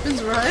this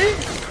happens, right?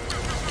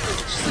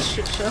 It's just a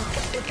shit show.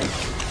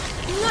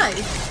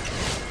 Nice!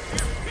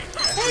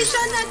 Hey,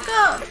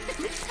 Shanako!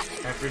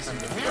 Every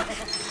single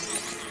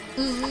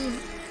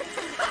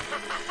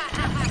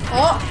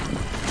Oh!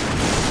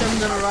 I'm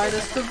gonna ride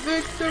us to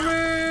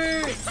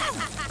victory!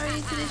 How are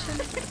you today, Shan?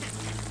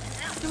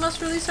 We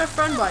must release our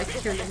friend by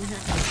killing him.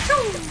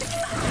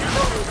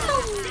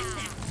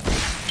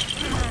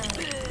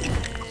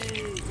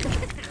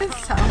 The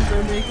sounds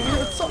they're making,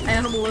 it's so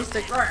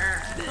animalistic.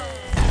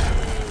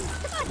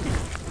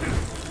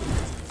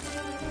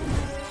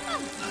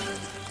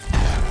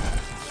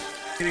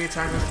 Getting a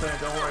time with that,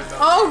 don't worry about it.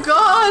 Oh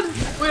god!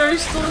 Wait, are you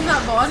still in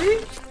that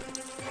body?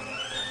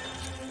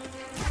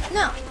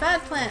 No,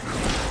 bad plant. I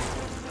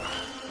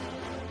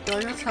feel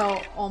like that's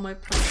how all my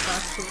plants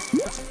actually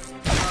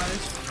die.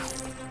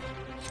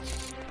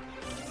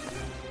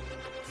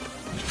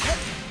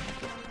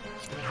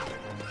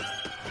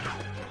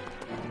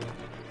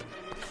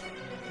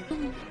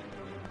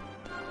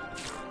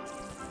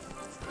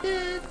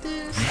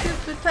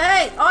 Stupid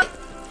hey! Oh!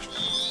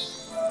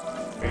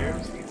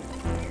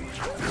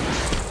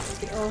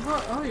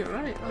 Oh, you're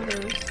right. Oh, there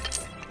it is.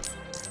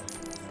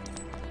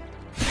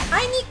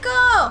 Hi,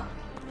 Nico!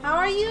 How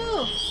are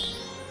you?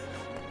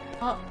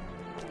 Oh.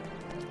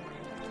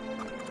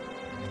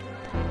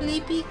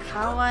 Sleepy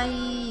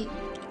kawaii.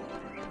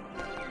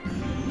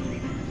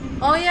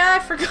 Oh yeah, I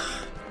forgot.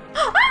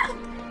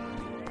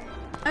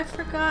 I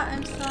forgot,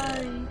 I'm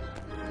sorry.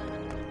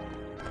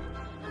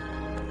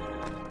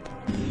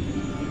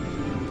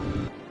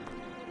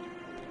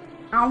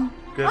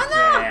 Good oh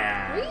no!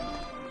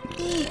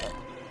 eat.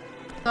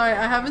 Sorry,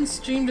 I haven't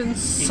streamed in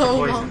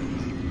so long.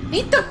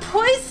 Eat the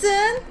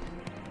poison!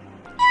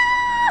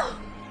 No!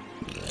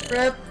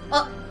 Rip.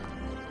 Oh.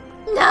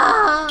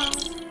 No!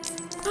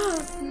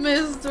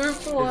 Mr.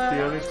 It's the Flash.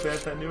 only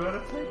plant that knew how to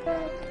play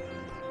that.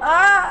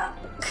 Ah!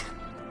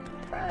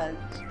 French.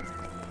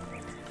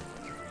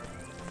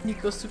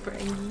 Nico's super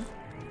angry.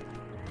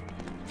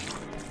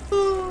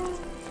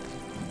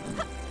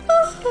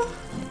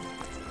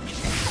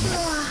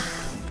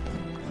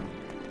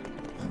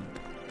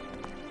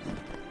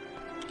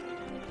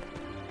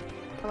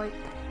 Like,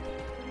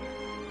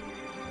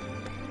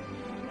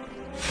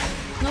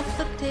 off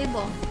the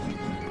table.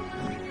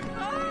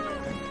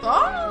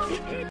 Oh!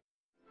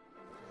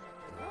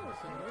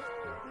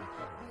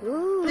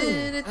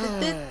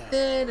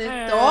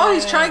 Oh,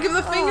 he's trying to give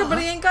the finger, but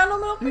he ain't got no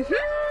middle finger.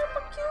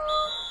 Fuck you.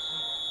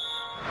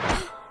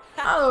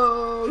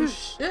 Oh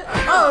shit!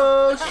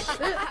 Oh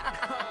shit!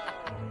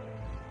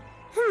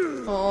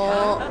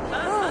 Oh!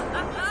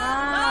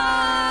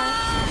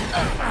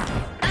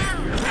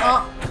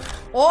 Oh!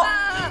 Oh!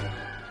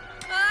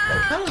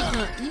 I was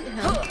gonna eat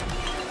him.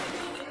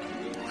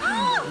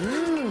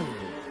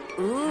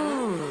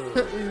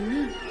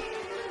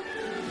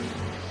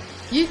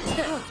 You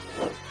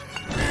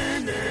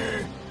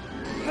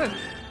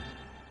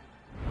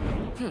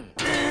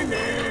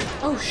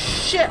Oh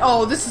shit!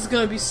 Oh, this is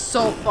gonna be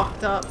so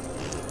fucked up.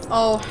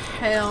 Oh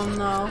hell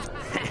no.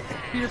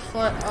 You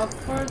fly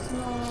upwards?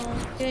 No.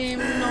 Game,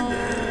 no.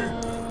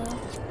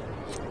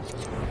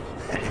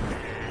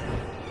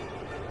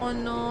 Oh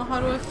no,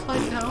 how do I fly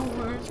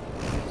downward?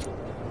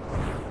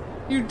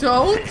 You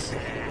don't?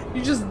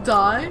 You just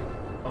die?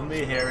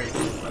 Only Harry.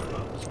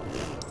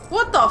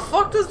 What the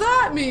fuck does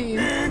that mean?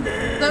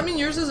 Does that mean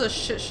yours is a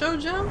shit show,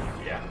 Gem?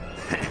 Yeah.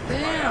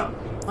 Damn.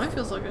 Mine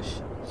feels like a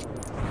shit.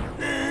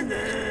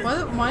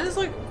 Mine is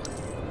like...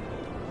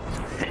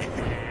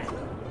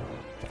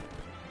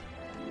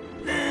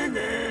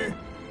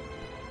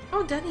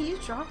 Oh, Denny, you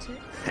dropped it.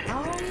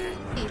 Oh,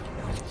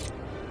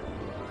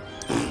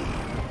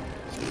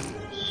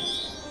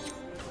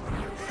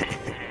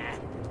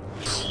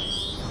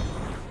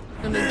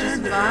 gonna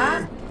just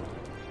vibe?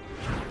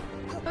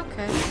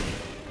 Okay.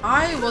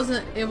 I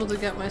wasn't able to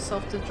get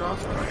myself to drop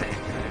it.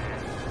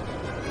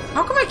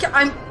 How come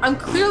I'm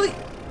clearly...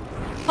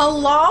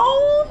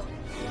 Hello?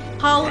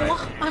 Hello?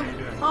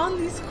 on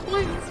these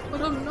coins,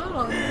 but I'm not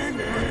on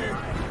these coins.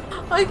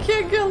 I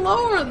can't get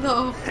lower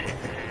though.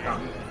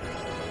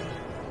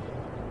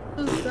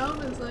 This down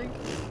is like...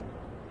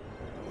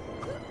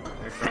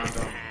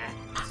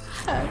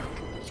 Heck.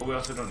 But we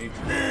also don't need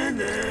to.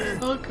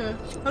 Okay.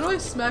 How do I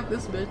smack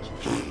this bitch?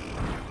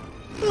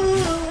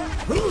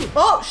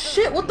 Oh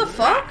shit, what the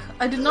fuck?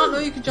 I did not know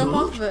you could jump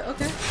off of it.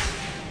 Okay.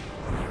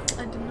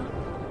 I did not.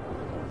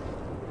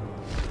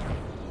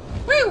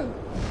 Woo!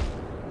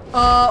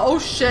 Oh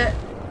shit.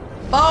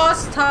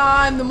 Boss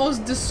time! The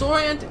most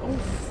disorienting. Oh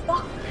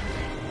fuck.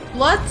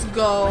 Let's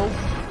go.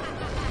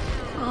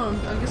 I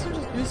guess I'm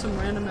just doing some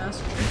random ass.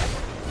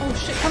 Oh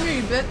shit, come here,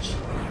 you bitch.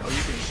 Oh,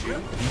 you can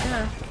shoot?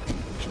 Yeah.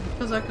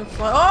 Because I can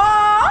fly.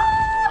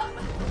 Oh!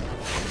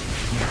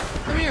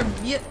 Come here,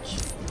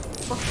 bitch.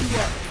 Fuck you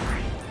up.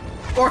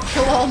 Or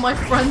kill all my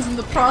friends in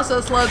the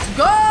process. Let's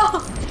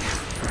go!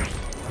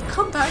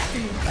 Come back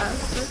here, you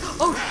bastard.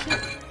 Oh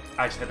shit.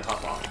 I just had to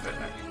hop off of it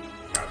and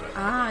grab it.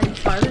 Ah, you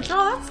tried to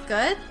draw? That's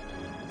good.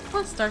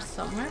 One starts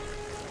somewhere.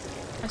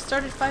 I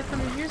started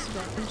 500 years ago.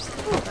 I'm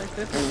still like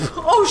this.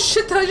 Oh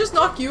shit, did I just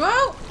knock you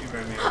out? You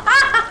ran me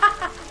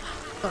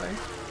Sorry.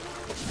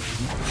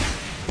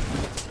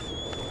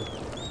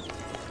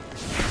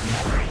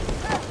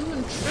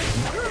 Doing trick.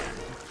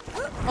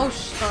 Oh,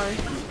 sorry.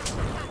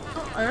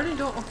 Oh, I already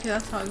don't. Okay,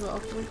 that's how I go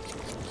upward.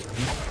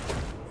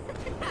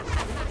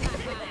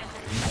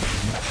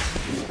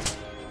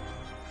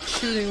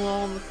 Shooting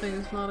while on the thing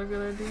is not a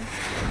good idea.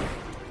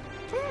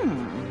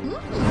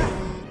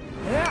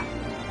 Yeah.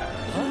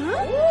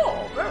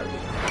 Oh, very good.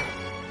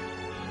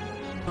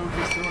 Don't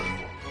just do it.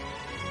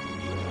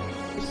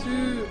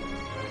 Pursuit.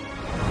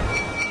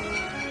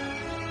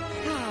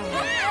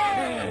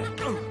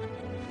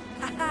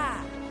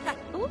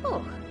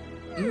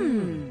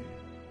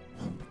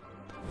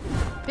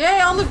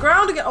 Yay, on the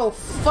ground again. Oh,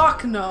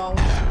 fuck no.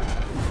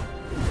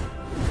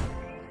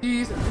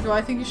 Do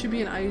I think you should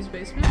be in IU's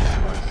basement?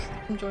 Of course.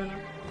 I'm joining.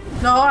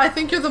 No, I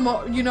think you're the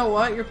you know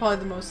what? You're probably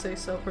the most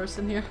say-so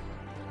person here.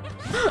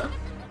 Yeah.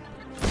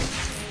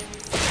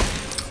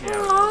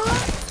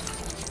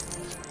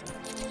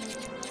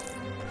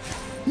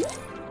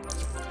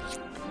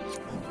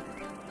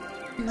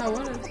 No,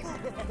 what is?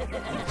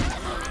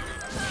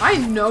 I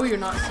know you're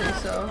not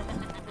say-so.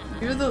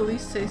 You're the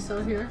least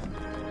say-so here.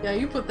 Yeah,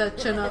 you put that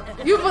chin up.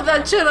 You put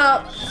that chin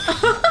up!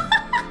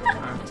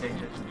 I'm taking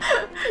it.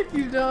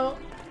 You don't.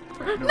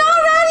 No,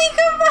 Raddy,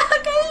 come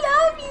back! I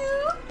love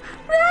you!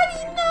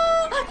 Raddy, no!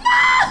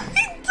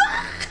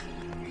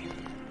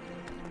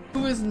 No!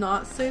 Who is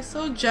not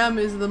say-so? Gem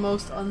is the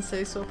most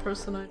unsay-so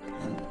person I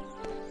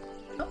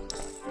know.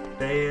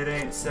 Say it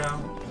ain't so.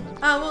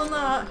 I will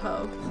not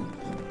hope.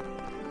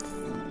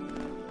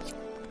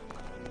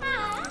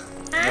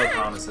 No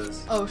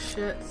promises. Oh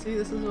shit, see,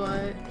 this is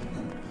why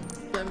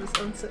Gem is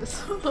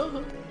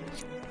unsay-so.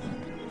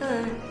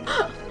 Hey.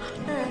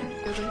 Hey.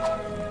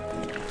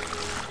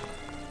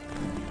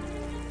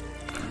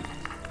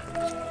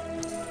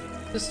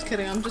 Just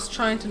kidding, I'm just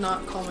trying to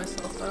not call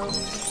myself out.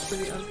 For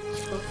the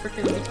oh,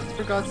 freaking,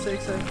 for God's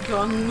sakes, I've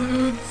gone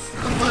lewds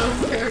on my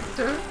own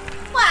character.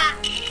 I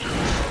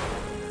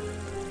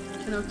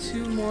know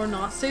 2 more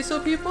not say-so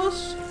people.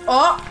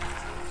 Oh!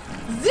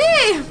 Z!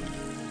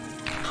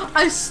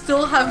 I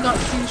still have not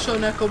seen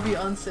Shoneko be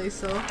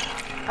unsay-so.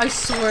 I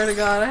swear to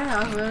God, I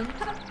haven't.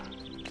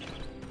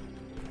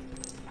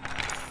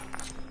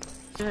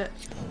 Shit.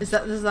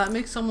 Does that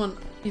make someone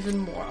even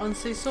more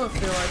unsay-so if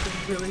they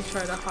like really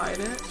try to hide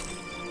it?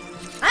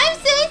 I'm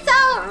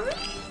say-so!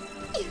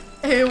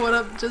 Hey, what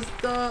up, Just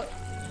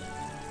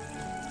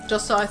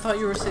so I thought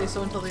you were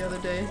say-so until the other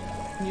day.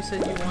 And you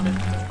said you wanted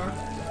more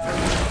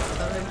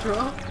that I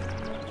draw.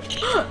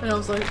 And I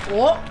was like,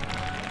 what?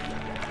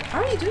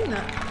 How are you doing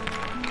that?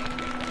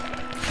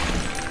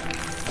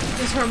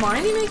 Is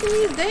Hermione making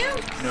these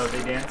dance? No,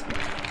 they dance.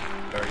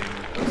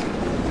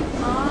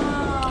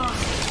 Ah.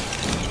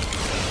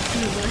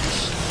 You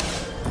wish.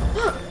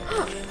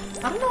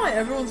 I don't know why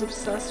everyone's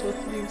obsessed with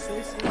being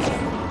say-so.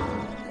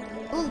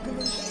 Oh,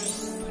 gosh.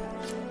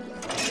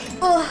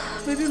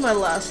 Maybe in my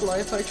last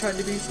life I tried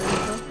to be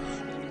say-so.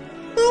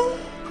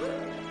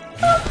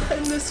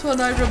 In this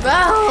one I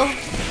rebel!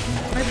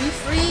 I be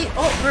free!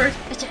 Oh, bird!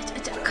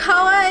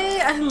 Kawaii!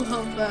 I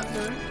love that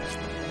bird.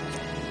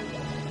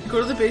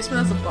 Go to the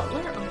basement as a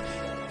butler? Oh,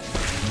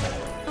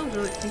 that was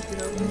really kinky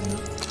though, wasn't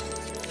it?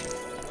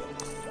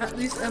 At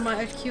least am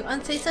I a cute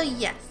unsay-so?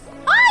 Yes!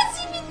 Ah,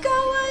 see me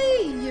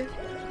kawaii!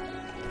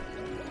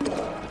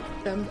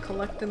 Them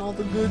collecting all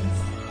the goods.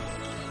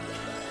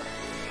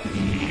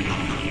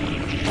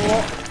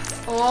 Oh!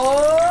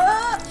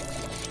 Oh!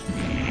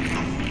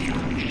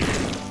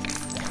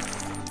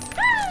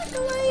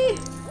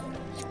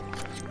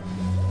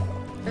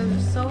 They're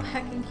so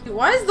heckin' cute.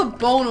 Why is the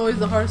bone always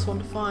the hardest one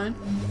to find?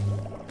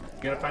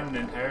 You gotta find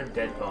an entire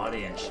dead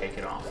body and shake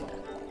it off.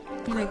 I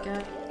mean, I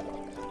get.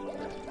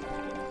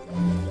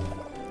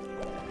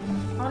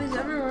 Bodies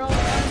everywhere all the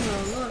time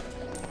though, look.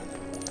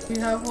 We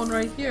have one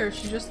right here,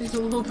 she just needs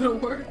a little bit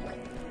of work.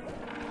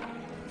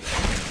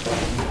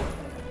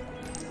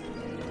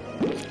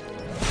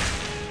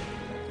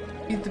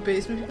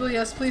 basement people.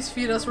 Yes, please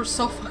feed us. We're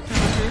so fucking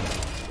hungry.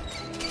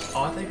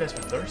 Oh, I think you guys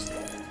were thirsty.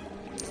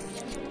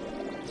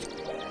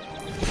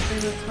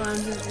 The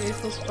times in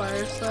April's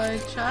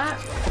fireside chat.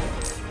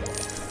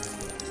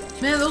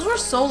 Man, those were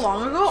so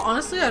long ago.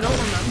 Honestly, I don't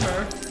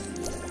remember.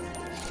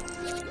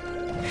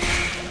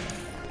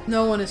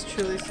 No one is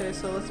truly safe,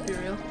 so let's be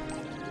real.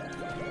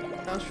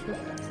 Gosh, for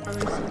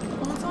having some.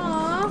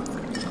 Aww.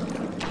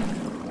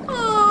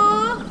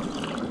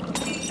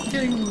 Aww.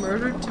 Getting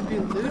murdered to be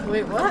looted?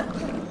 Wait, what?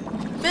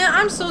 Man,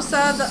 I'm so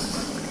sad that.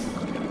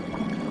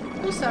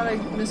 So sad I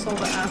miss all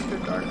the after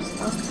dark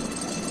stuff.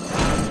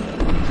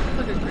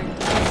 Look at great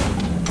time.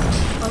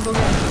 I'll go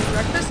get some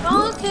breakfast.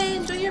 Oh, okay,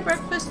 enjoy your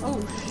breakfast. Oh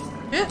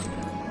shit!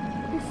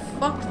 You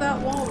fucked that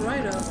wall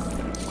right up.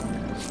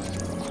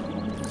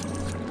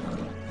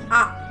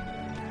 Ah!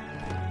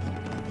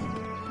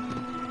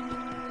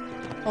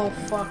 Oh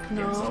fuck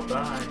no. I'll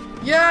die.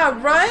 Yeah,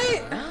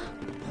 right?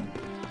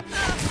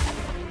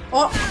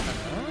 Oh!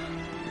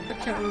 I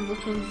can't remember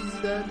which one's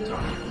Zed.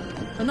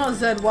 Oh, not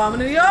Zed. Wow, I'm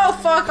an idiot. Oh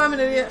fuck, I'm an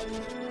idiot.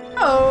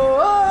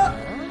 Oh!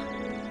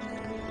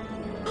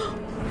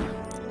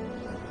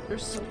 They're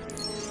so.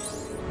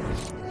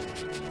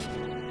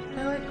 I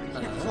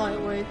can't fly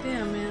away.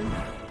 Damn, man.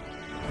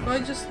 Do I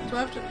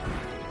have to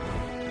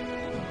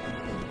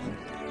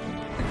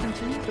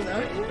continue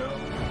without you?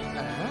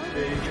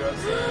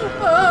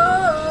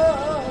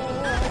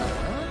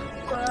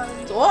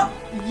 Oh!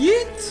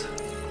 Yeet!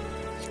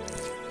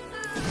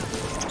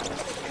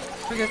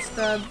 If I get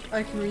stabbed,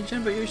 I can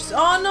regen, but you're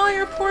oh no,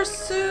 your poor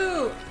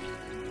suit!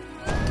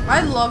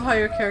 I love how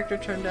your character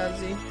turned out,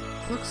 Z.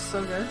 Looks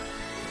so good.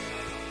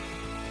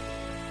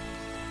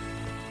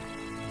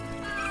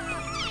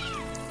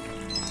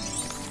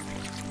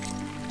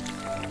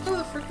 Oh,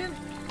 the freaking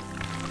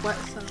wet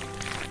sound.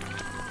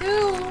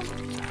 Ew!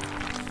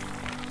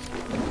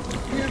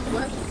 Weird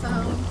wet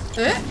sound.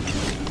 Eh?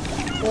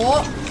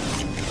 What?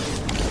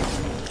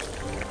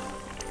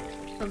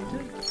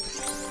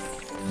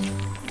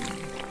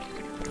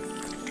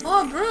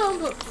 Oh,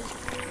 broom, but.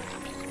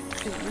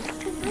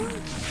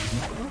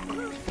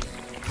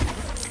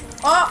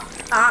 Oh!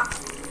 Ah!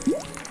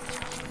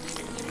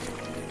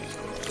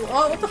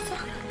 Oh, what the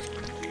fuck?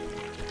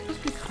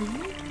 Supposed to be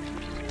clean?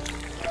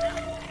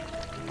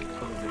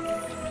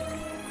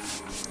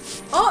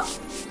 Oh!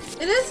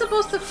 It is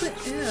supposed to clean.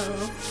 Ew.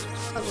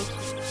 That looks.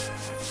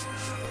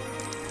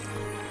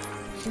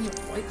 In the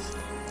white stuff.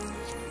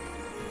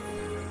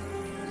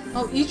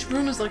 Oh, each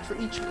room is like for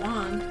each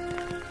one.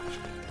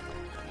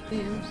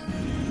 Themes.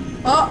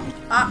 Oh!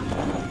 Ah!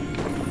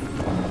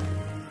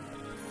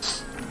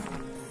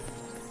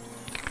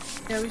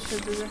 Yeah, we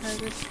should do the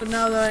haggard. But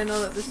now that I know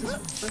that this is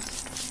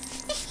this.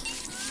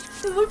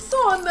 It looks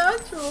so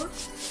unnatural.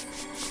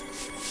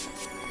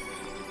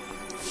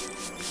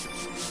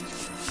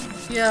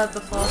 Yeah, the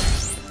fall.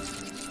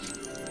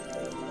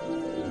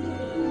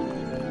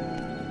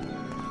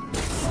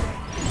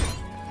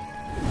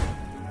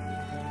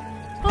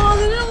 Oh,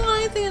 they didn't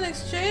want anything in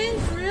exchange?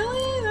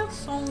 Really? That's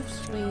so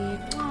sweet.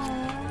 Aww.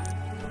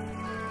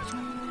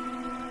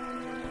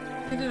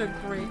 They did a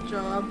great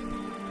job.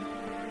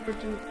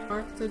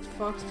 Did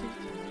Fox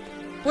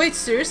wait,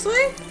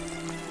 seriously?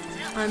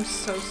 I'm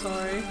so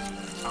sorry.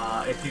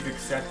 If you've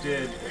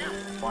accepted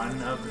one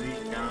of the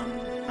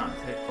not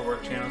safe for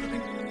work channels, I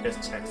think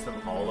just text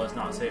them all as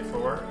not safe for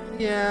work.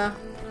 Yeah,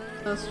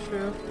 that's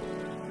true.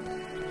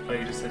 Oh,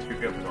 you just said you're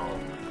good with all of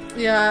them.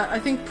 Yeah, I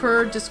think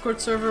per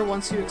Discord server,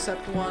 once you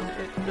accept one,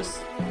 it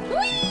just.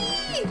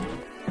 Whee!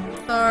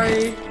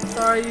 Sorry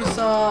you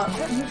saw.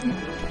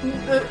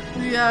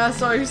 Yeah,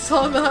 sorry you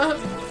saw that.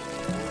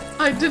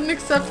 I didn't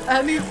accept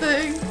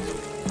anything.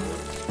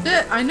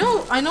 Shit, I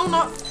know I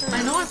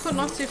put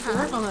not safe for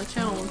work on that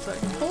channel one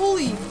second.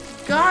 Holy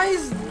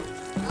guys,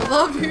 I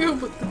love you,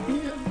 but the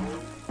DM.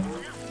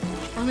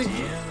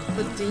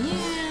 The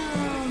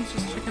DM.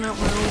 Just checking out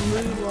my own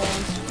mood while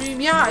on stream.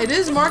 Yeah, it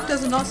is marked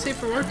as a not safe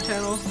for work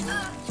channel.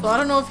 So I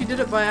don't know if you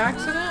did it by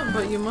accident,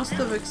 but you must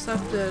have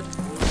accepted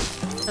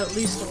at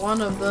least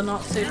one of the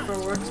not safe for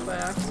works by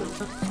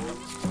accident.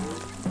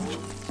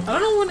 I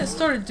don't know when it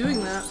started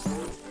doing that.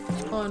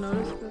 Oh, I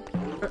noticed it.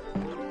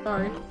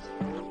 Sorry.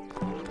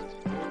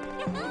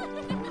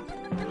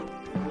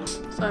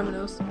 Simon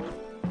knows.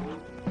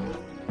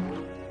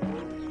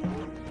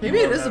 Maybe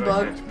it is a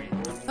bug.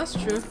 That's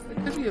true.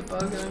 It could be a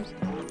bug.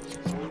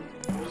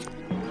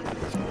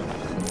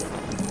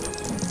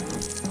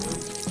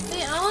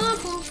 Hey, I want a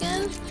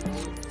pumpkin.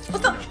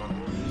 What the?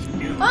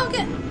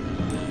 Pumpkin!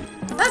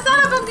 That's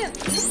not a pumpkin!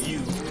 You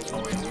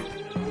always use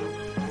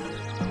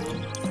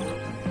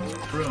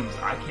brooms.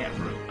 I can't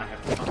broom. I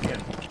have pumpkin.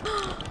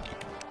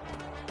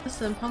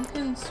 Listen,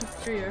 pumpkin's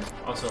superior.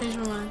 Also, change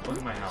my mind. look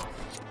at my health.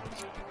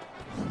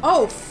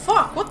 Oh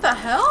fuck! What the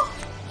hell?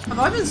 Have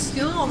I been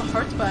stealing all the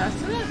hearts by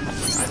accident?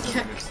 I don't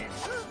understand.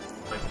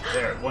 Like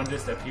there, one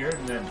just appeared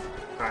and then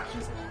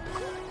fractions.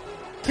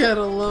 Get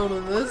a load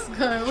of this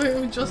guy.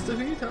 Wait, Justin,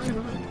 who are you talking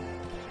about?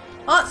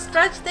 Oh,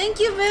 Stretch, thank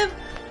you, Viv!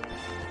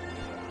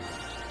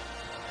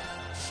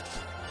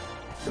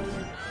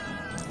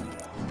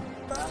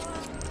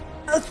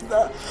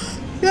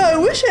 Yeah, I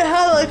wish it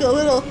had like a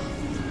little.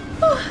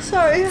 Oh,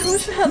 sorry. I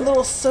wish it had a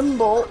little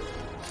symbol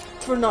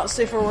for not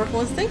safe for work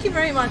ones. Thank you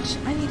very much.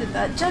 I needed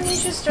that. Jen, you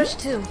should stretch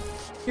too.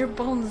 Your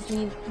bones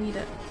need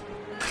it.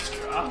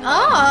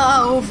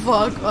 Oh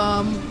fuck.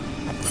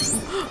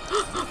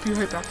 Be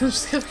right back. I'm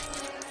just kidding.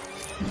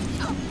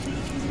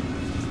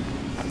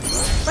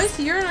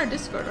 Spicy, you're in our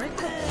Discord, right?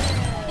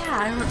 Yeah,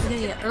 I remember.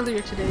 Yeah.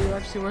 Earlier today, you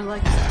actually were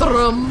like,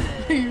 "Strum."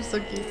 You're so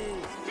cute.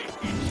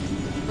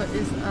 What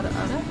is Ada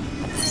Ada?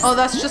 Oh,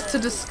 that's just to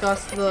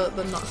discuss the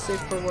not safe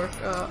for work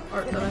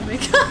art that I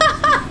make.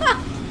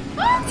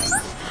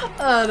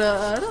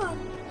 Ada Ada.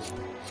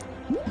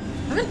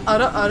 I haven't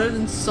Ada Ada'd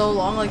in so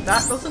long. Like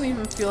that doesn't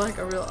even feel like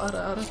a real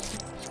Ada Ada.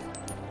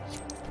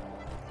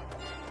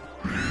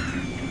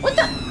 What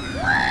the?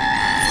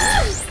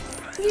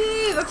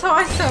 Yee, that's how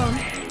I sound.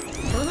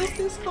 What are those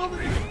things called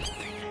again?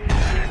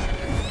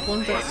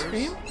 Ones that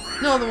scream?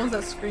 No, the ones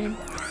that scream.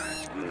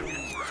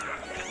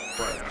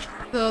 What?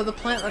 The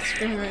plant that's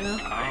screaming right now.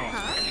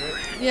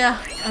 Oh,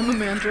 yeah, I'm a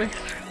mandrake.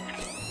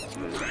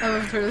 I have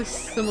a very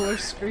similar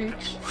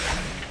screech.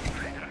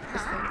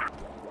 This thing.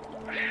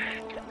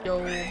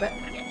 Yo, bet.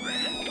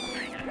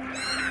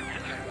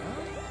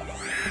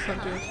 That's not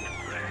Jewish.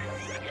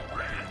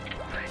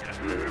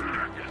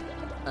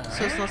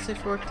 So it's not safe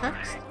for work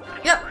text?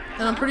 Yep!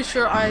 And I'm pretty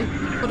sure I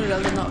put it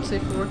as a not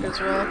safe for work as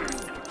well.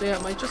 But yeah,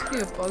 it might just be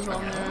a bug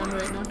on their end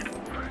right now.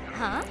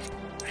 Huh?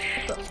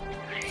 What the?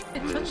 I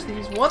touched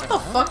these. What the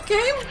fuck,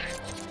 game?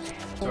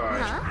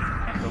 sorry.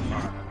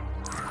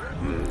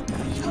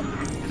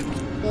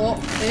 Oh,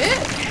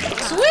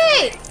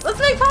 sweet! Let's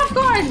make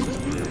popcorn!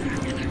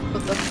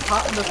 But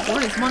the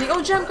corn is money.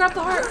 Oh, Jem, grab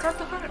the heart! Grab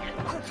the heart!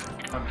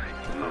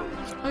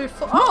 Oh, you're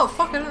full. Oh,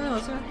 fuck, I didn't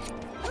realize that.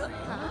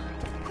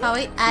 Oh,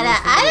 wait. Ada,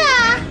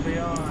 Ada!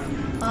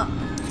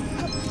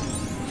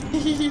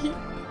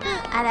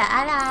 Ada,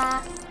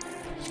 Ada.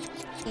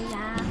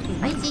 Yeah.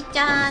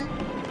 Spicy-chan.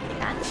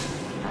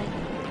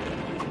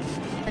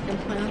 Second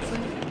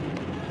planting.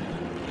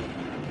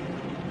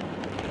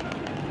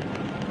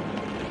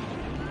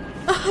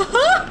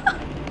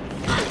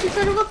 You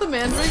talking about the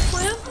mandrake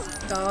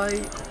plants? Die.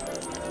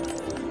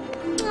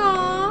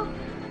 Aww.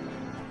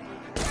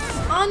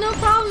 Oh, no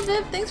problem,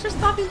 Viv. Thanks for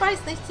stopping by.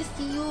 It's nice to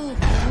see you.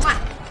 Mwah.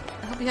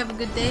 I hope you have a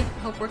good day. I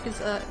hope work is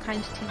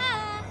kind to you.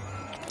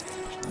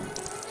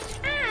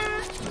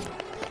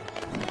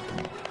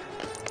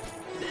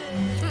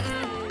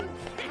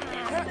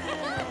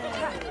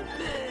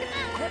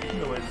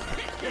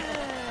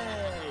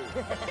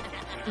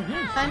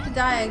 Time to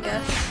die, I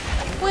guess.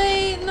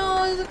 Wait,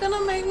 no, is it gonna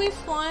make me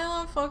fly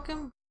on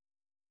fucking...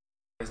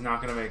 It's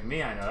not gonna make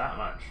me, I know that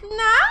much.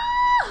 No!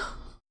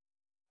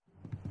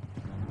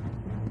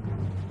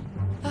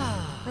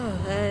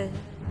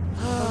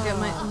 I'll get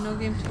my Uno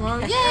game tomorrow.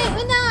 Yay,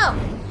 Uno!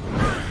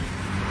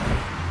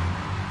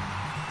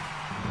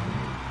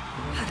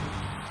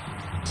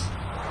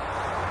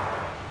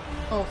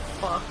 Oh,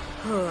 fuck.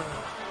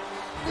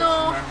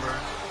 No! Remember,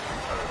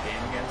 our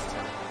game against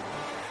him.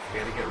 We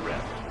had to get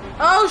ripped.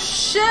 Oh,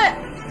 shit!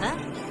 Huh?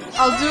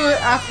 I'll do it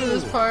after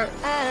this part.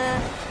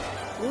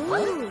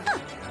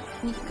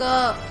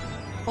 Nika.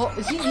 Oh,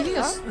 is he eating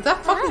is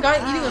that fucking guy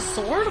eating a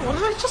sword? What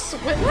did I just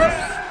witness?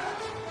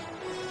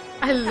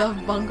 I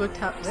love bongo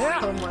taps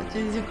so much.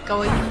 Is it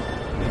going?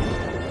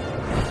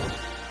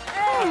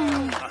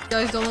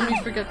 Guys, don't let me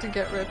forget to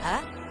get ripped.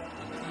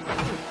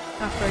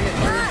 After I get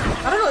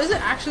ripped. I don't know, is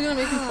it actually gonna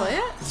make me play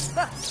it?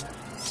 Does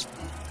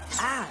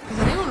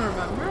anyone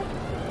remember?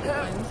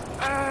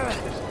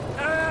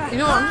 You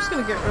know what, I'm just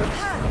gonna get ripped.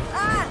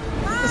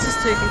 This is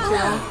taking too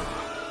long.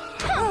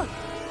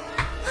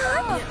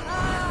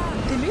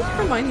 They made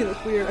Hermione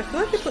look weird. I feel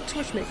like they put too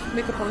much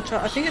makeup on the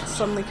child. I think it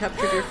suddenly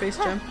captured your face,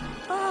 Jem.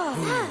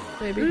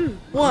 Maybe.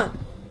 One.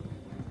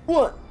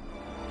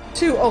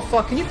 2. Oh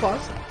fuck, can you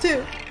pause?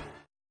 2.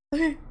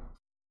 3.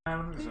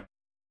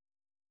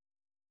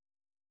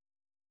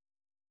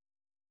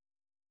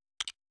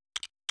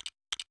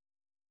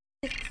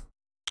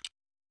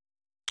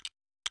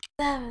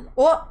 Seven.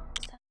 What?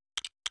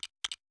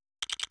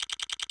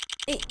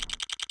 8.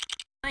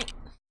 9.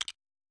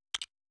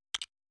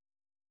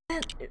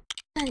 10. You're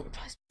probably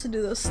supposed to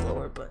do those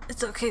slower, but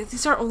it's okay.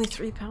 These are only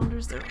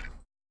 3-pounders. They're...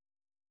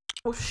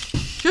 Oh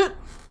shit!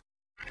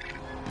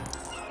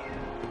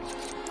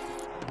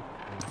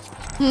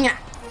 Yeah.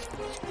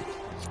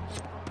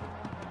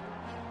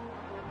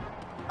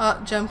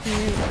 Jem, can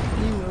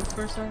you move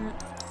for a second?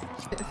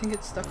 I think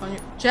it's stuck on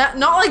your... Jem,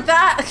 not like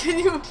that! Can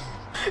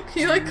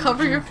you like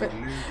cover your face?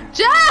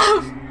 Jem!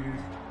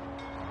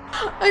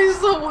 I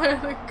still wear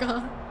the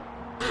gun.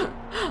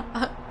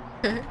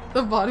 Okay,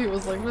 the body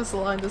was like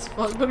misaligned as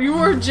fuck, but you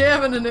were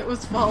jamming and it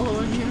was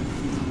following you.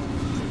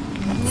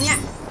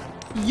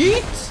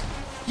 Yeet!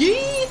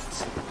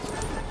 Yeet!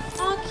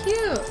 Oh,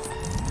 cute!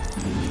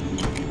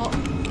 Oh.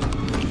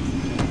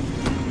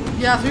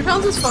 Yeah, 3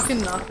 pounds is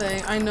fucking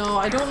nothing. I know,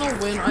 I don't know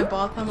when I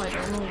bought them, I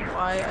don't know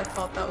why I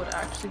thought that would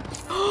actually...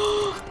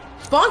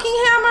 Bonking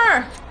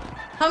hammer!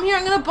 Come here,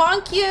 I'm gonna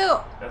bonk you!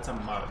 That's a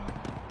mug.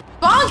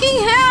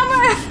 Bonking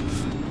hammer!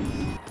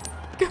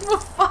 give a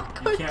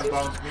fuck. You can't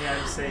bonk me,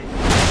 I'm safe.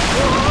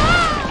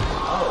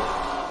 Oh,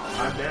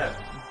 I'm dead.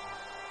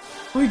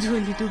 We do a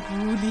little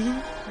booty.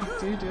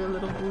 We do a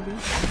little booty.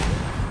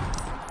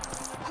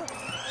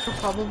 We'll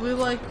probably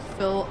like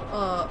fill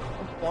a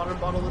water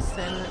bottle with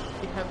sand and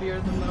it'd be heavier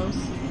than those.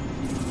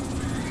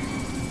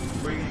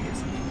 Where are you gonna get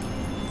some?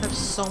 I have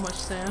so much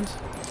sand.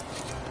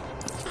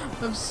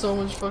 I have so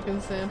much fucking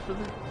sand for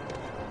this.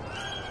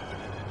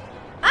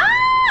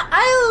 Ah!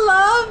 I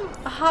love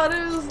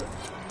Haru's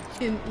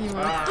in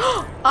emo.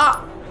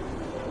 Ah!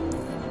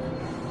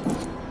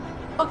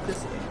 Fuck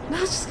this thing. No,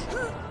 just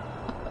kidding.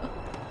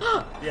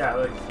 Yeah,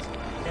 like.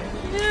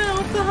 Yeah,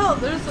 what the hell?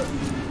 There's a.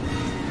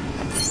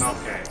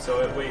 Okay, so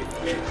wait.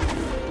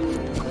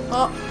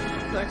 Oh,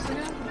 Dex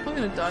again? I'm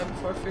probably gonna die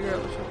before I figure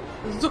out which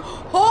one.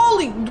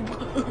 Holy!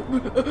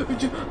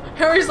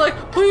 Harry's like,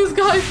 please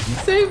guys,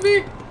 save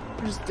me!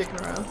 I'm just dicking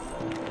around.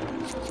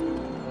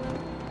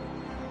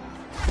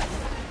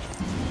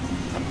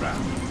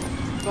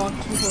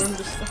 Walked too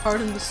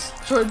hard and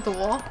destroyed the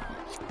wall.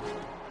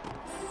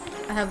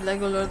 I have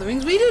Lego Lord of the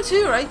Rings. We do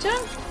too, right,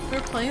 Jen? We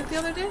were playing it the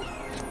other day.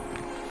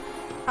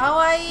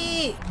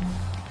 Kawaii!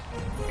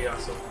 We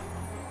also,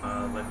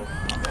 Lego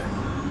Hobbit.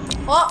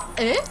 Oh,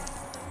 eh?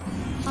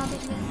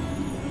 Hobbit.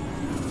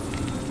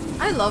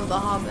 I love The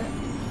Hobbit.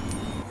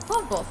 I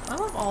love both. I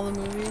love all the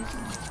movies.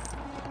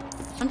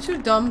 I'm too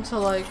dumb to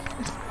like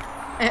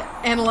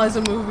analyze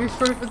a movie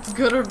for if it's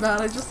good or bad.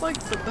 I just like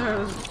sit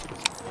there and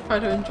try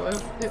to enjoy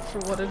it for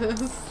what it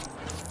is.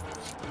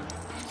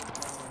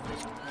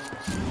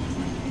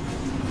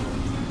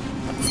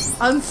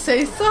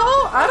 Unsay so?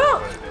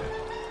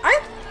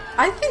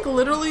 I think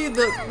literally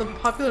the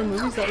popular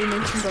movies that we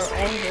mentioned are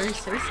all very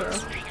say-so.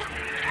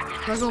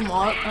 Lego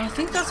Mod, I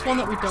think that's one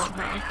that we don't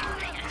have.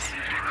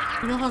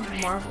 We don't have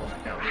Marvel.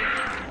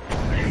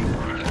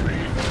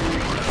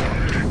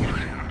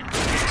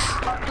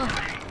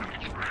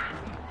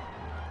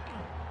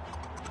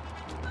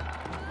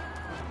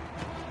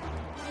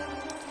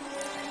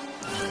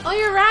 Oh,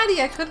 you're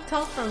ratty! I couldn't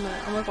tell for a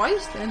minute. I'm like, why are you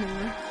standing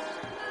there?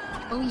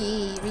 Oh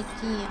yeah,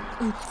 Ricky.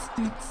 Oots,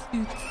 oots,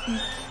 oots,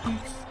 oots,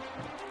 oots.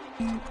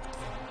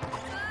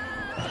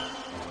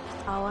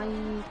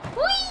 Kawaii.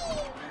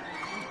 Whee!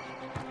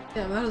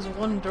 Damn, that is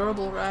one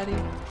durable ratty.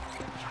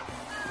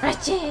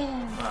 Wretched!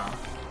 Wow.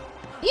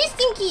 You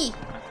stinky!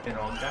 An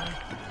old guy?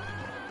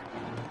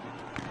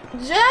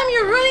 Jam,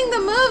 you're ruining the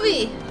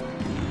movie!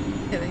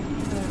 Kidding. I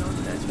don't know,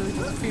 that's really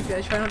just creepy.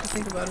 I try not to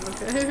think about it,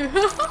 okay?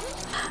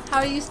 How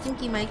are you,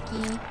 stinky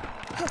Mikey?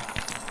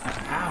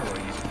 How are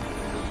you?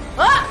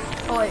 Ah!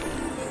 Oh wait.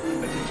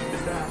 What did you do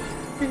that?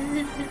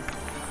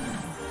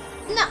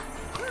 No!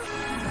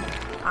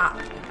 Ah.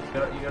 You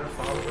gotta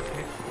follow the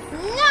picture.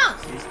 No!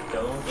 See,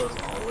 stone goes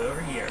all the way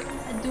over here.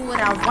 I do what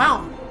I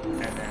want. And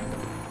then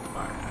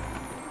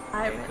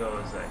fire. It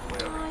goes like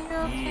way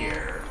over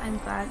here. I'm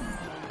glad.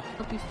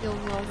 Hope you feel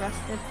well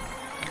rested.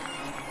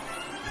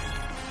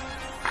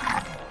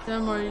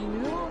 Jem, are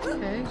you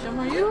okay? Jem,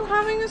 are you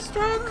having a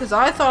stroke? Because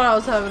I thought I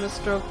was having a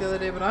stroke the other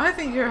day, but I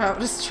think you're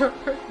having a stroke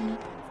right now.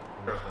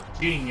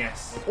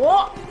 Genius.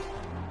 What?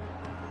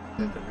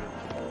 The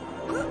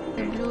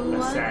blue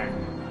one.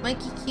 Ascend.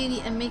 Mikey,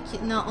 Cutie, and Mickey.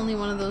 No, only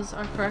one of those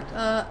are correct.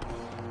 I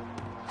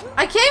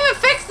can't even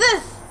fix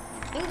this!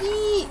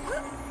 Stinky!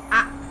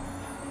 Ah!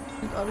 Oh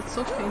my god, it's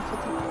so painful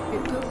to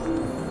hate this.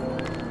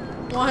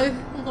 Why?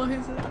 Why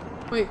is it?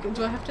 Wait,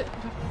 do I have to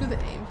do the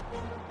aim?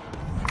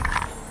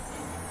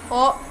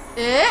 Oh,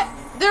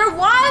 they're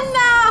one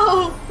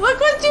now! Look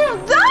what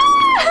you've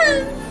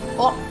done!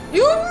 Oh,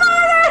 you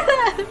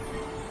murdered it!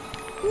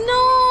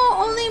 No!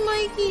 Only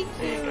Mikey.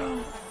 There you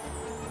go.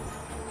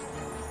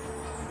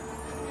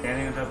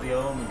 Standing on top of the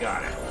yellow one,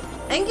 got it.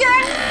 And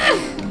get it!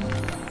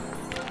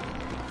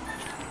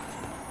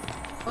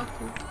 Fuck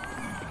you.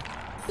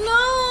 No!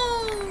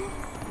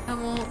 I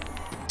won't.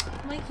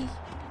 Mikey.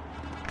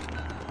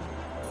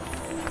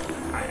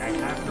 I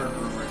have heard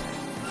rumors.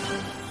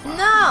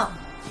 No!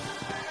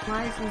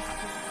 Why is this?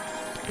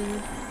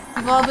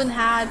 We've all been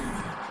had.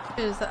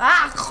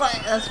 Ah!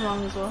 That's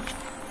wrong as well.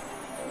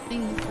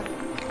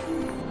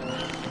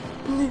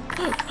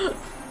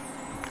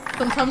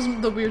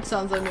 Sometimes the weird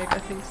sounds I make, I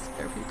think,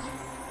 scare people.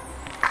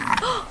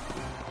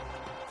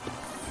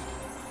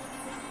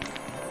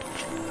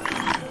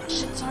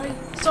 Shit, sorry.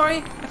 Sorry,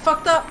 I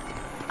fucked up.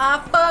 I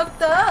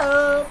fucked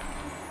up.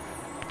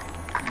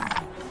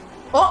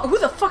 Oh, who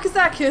the fuck is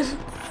that kid?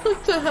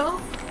 What the hell?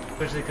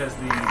 Especially because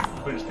the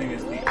Twitch thing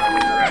is the other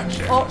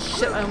direction. Oh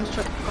shit, I almost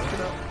tried to fuck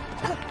it up.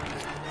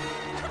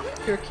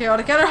 Pure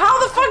chaotic error. How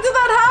the fuck did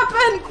that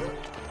happen?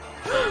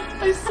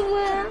 I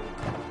swear.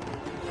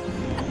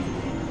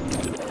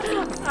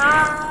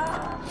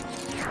 Ah.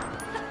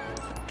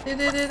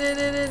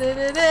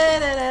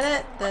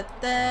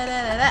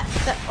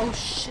 Oh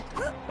shit.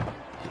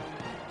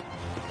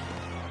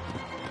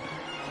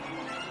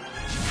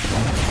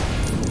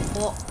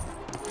 Oh.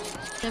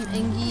 Gem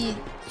Engi.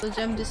 So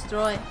gem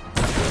destroy.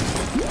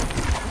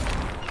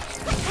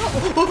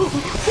 Oh.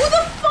 Who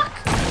the fuck?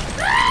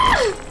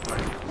 Ah!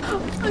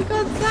 I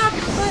got zapped.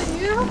 Is that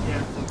you?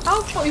 Yeah.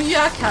 How far?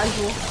 Yeah,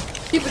 casual.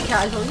 Keep it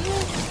casual.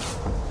 Yeah.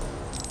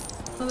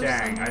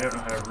 Dang, I don't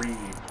know how to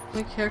read.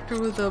 My character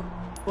with a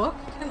book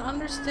can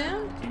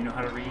understand? Do you know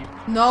how to read?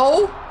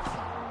 No.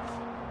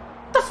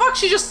 What the fuck?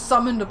 She just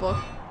summoned a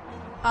book.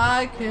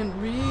 I can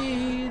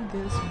read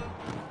this.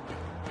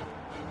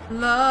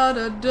 La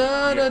da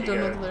da da. Don't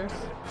know the lyrics.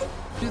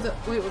 Do that.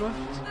 Wait, what do I?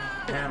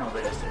 Panel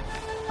this.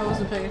 I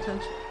wasn't paying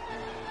attention.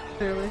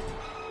 Clearly.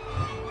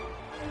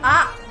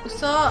 Ah!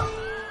 What's up?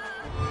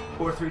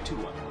 4, 3, 2,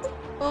 1.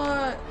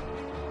 What?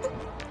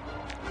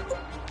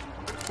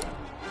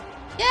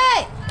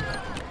 Yay!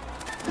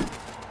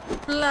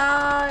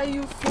 Fly,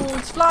 you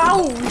fools, fly!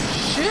 Oh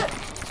shit!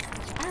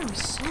 I am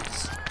so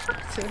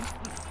distracted.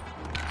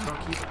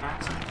 Don't keep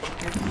axing.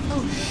 Okay.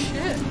 Oh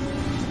shit!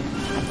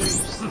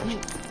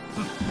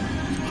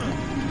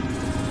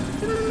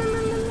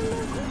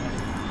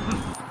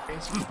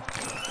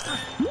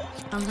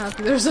 I'm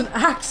happy there's an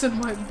axe in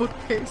my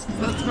bookcase, 'cause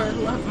that's where I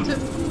left it.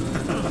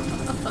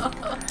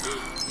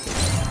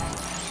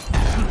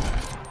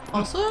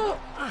 Also,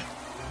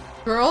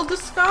 girl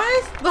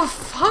disguise? The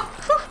fuck?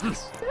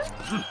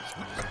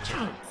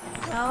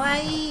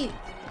 Kawaii.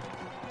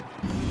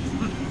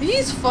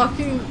 These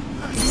fucking...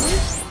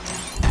 This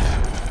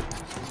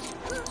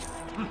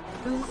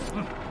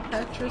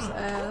Tetris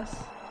ass.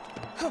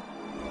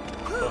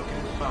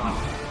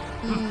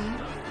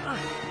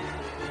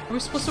 Are we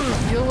supposed to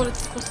reveal what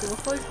it's supposed to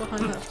look like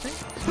behind that thing?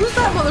 Who's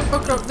that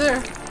motherfucker up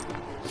there?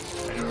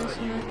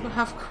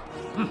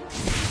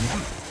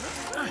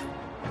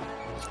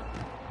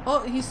 Oh,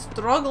 he's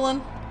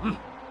struggling.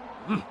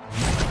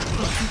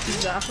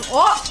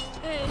 Oh!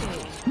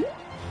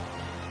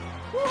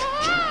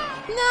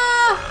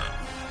 No!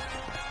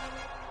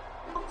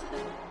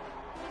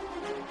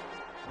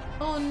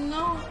 Oh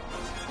no!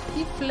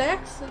 He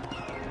flexing.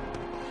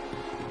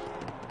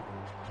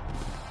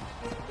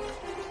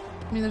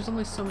 I mean, there's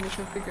only so many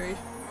configurations.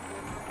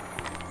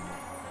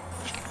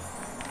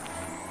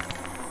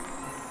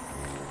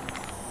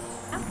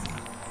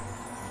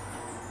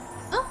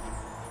 Oh.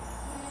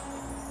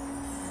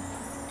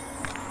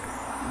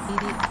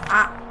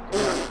 Ah.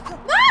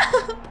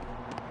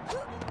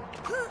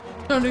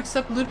 Don't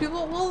accept loot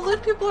people? Well,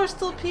 loot people are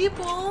still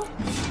people.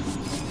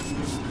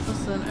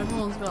 Listen,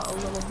 everyone's got a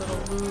little bit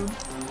of loot.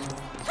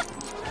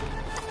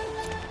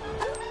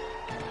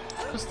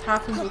 Just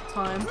happens with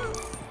time.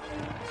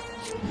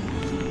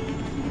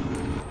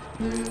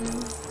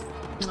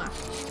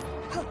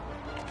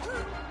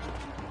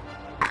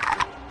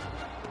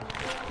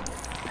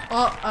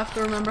 Oh, I have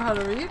to remember how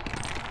to read.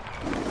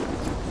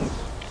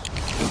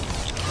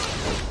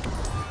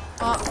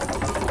 Oh.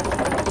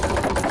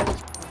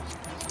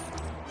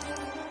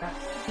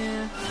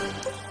 Yeah.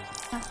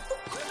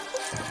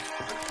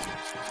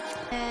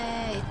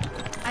 Hey,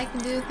 I can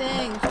do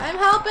things. I'm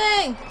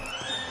helping!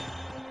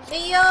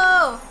 Hey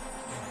yo!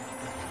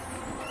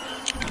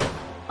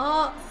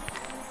 Oh,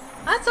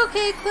 that's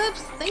okay,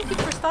 Eclipse. Thank you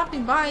for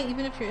stopping by,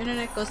 even if your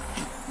internet goes.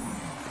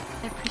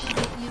 I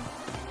appreciate you.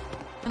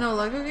 I know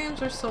Lego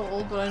games are so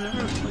old, but I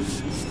never played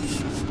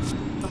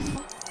them. The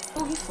fuck?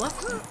 Oh, he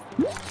left me.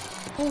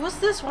 Oh, what's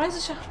this? Why is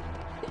it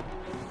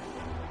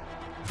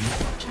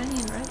shiny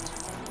and red?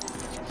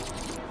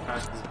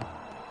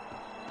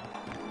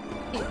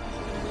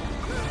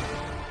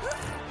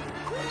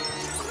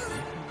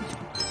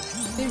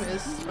 Game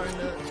is starting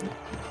to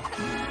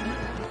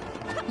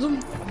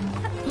zoom,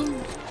 zoom.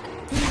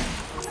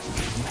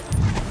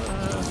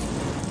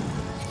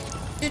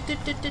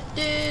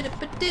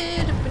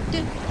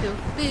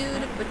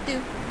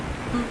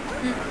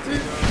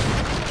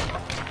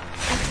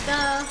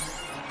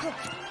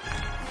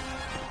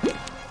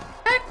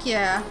 Heck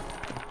yeah!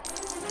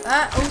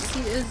 That OC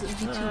is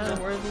VTuber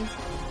worthy.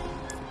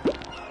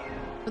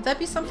 Would that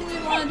be something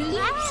you'd want to do?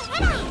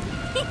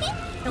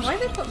 And why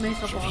did they put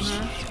makeup on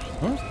her?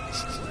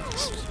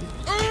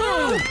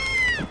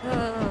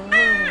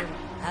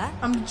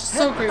 I'm just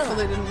so grateful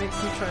they didn't make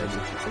me try to do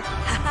it.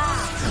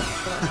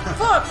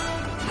 Fuck!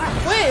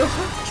 Wait!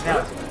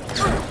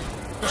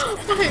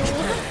 Wait,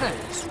 what?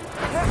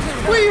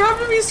 Wait, you have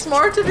to be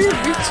smart to be a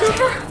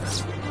VTuber?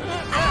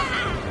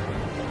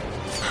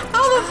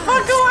 How the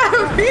fuck do I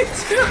have a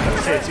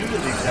VTuber? It's usually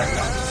the exact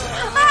opposite.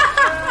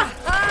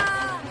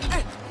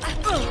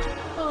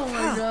 Oh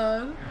my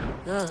god.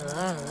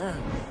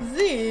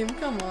 Zeem,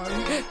 come on.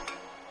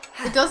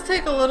 It does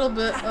take a little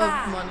bit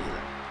of money.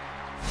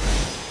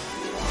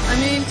 I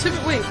mean,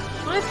 wait,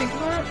 when I think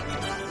about it,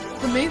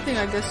 the main thing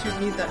I guess you'd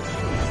need that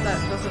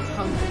doesn't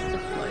come with the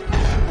flight.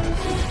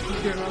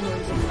 If you're normally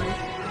using like,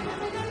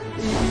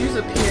 you can use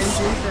a PNG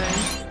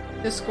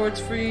thing. Discord's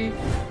free.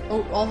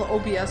 Oh, all the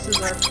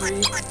OBSs are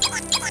free.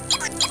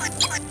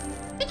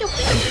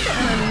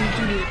 And then you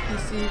do need a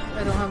PC.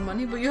 I don't have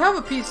money, but you have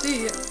a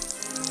PC.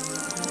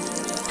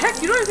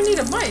 Heck, you don't even need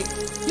a mic.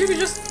 You can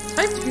just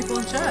type to people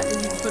in chat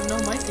and you can put no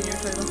mic in your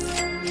title.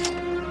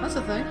 That's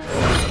a thing.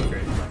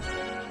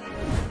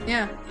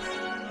 Yeah.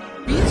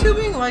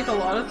 VTubing, like a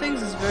lot of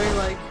things, is very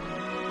like...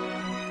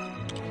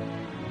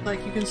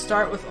 Like you can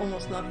start with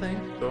almost nothing.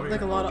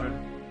 Like a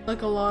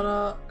lot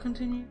of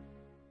continue.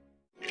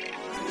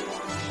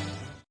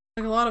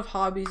 Like a lot of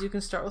hobbies you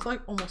can start with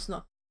like almost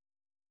nothing.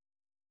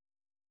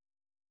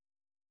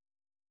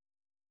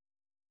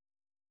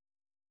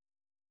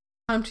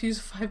 Time to use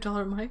a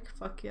 $5 mic?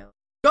 Fuck yeah.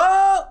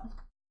 Go!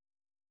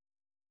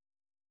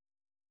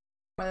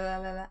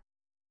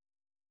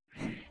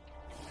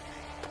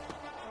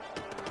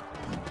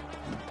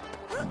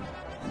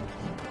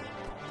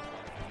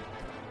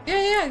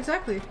 Yeah,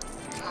 exactly.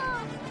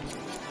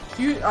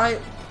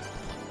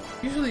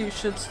 Usually you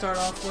should start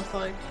off with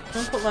like,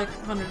 don't put like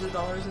hundreds of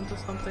dollars into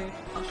something if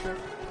you're not sure.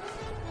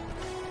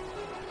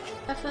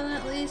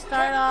 Definitely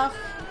start off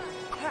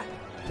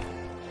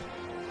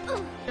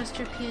just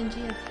your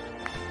PNG.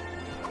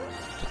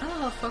 I don't know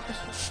how the fuck we're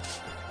supposed to...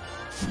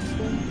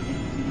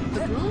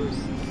 The brooms?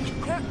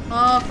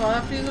 Oh, if I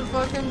have to use a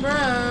fucking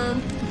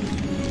broom.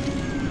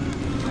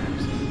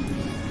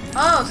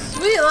 Oh,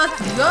 sweet,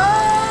 let's go!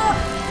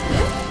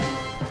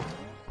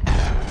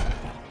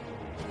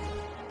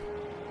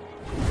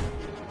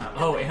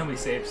 Oh, and we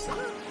saved some.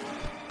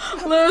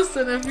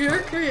 Listen, if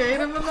you're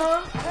creative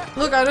enough...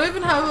 Look, I don't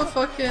even have a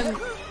fucking...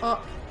 Oh,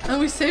 and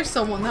we saved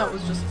someone, that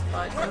was just a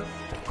side note.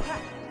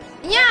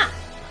 Yeah!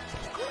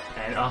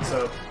 And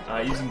also,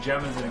 using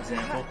Gem as an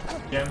example,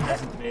 Gem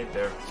hasn't made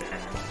their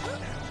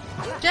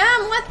panels.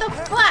 Gem, what the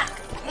fuck?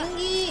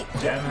 Ingy!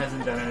 Gem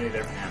hasn't done any of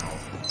their panels.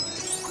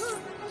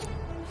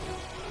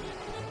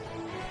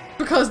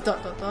 Because ...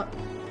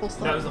 Full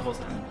stop. That was the whole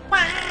thing.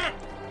 That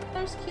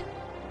was cute.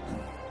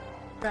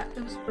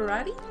 It was for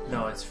Ratty?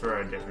 No, it's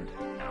for a different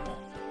animal.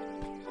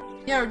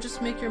 Yeah, or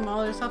just make your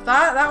model yourself.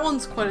 That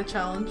one's quite a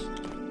challenge.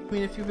 I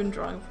mean, if you've been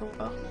drawing for a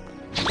while.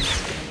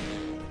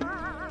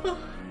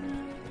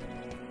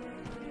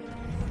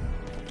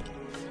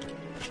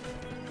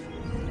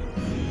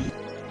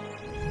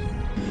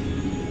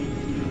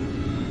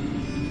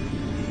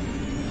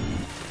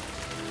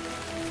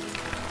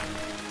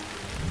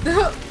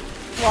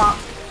 Wow.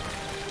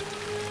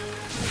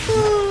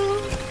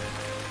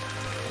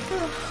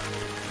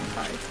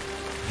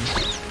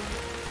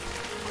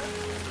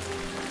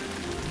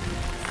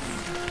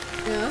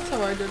 Yeah, that's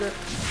how I did it.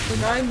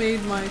 Like, I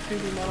made my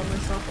 3D model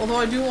myself. Although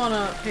I do want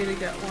to pay to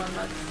get one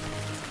that's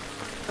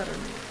better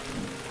made.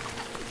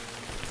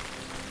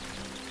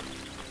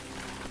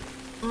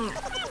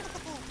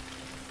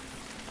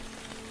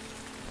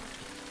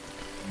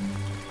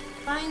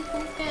 Fine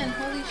pumpkin,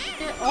 holy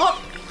shit. Oh!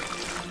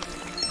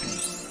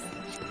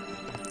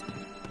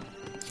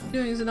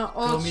 Doing is it not?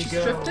 Oh, she's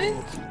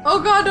drifting? Oh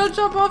god, don't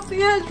jump off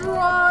the edge,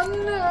 run!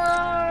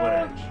 What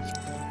edge?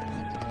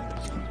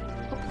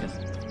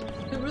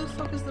 Where the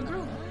fuck is the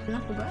broom? Can I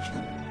go back?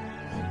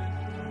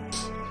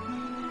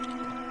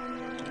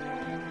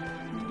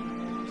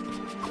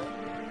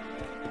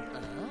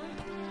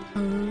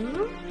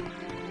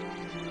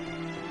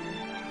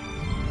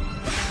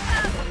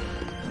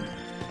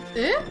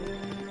 Eh?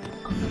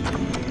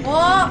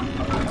 Oh!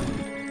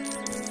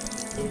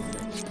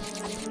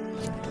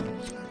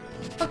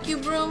 Fuck you,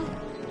 broom.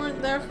 You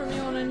weren't there for me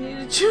when I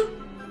needed you.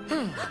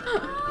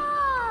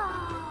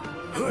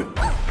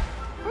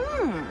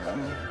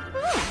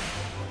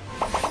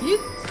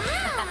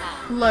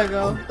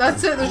 Lego.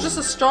 That's it. There's just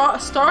a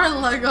star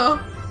in Lego.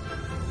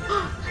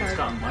 It's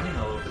got money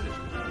all over it.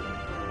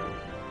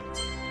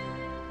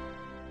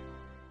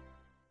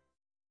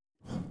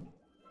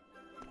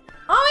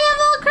 Oh, we have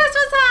little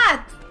Christmas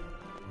hats!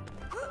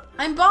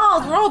 I'm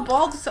bald. We're all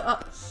bald.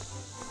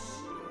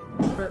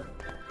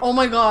 Oh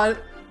my god.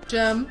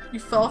 Gem, you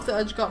fell off the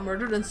edge, got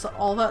murdered, and so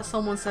all that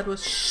someone said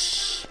was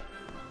shh.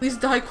 Please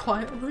die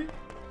quietly.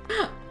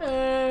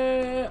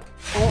 Oh,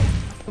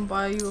 I can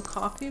buy you a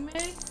coffee,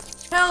 May?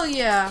 Hell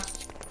yeah!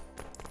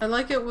 I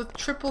like it with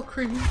triple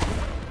cream.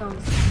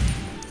 Sounds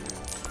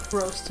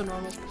gross to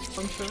normal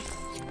people, I'm sure.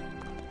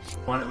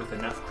 Want it with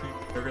enough cream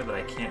sugar that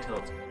I can't tell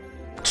it's...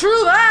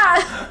 True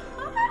that!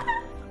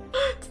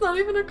 It's not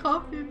even a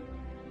coffee.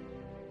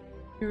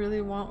 You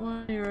really want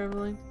one? You're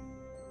willing?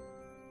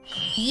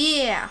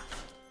 Yeah!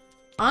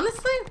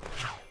 Honestly?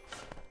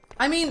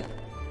 I mean,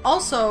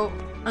 also,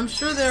 I'm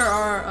sure there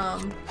are,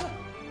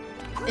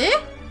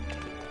 Eh?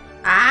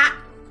 Ah!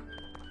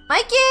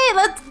 Mikey,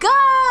 let's go!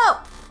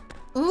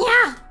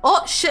 Yeah!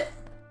 Oh, shit!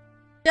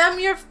 Gem,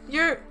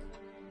 you're...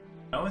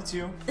 No, it's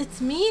you.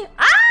 It's me?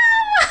 Ah!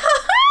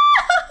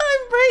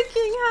 I'm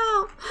breaking,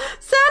 help!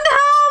 Send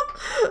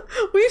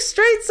help! We've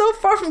strayed so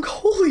far from...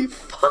 Holy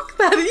fuck,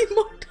 that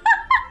emote!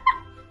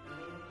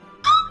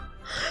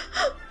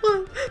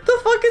 The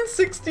fucking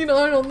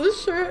 69 on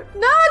this shirt.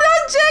 No,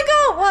 don't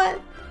jiggle!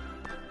 What?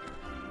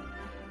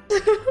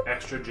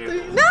 Extra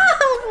jiggle.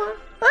 No!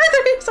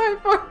 3,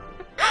 4.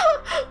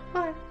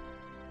 5.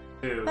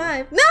 2.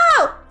 5.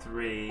 No!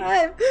 3.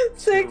 5.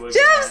 6. 2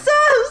 Gem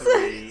subs!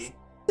 3.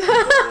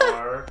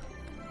 4.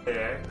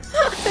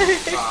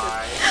 6.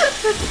 5.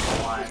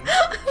 1.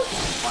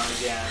 1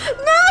 again.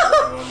 No!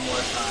 One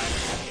more time.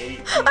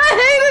 18. I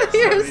hate it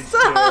here, 72.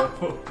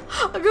 stop!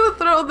 I'm gonna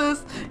throw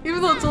this.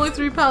 Even though it's only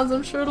 3 pounds,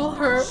 I'm sure it'll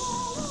hurt.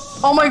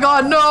 Oh my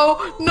god, no!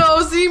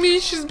 No,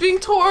 Zimi, she's being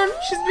torn!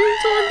 She's being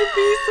torn to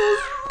pieces!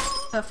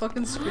 That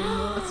fucking scream,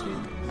 though, that's me.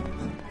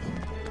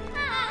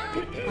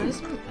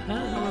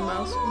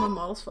 My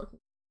model's fucking.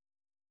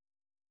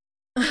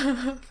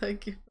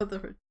 Thank you for the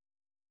hurt.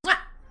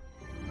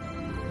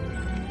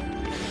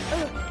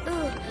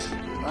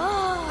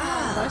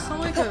 Do I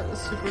sound like a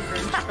super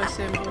Grinch if I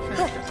say I'm not a fan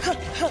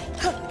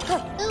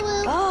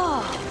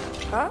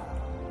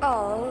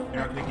of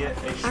You're gonna get a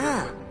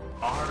shirt with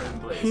R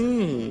and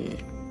Blaze.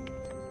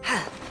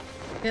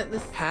 Get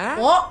this.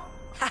 What?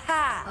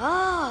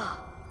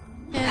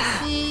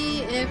 Can't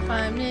see if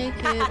I'm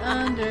naked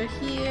under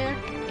here.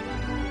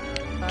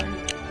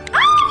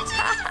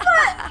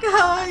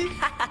 Guy.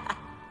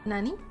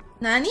 Nani?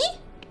 Nani?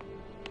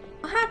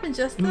 What happened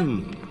just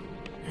then?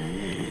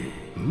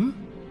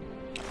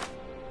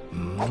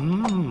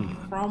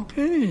 Grump.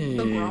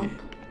 The grump.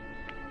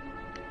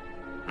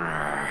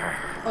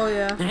 Oh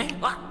yeah.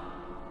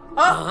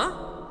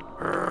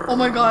 Oh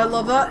my god, I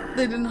love that.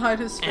 They didn't hide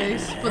his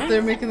face, but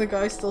they're making the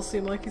guy still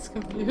seem like he's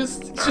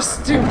confused. It's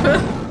just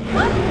stupid.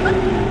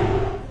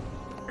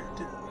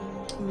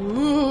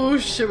 Ooh,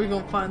 shit, we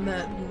gonna find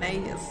that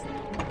nice.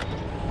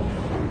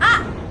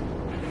 Ah!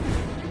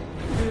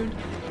 Dude.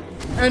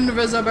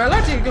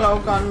 Invisibility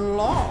cloak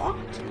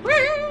unlocked.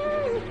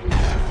 Whee!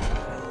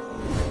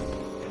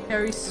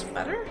 Hairy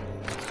sweater?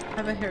 I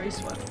have a hairy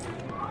sweater.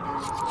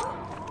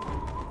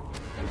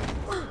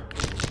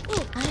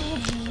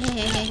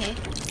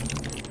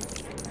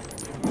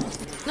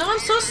 No, I'm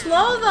so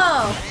slow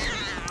though!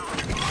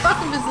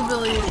 Fuck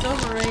invisibility, it's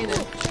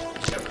overrated.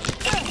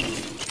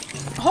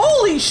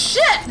 Holy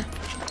shit!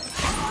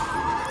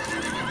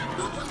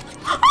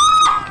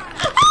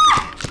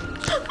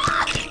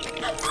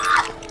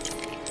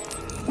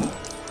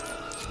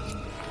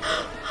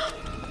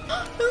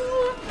 This is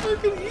a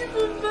fucking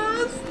evil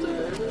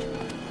bastard.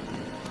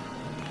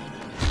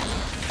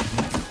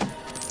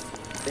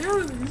 They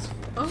are these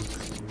fucks.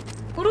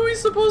 What are we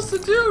supposed to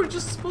do? We're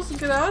just supposed to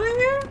get out of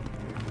here?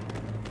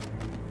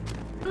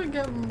 I'm gonna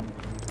get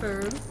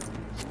murdered.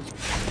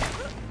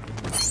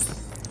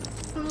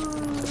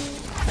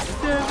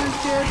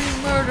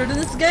 Getting murdered in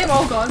this game.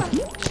 Oh god.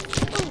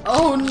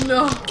 Oh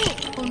no.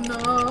 Oh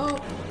no.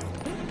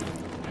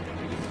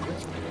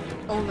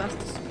 Oh, that's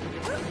the.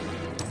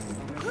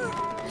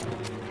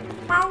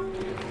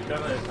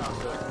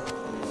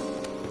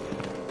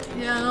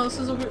 Yeah, no, this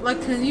is a weird.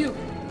 Like, can you?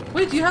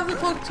 Wait, do you have the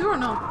cloak too or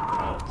no?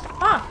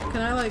 Ah,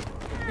 can I like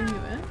bring you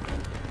in?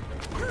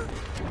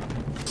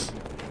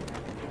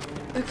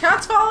 The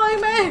cat's following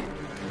me!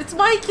 It's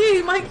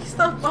Mikey! Mikey,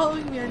 stop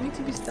following me. I need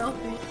to be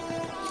stealthy.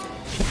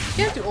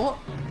 Can't do. Oh,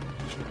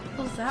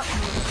 what was that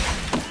one?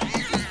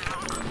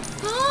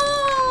 No!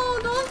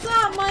 Don't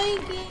stop,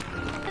 Mikey!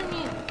 Come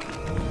here.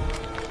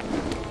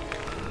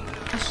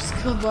 I was just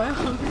killed by a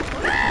hungry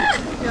one.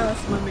 Yeah,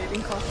 that's my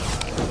mating call.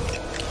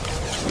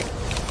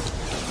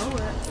 Oh,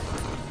 it.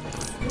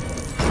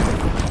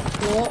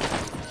 Whoa.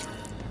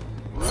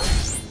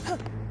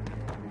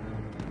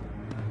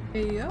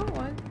 Hey, yo,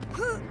 what?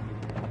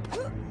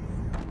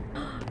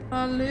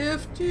 I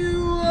lift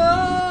you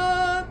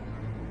up.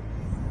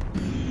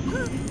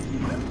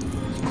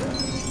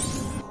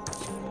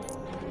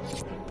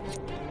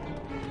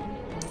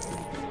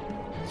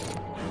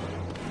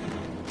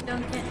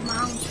 Don't get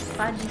mouse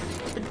by these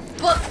stupid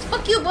books.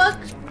 Fuck you, book.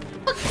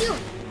 Fuck you.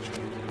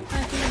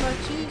 I think about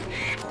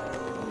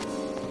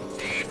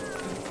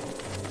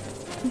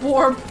you.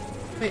 Warp.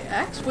 Wait,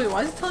 X? Wait,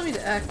 why is it telling me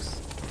to X?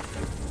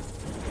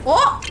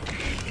 Oh!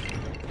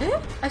 Eh?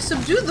 I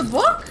subdued the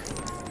book?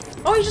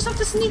 Oh, you just have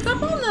to sneak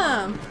up on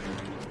them!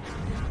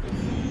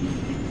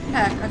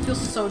 Heck, I feel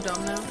so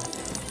dumb now.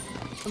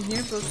 I'm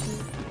here,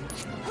 Bookie.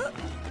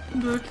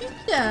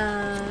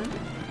 Bookie-chan!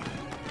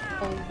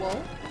 Oh,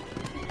 whoa.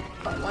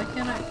 But why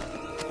can't I?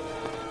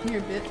 Come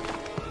here, bitch.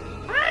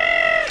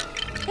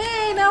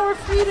 Hey, now we're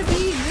free to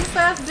be these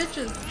fast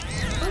bitches.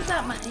 What is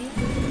that, my ace?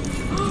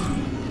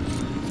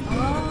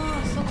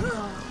 Oh, so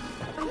cool.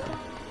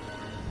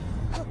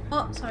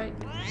 Oh, sorry.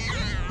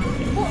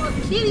 Oh,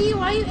 kitty,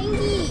 why are you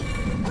angry?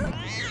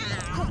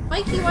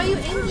 Mikey, why are you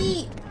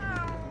angry?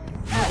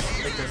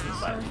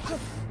 Sorry.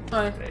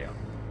 Sorry.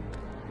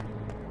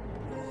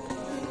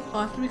 Oh,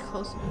 I have to be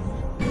closer.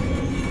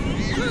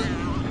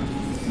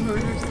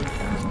 Murder's the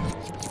cat.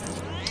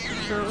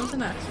 I'm sure it was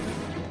an accident.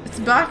 It's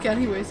back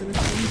anyways, and it's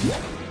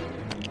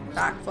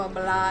back for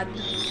blood.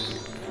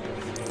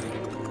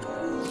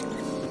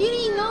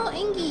 Kitty, no,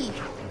 Angie.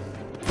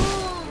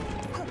 Oh.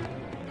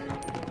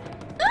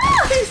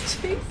 Ah, he's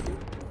chasing.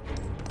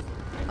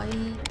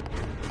 Bye.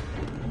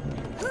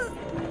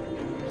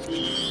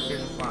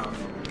 Here's a clown.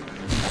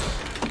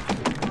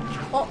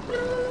 Oh.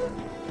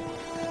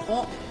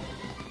 Oh.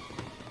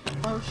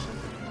 Oh shit.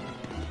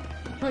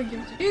 Oh, give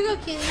it to you. Here you go,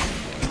 kitty.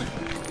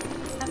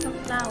 That's a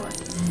flower.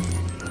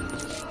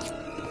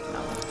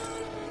 Flower.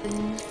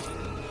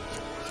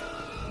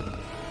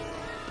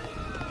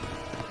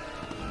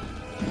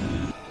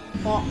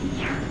 Oh.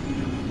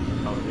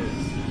 Oh, it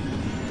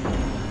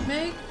is.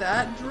 Make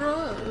that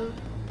drug.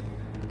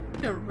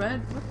 A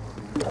red.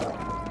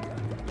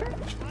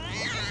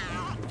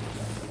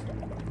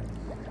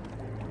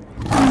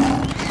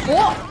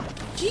 Oh!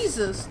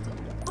 Jesus!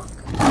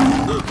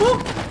 The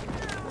fuck?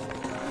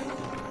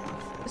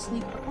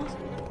 Sneak up.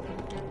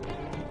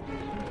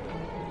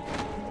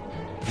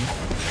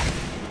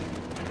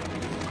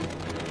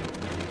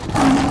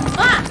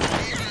 Ah!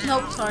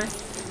 Nope, sorry.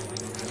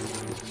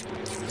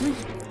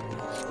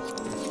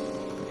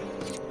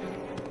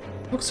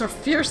 Books are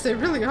fierce, they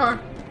really are.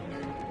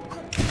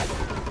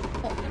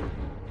 Oh.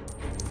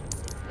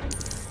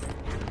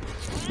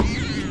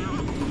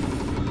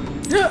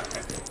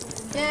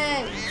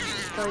 Yay!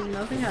 Sorry,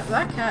 nothing happened.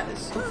 That cat is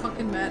so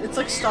fucking mad. It's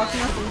like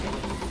stalking us.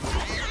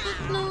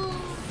 No.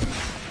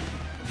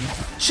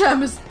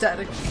 Gem is dead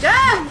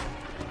again!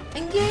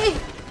 Engie!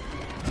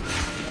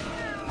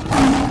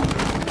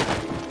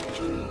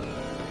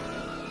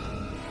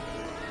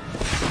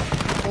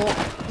 Oh,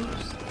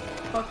 oops.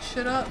 Fuck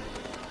shit up.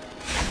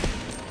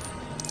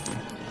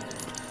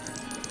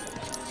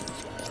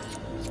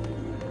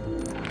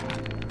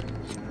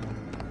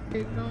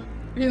 Okay, no.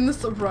 Reading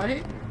this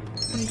right?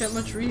 Didn't get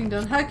much reading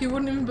done. Heck, you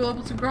wouldn't even be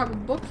able to grab a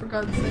book for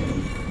God's sake.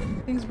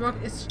 Things broke.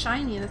 It's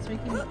shiny and it's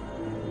making me.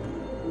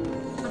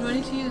 What do I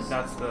need to use?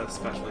 That's the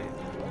specialty.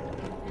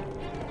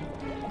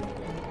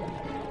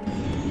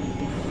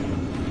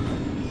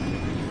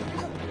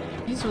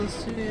 These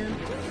ones too, yeah.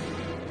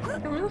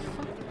 Hey, where the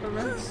fuck are the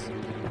rest?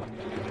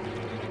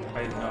 I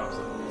didn't know.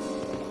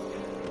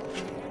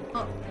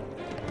 Oh.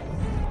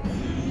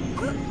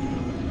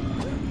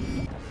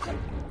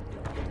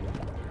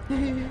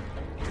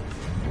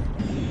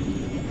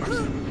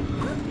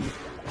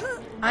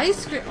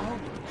 Ice cream. Oh,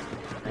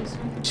 ice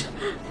cream.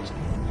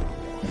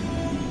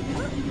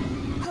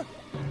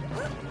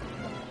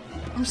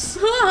 I'm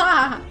so.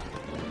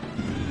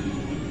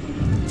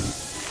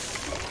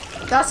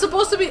 That's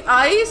supposed to be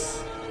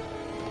ice?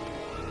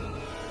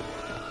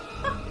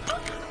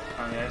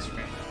 On the ice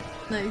cream.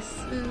 Nice.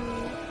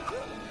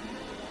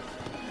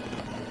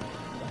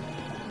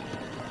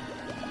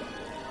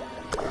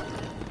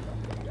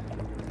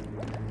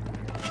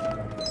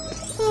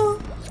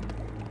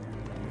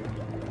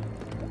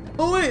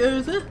 Oh wait,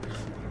 is it?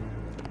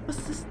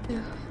 What's this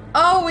thing?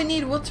 Oh, we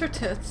need what's her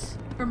tits?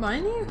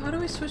 Hermione? How do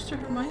we switch to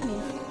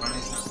Hermione?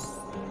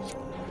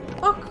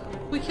 Fuck!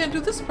 We can't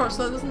do this part,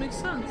 so that doesn't make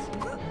sense.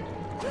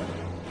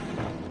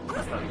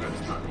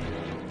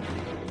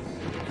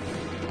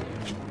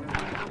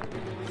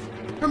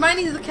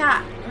 Hermione's the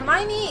cat!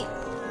 Hermione!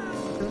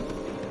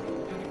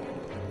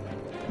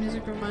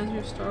 Music reminds me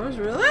of Star Wars,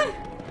 really?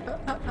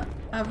 I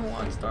haven't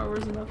watched Star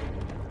Wars enough.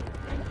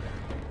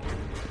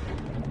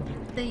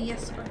 Say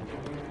yes, sir.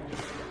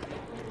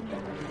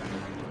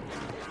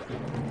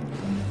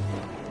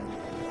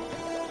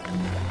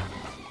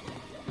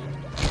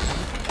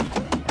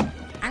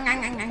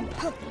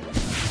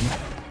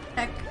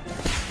 Heck.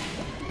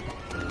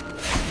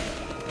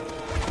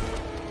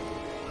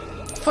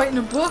 Fighting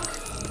a book?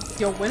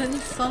 You're winning,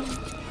 son.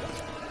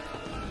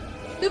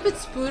 Stupid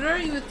Spooter,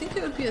 you would think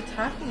it would be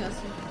attacking us.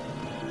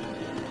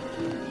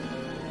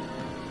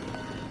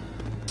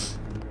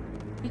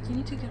 Wait, you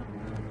need to get up.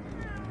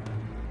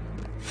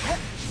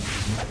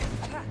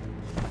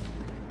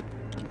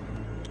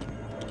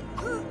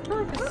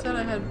 Like I said,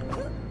 I had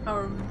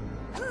power.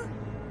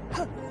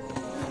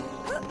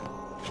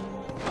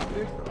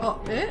 Oh,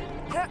 it?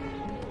 I'm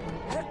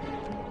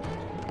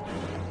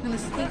gonna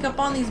sneak up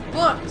on these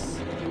books.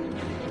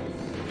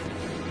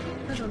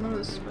 I don't know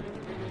this way.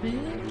 Maybe?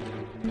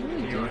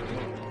 Maybe do.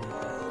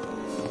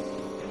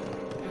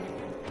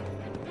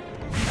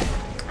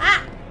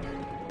 Ah!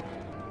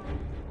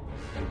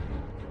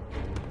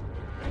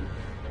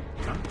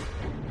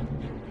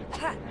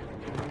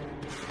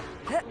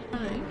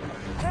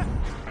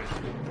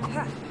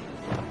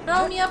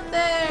 Throw me up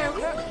there!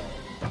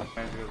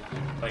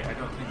 Like, I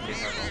don't think they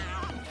have all.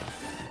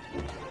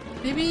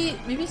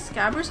 Maybe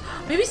Scabbers?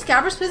 Maybe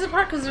Scabbers plays a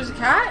part because there's a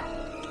cat?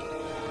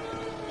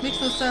 Makes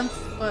no sense,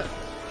 but...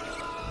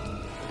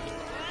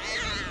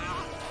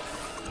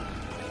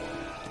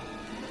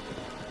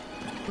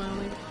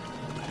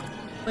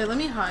 Wait, let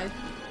me hide.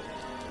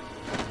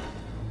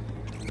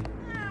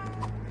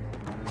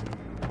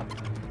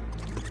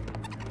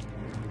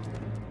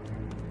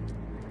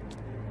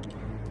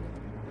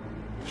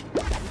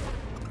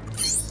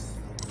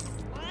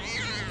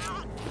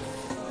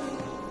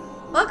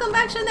 Welcome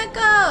back,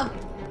 Shaneko!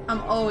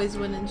 I'm always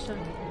winning, Shan.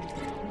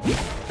 I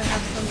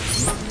have some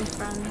lovely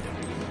friends.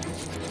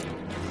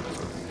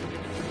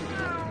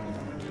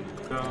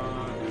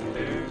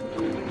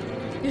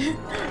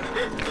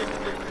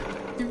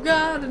 You've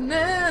got an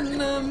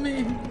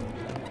enemy.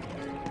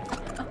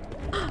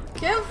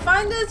 Can't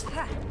find this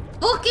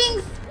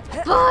fucking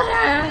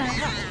Spooter!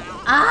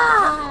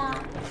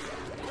 Ah!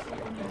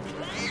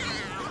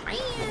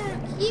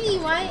 Kitty,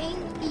 why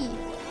ain't he?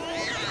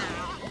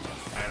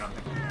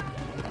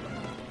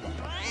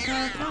 I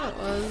thought it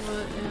was,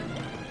 but yeah.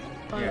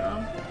 Probably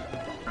wrong.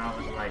 Now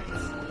with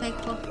lights. Hey,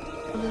 cool.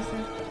 What is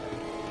that?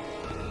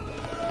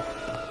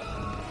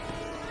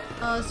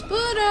 Oh,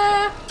 Spooter!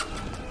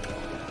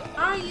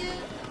 How are you?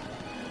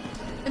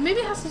 And maybe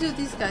it has to do with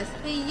these guys.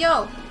 Hey,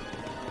 yo!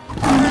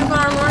 Heard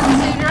about our Lord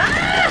and Savior?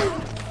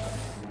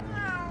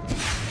 Ah!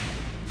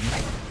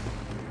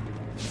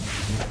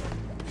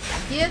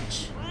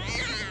 Bitch!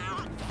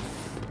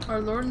 Our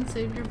Lord and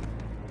Savior.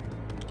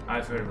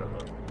 I've heard about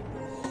that.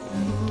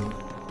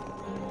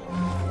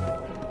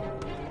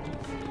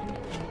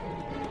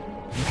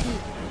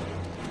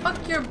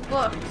 Fuck your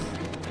books.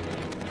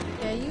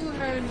 Yeah, you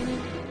heard me.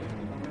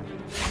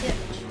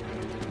 Bitch.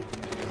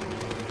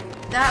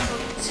 That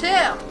book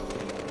too!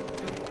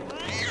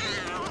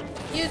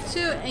 You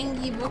too,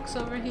 Engie books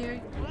over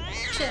here.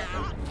 Shit.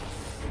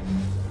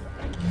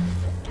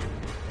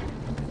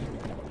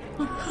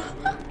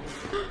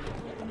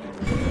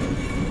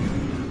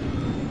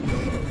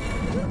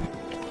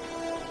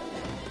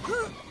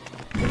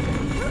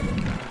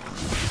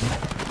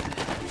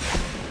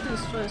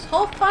 Destroy this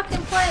whole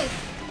fucking place.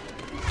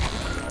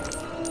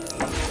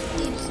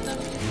 Keep stuff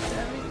to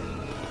everything.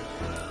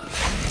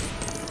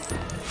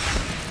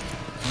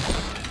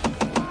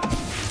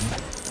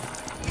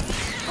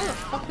 How the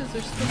fuck is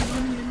there still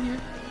money in here?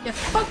 Yeah,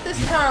 fuck this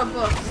tower of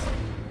books.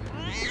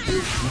 Fuck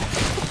you.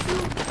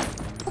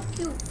 Fuck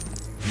you.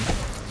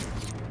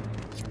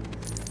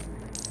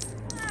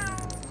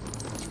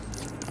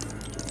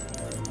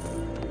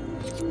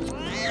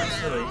 That's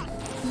really...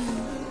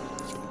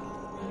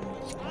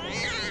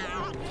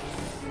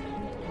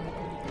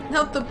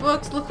 Help the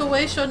books, look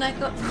away, show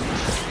necklace.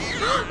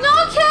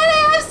 No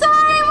kidding! I'm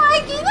sorry,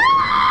 Mikey!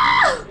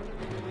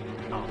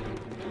 No! Oh.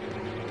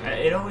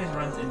 It always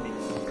runs in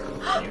these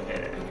when you hit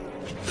it.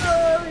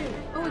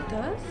 Oh, it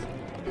does?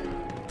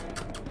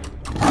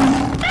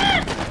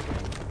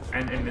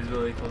 And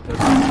invisibility close to it.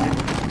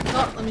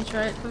 Oh, let me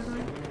try it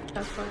quickly.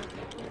 That's fine.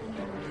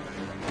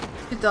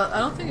 It does. I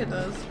don't think it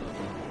does.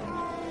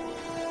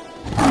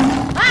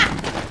 Ah!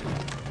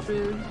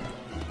 Rude.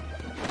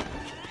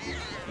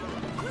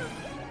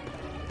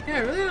 Yeah, I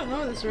really don't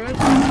know this red. I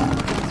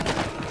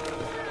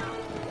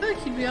feel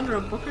like he'd be under a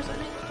book or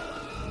something.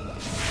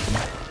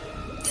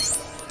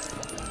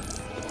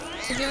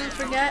 Forgive and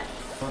forget.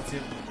 Let's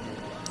see.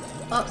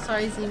 Oh,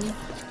 sorry, Zimi.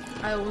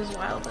 I was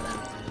wild at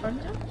that. Pardon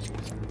you?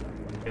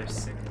 There's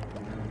 6.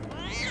 I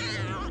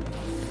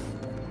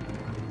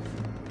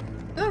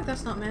feel like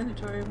that's not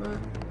mandatory, but...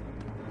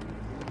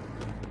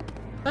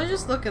 Should I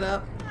just look it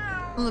up?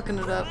 I'm looking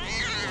it up.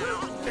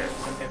 There,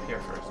 something up here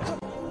first.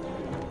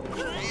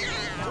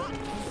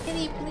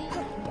 Kitty, please.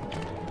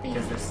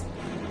 Because this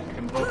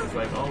book is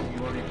like, oh, you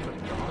already put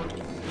dog?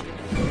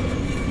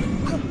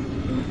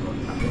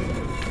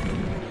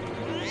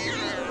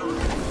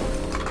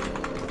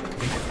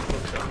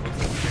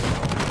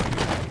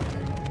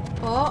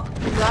 Oh,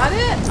 you got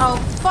it? Oh,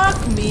 fuck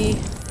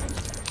me.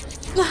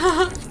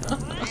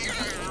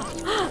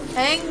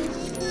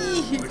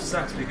 Angie. Which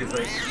sucks because,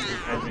 like, I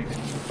had to make it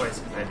twice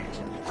because I had to get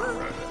you to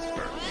progress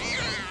first.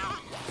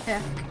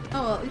 Heck. Oh,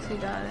 well, at least we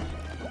got it.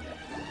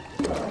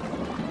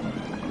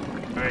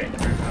 Alright,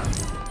 drink up.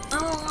 I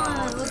don't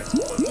want to look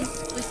these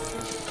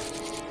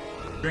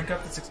whiskers. Drink up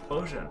this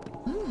explosion.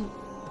 Mmm.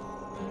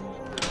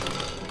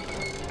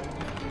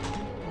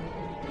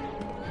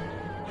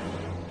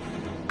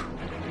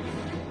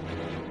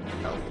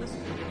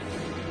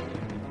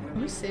 Can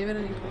we save it at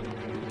any point?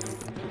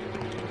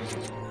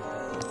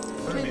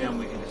 Let me know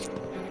we can just...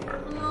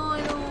 No,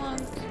 I don't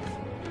want.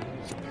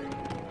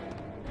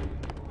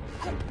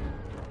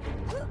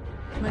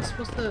 Am I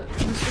supposed to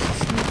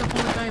sneak up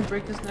on the guy and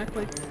break his neck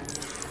like...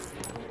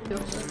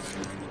 Feels like...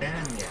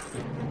 And yeah.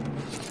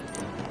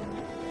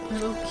 My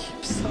little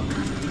keeps up.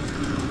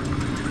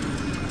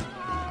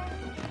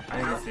 I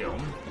think it's the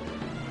only.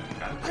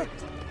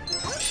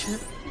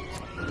 Shit.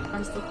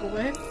 Eyes look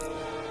away.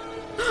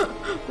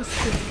 This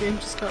kid's game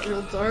just got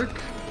real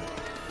dark.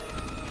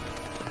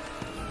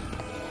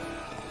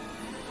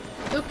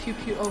 Oh, pew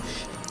pew. Oh,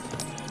 shit.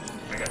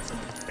 I got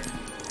something.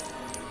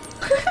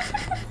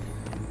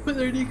 With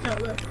their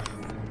kneecap back.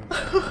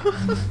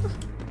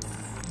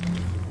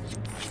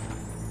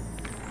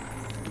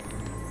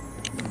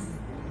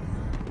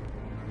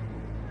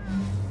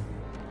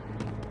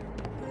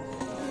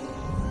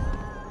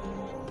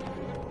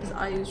 His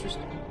eye use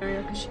restricted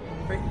area because she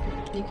break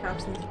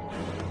kneecaps and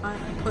I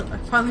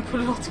finally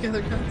put it all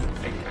together, guys.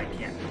 I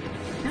can't.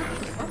 Yeah, what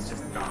the fuck? It's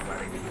just not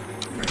letting me.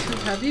 It's too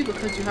heavy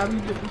because you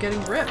haven't been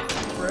getting ripped,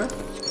 bruh.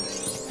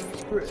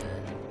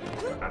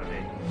 Out of me.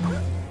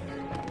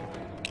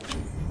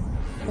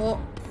 Oh.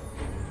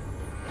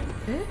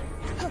 Eh?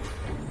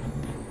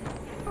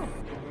 Oh.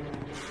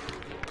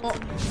 Oh.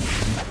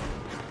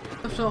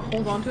 I have to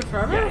hold on to it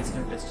forever? Yeah, it's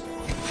no this.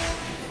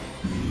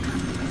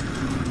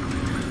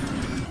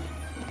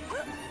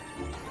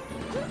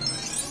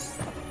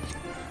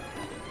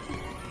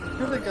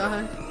 Where's the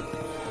guy?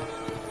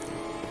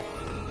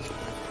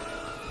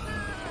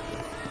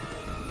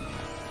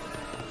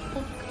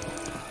 Oh.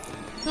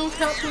 No,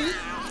 cat, please.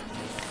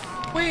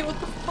 Wait, what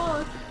the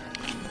fuck?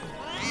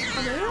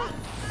 Are they?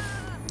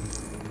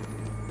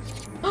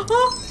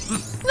 Oh!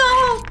 No!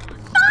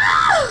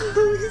 Ah!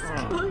 He's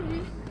killing me.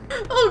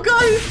 Oh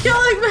god, he's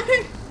killing me!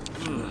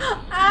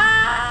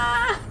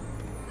 Ah!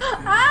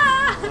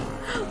 Ah!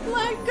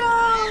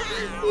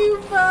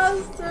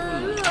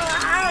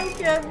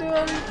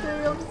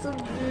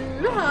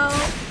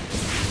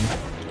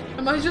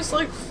 I just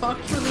like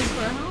fucked with his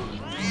ground?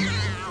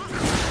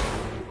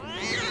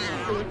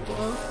 Really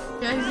close.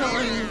 Yeah, he's not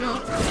letting me go.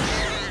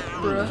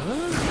 Bruh.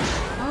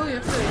 Oh, you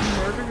have to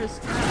murder his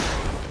cat.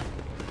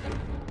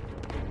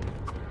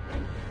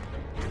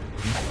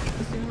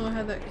 Even though I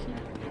had that key.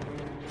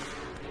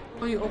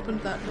 Oh, you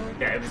opened that door?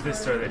 Yeah, it was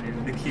this door that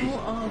needed the key.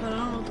 Oh, then I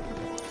don't know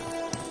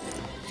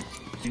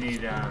what to You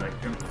need, like...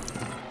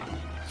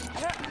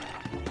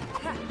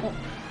 Oh.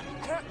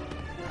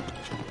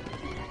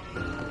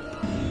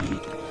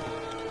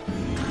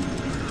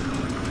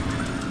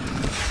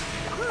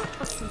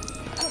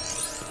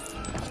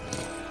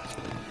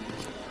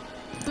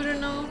 Put her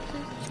no,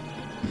 please.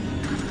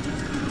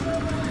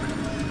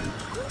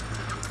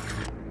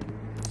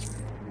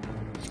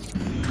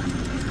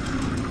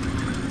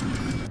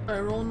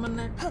 Alright, roll in my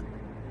neck.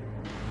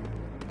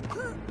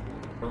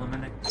 Roll in my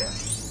neck? Yeah.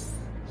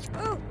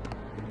 Oh.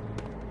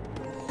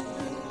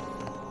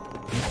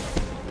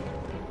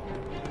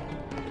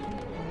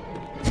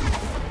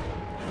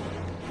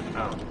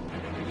 Oh.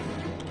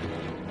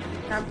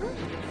 Camper?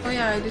 Oh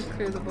yeah, I did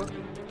clear the book.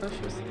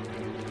 Bushes.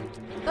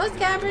 Go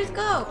scabbers,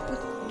 go!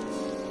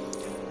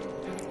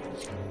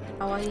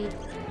 Kawaii.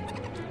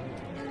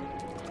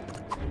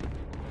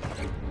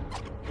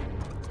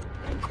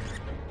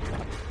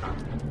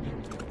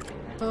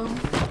 Oh.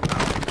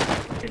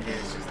 It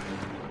is just...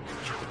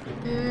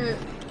 Yeah.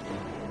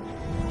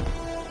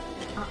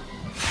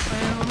 I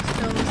almost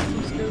killed this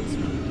from skills.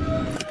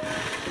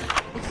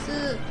 What's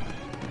it?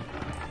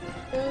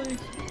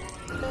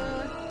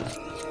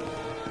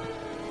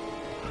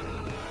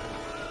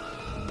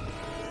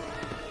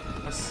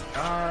 A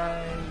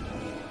sky...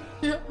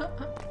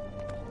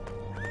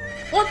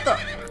 What the?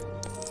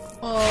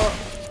 Oh.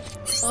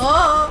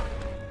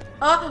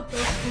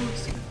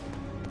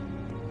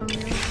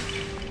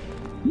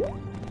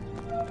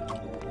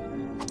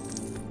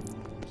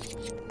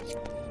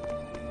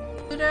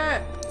 Spooter!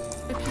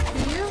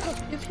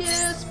 If you,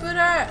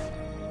 Spooter!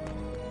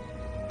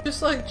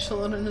 Just like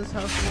chilling in his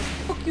house and like,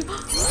 fuck you!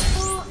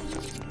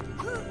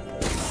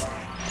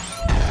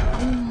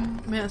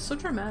 Man, it's so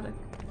dramatic.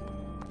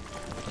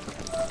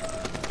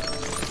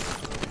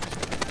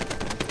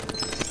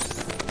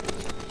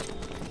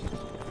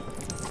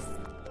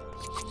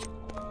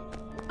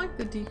 I like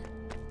the D.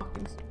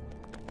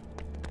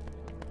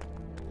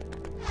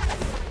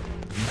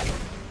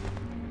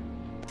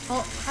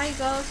 Oh, hi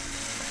ghost.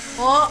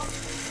 Oh!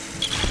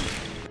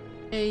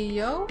 Hey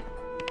yo?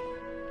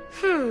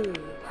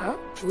 Huh?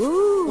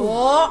 Ooh.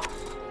 Oh!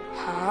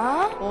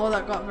 Huh? Oh,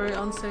 that got very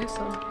unsafe,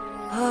 so.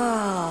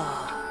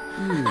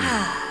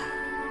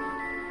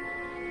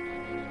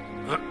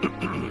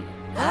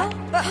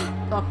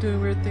 Stop doing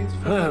weird things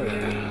for me.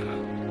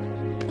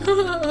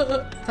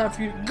 It's time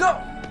for you to go!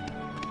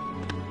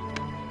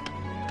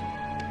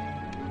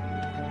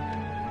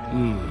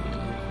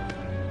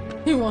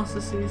 He wants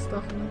to see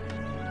stuff in it.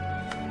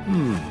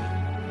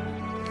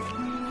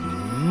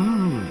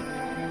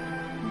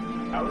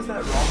 How is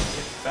that wrong with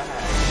his bag?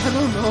 I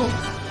don't know.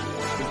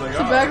 He's like, It's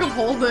a bag of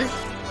holding.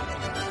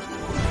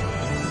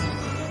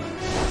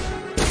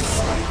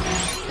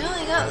 You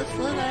only got the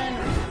Slytherin.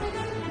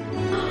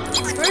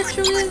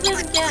 Virtue is it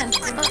again.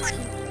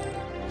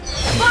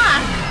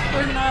 Fuck!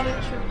 We're not a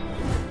true.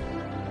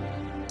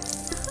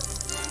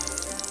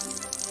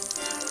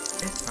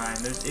 It's fine,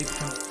 there's it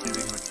comes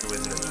doing what you're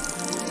with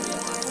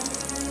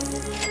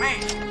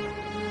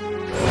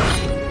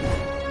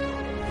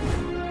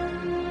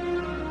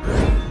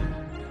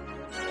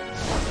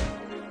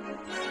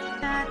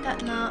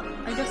No,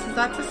 I guess is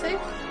that to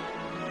save?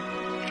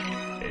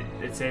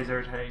 It saves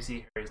every time you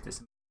see Harry's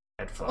disembodied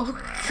head floating Oh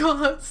around. god,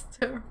 that's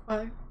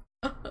terrifying.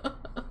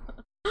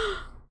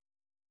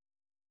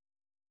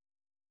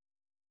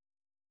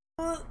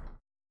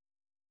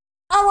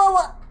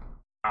 Awala?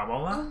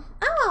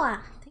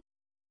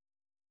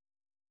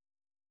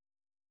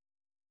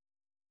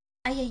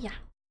 Ayaya.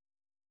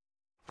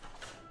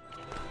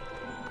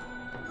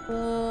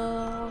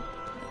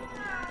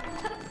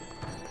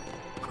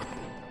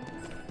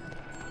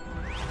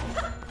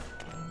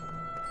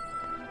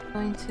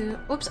 Going to.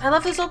 Oops, I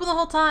left this open the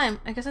whole time.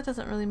 I guess it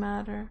doesn't really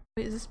matter.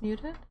 Wait, is this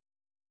muted?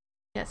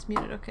 Yeah, it's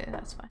muted. Okay,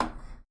 that's fine.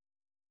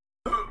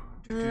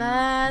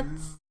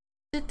 Let's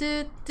do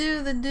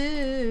the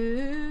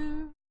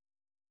do.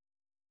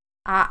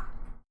 Ah,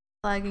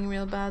 lagging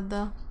real bad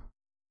though.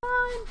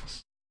 Fine.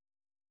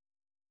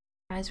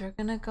 Guys, we're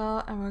gonna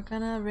go and we're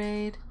gonna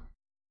raid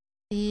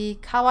the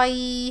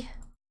kawaii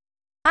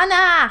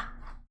Hana.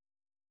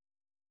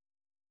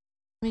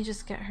 Let me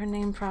just get her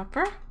name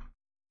proper.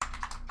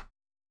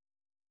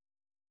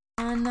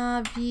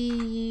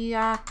 Anaviakuta.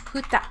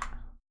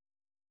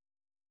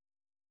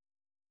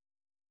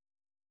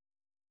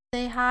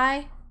 Say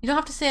hi. You don't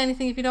have to say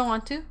anything if you don't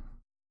want to.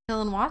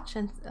 Chill and watch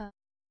and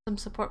some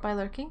support by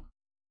lurking.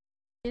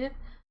 Thank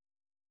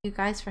you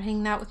guys for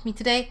hanging out with me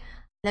today.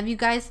 Love you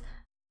guys.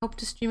 Hope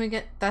to stream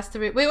again. That's the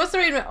raid. Wait, what's the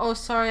raid? Oh,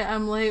 sorry,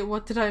 I'm late.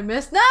 What did I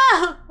miss? No!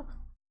 No!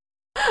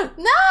 It's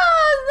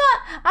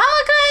not. I'm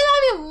a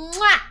love you.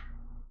 Mwah!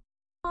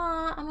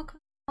 Aw, I'm a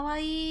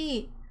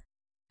kawaii.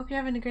 Hope you're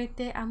having a great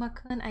day,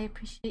 Ama-kun. I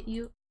appreciate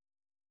you.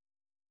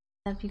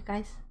 Love you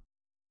guys.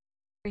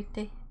 Great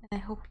day, and I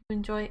hope you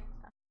enjoy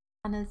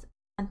Anna's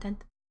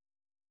content.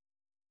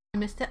 I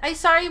missed it. I'm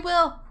sorry,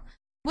 Will.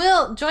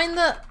 Will, join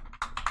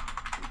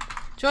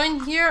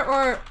here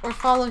or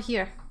follow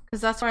here,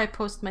 because that's where I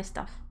post my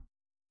stuff.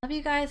 Love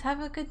you guys.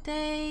 Have a good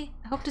day.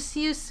 I hope to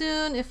see you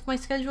soon if my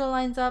schedule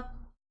lines up.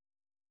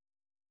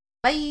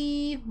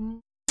 Bye.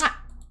 Mwah.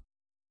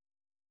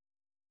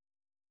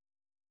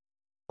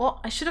 Oh,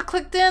 I should have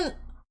clicked in.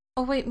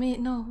 Oh wait,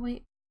 no,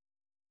 wait.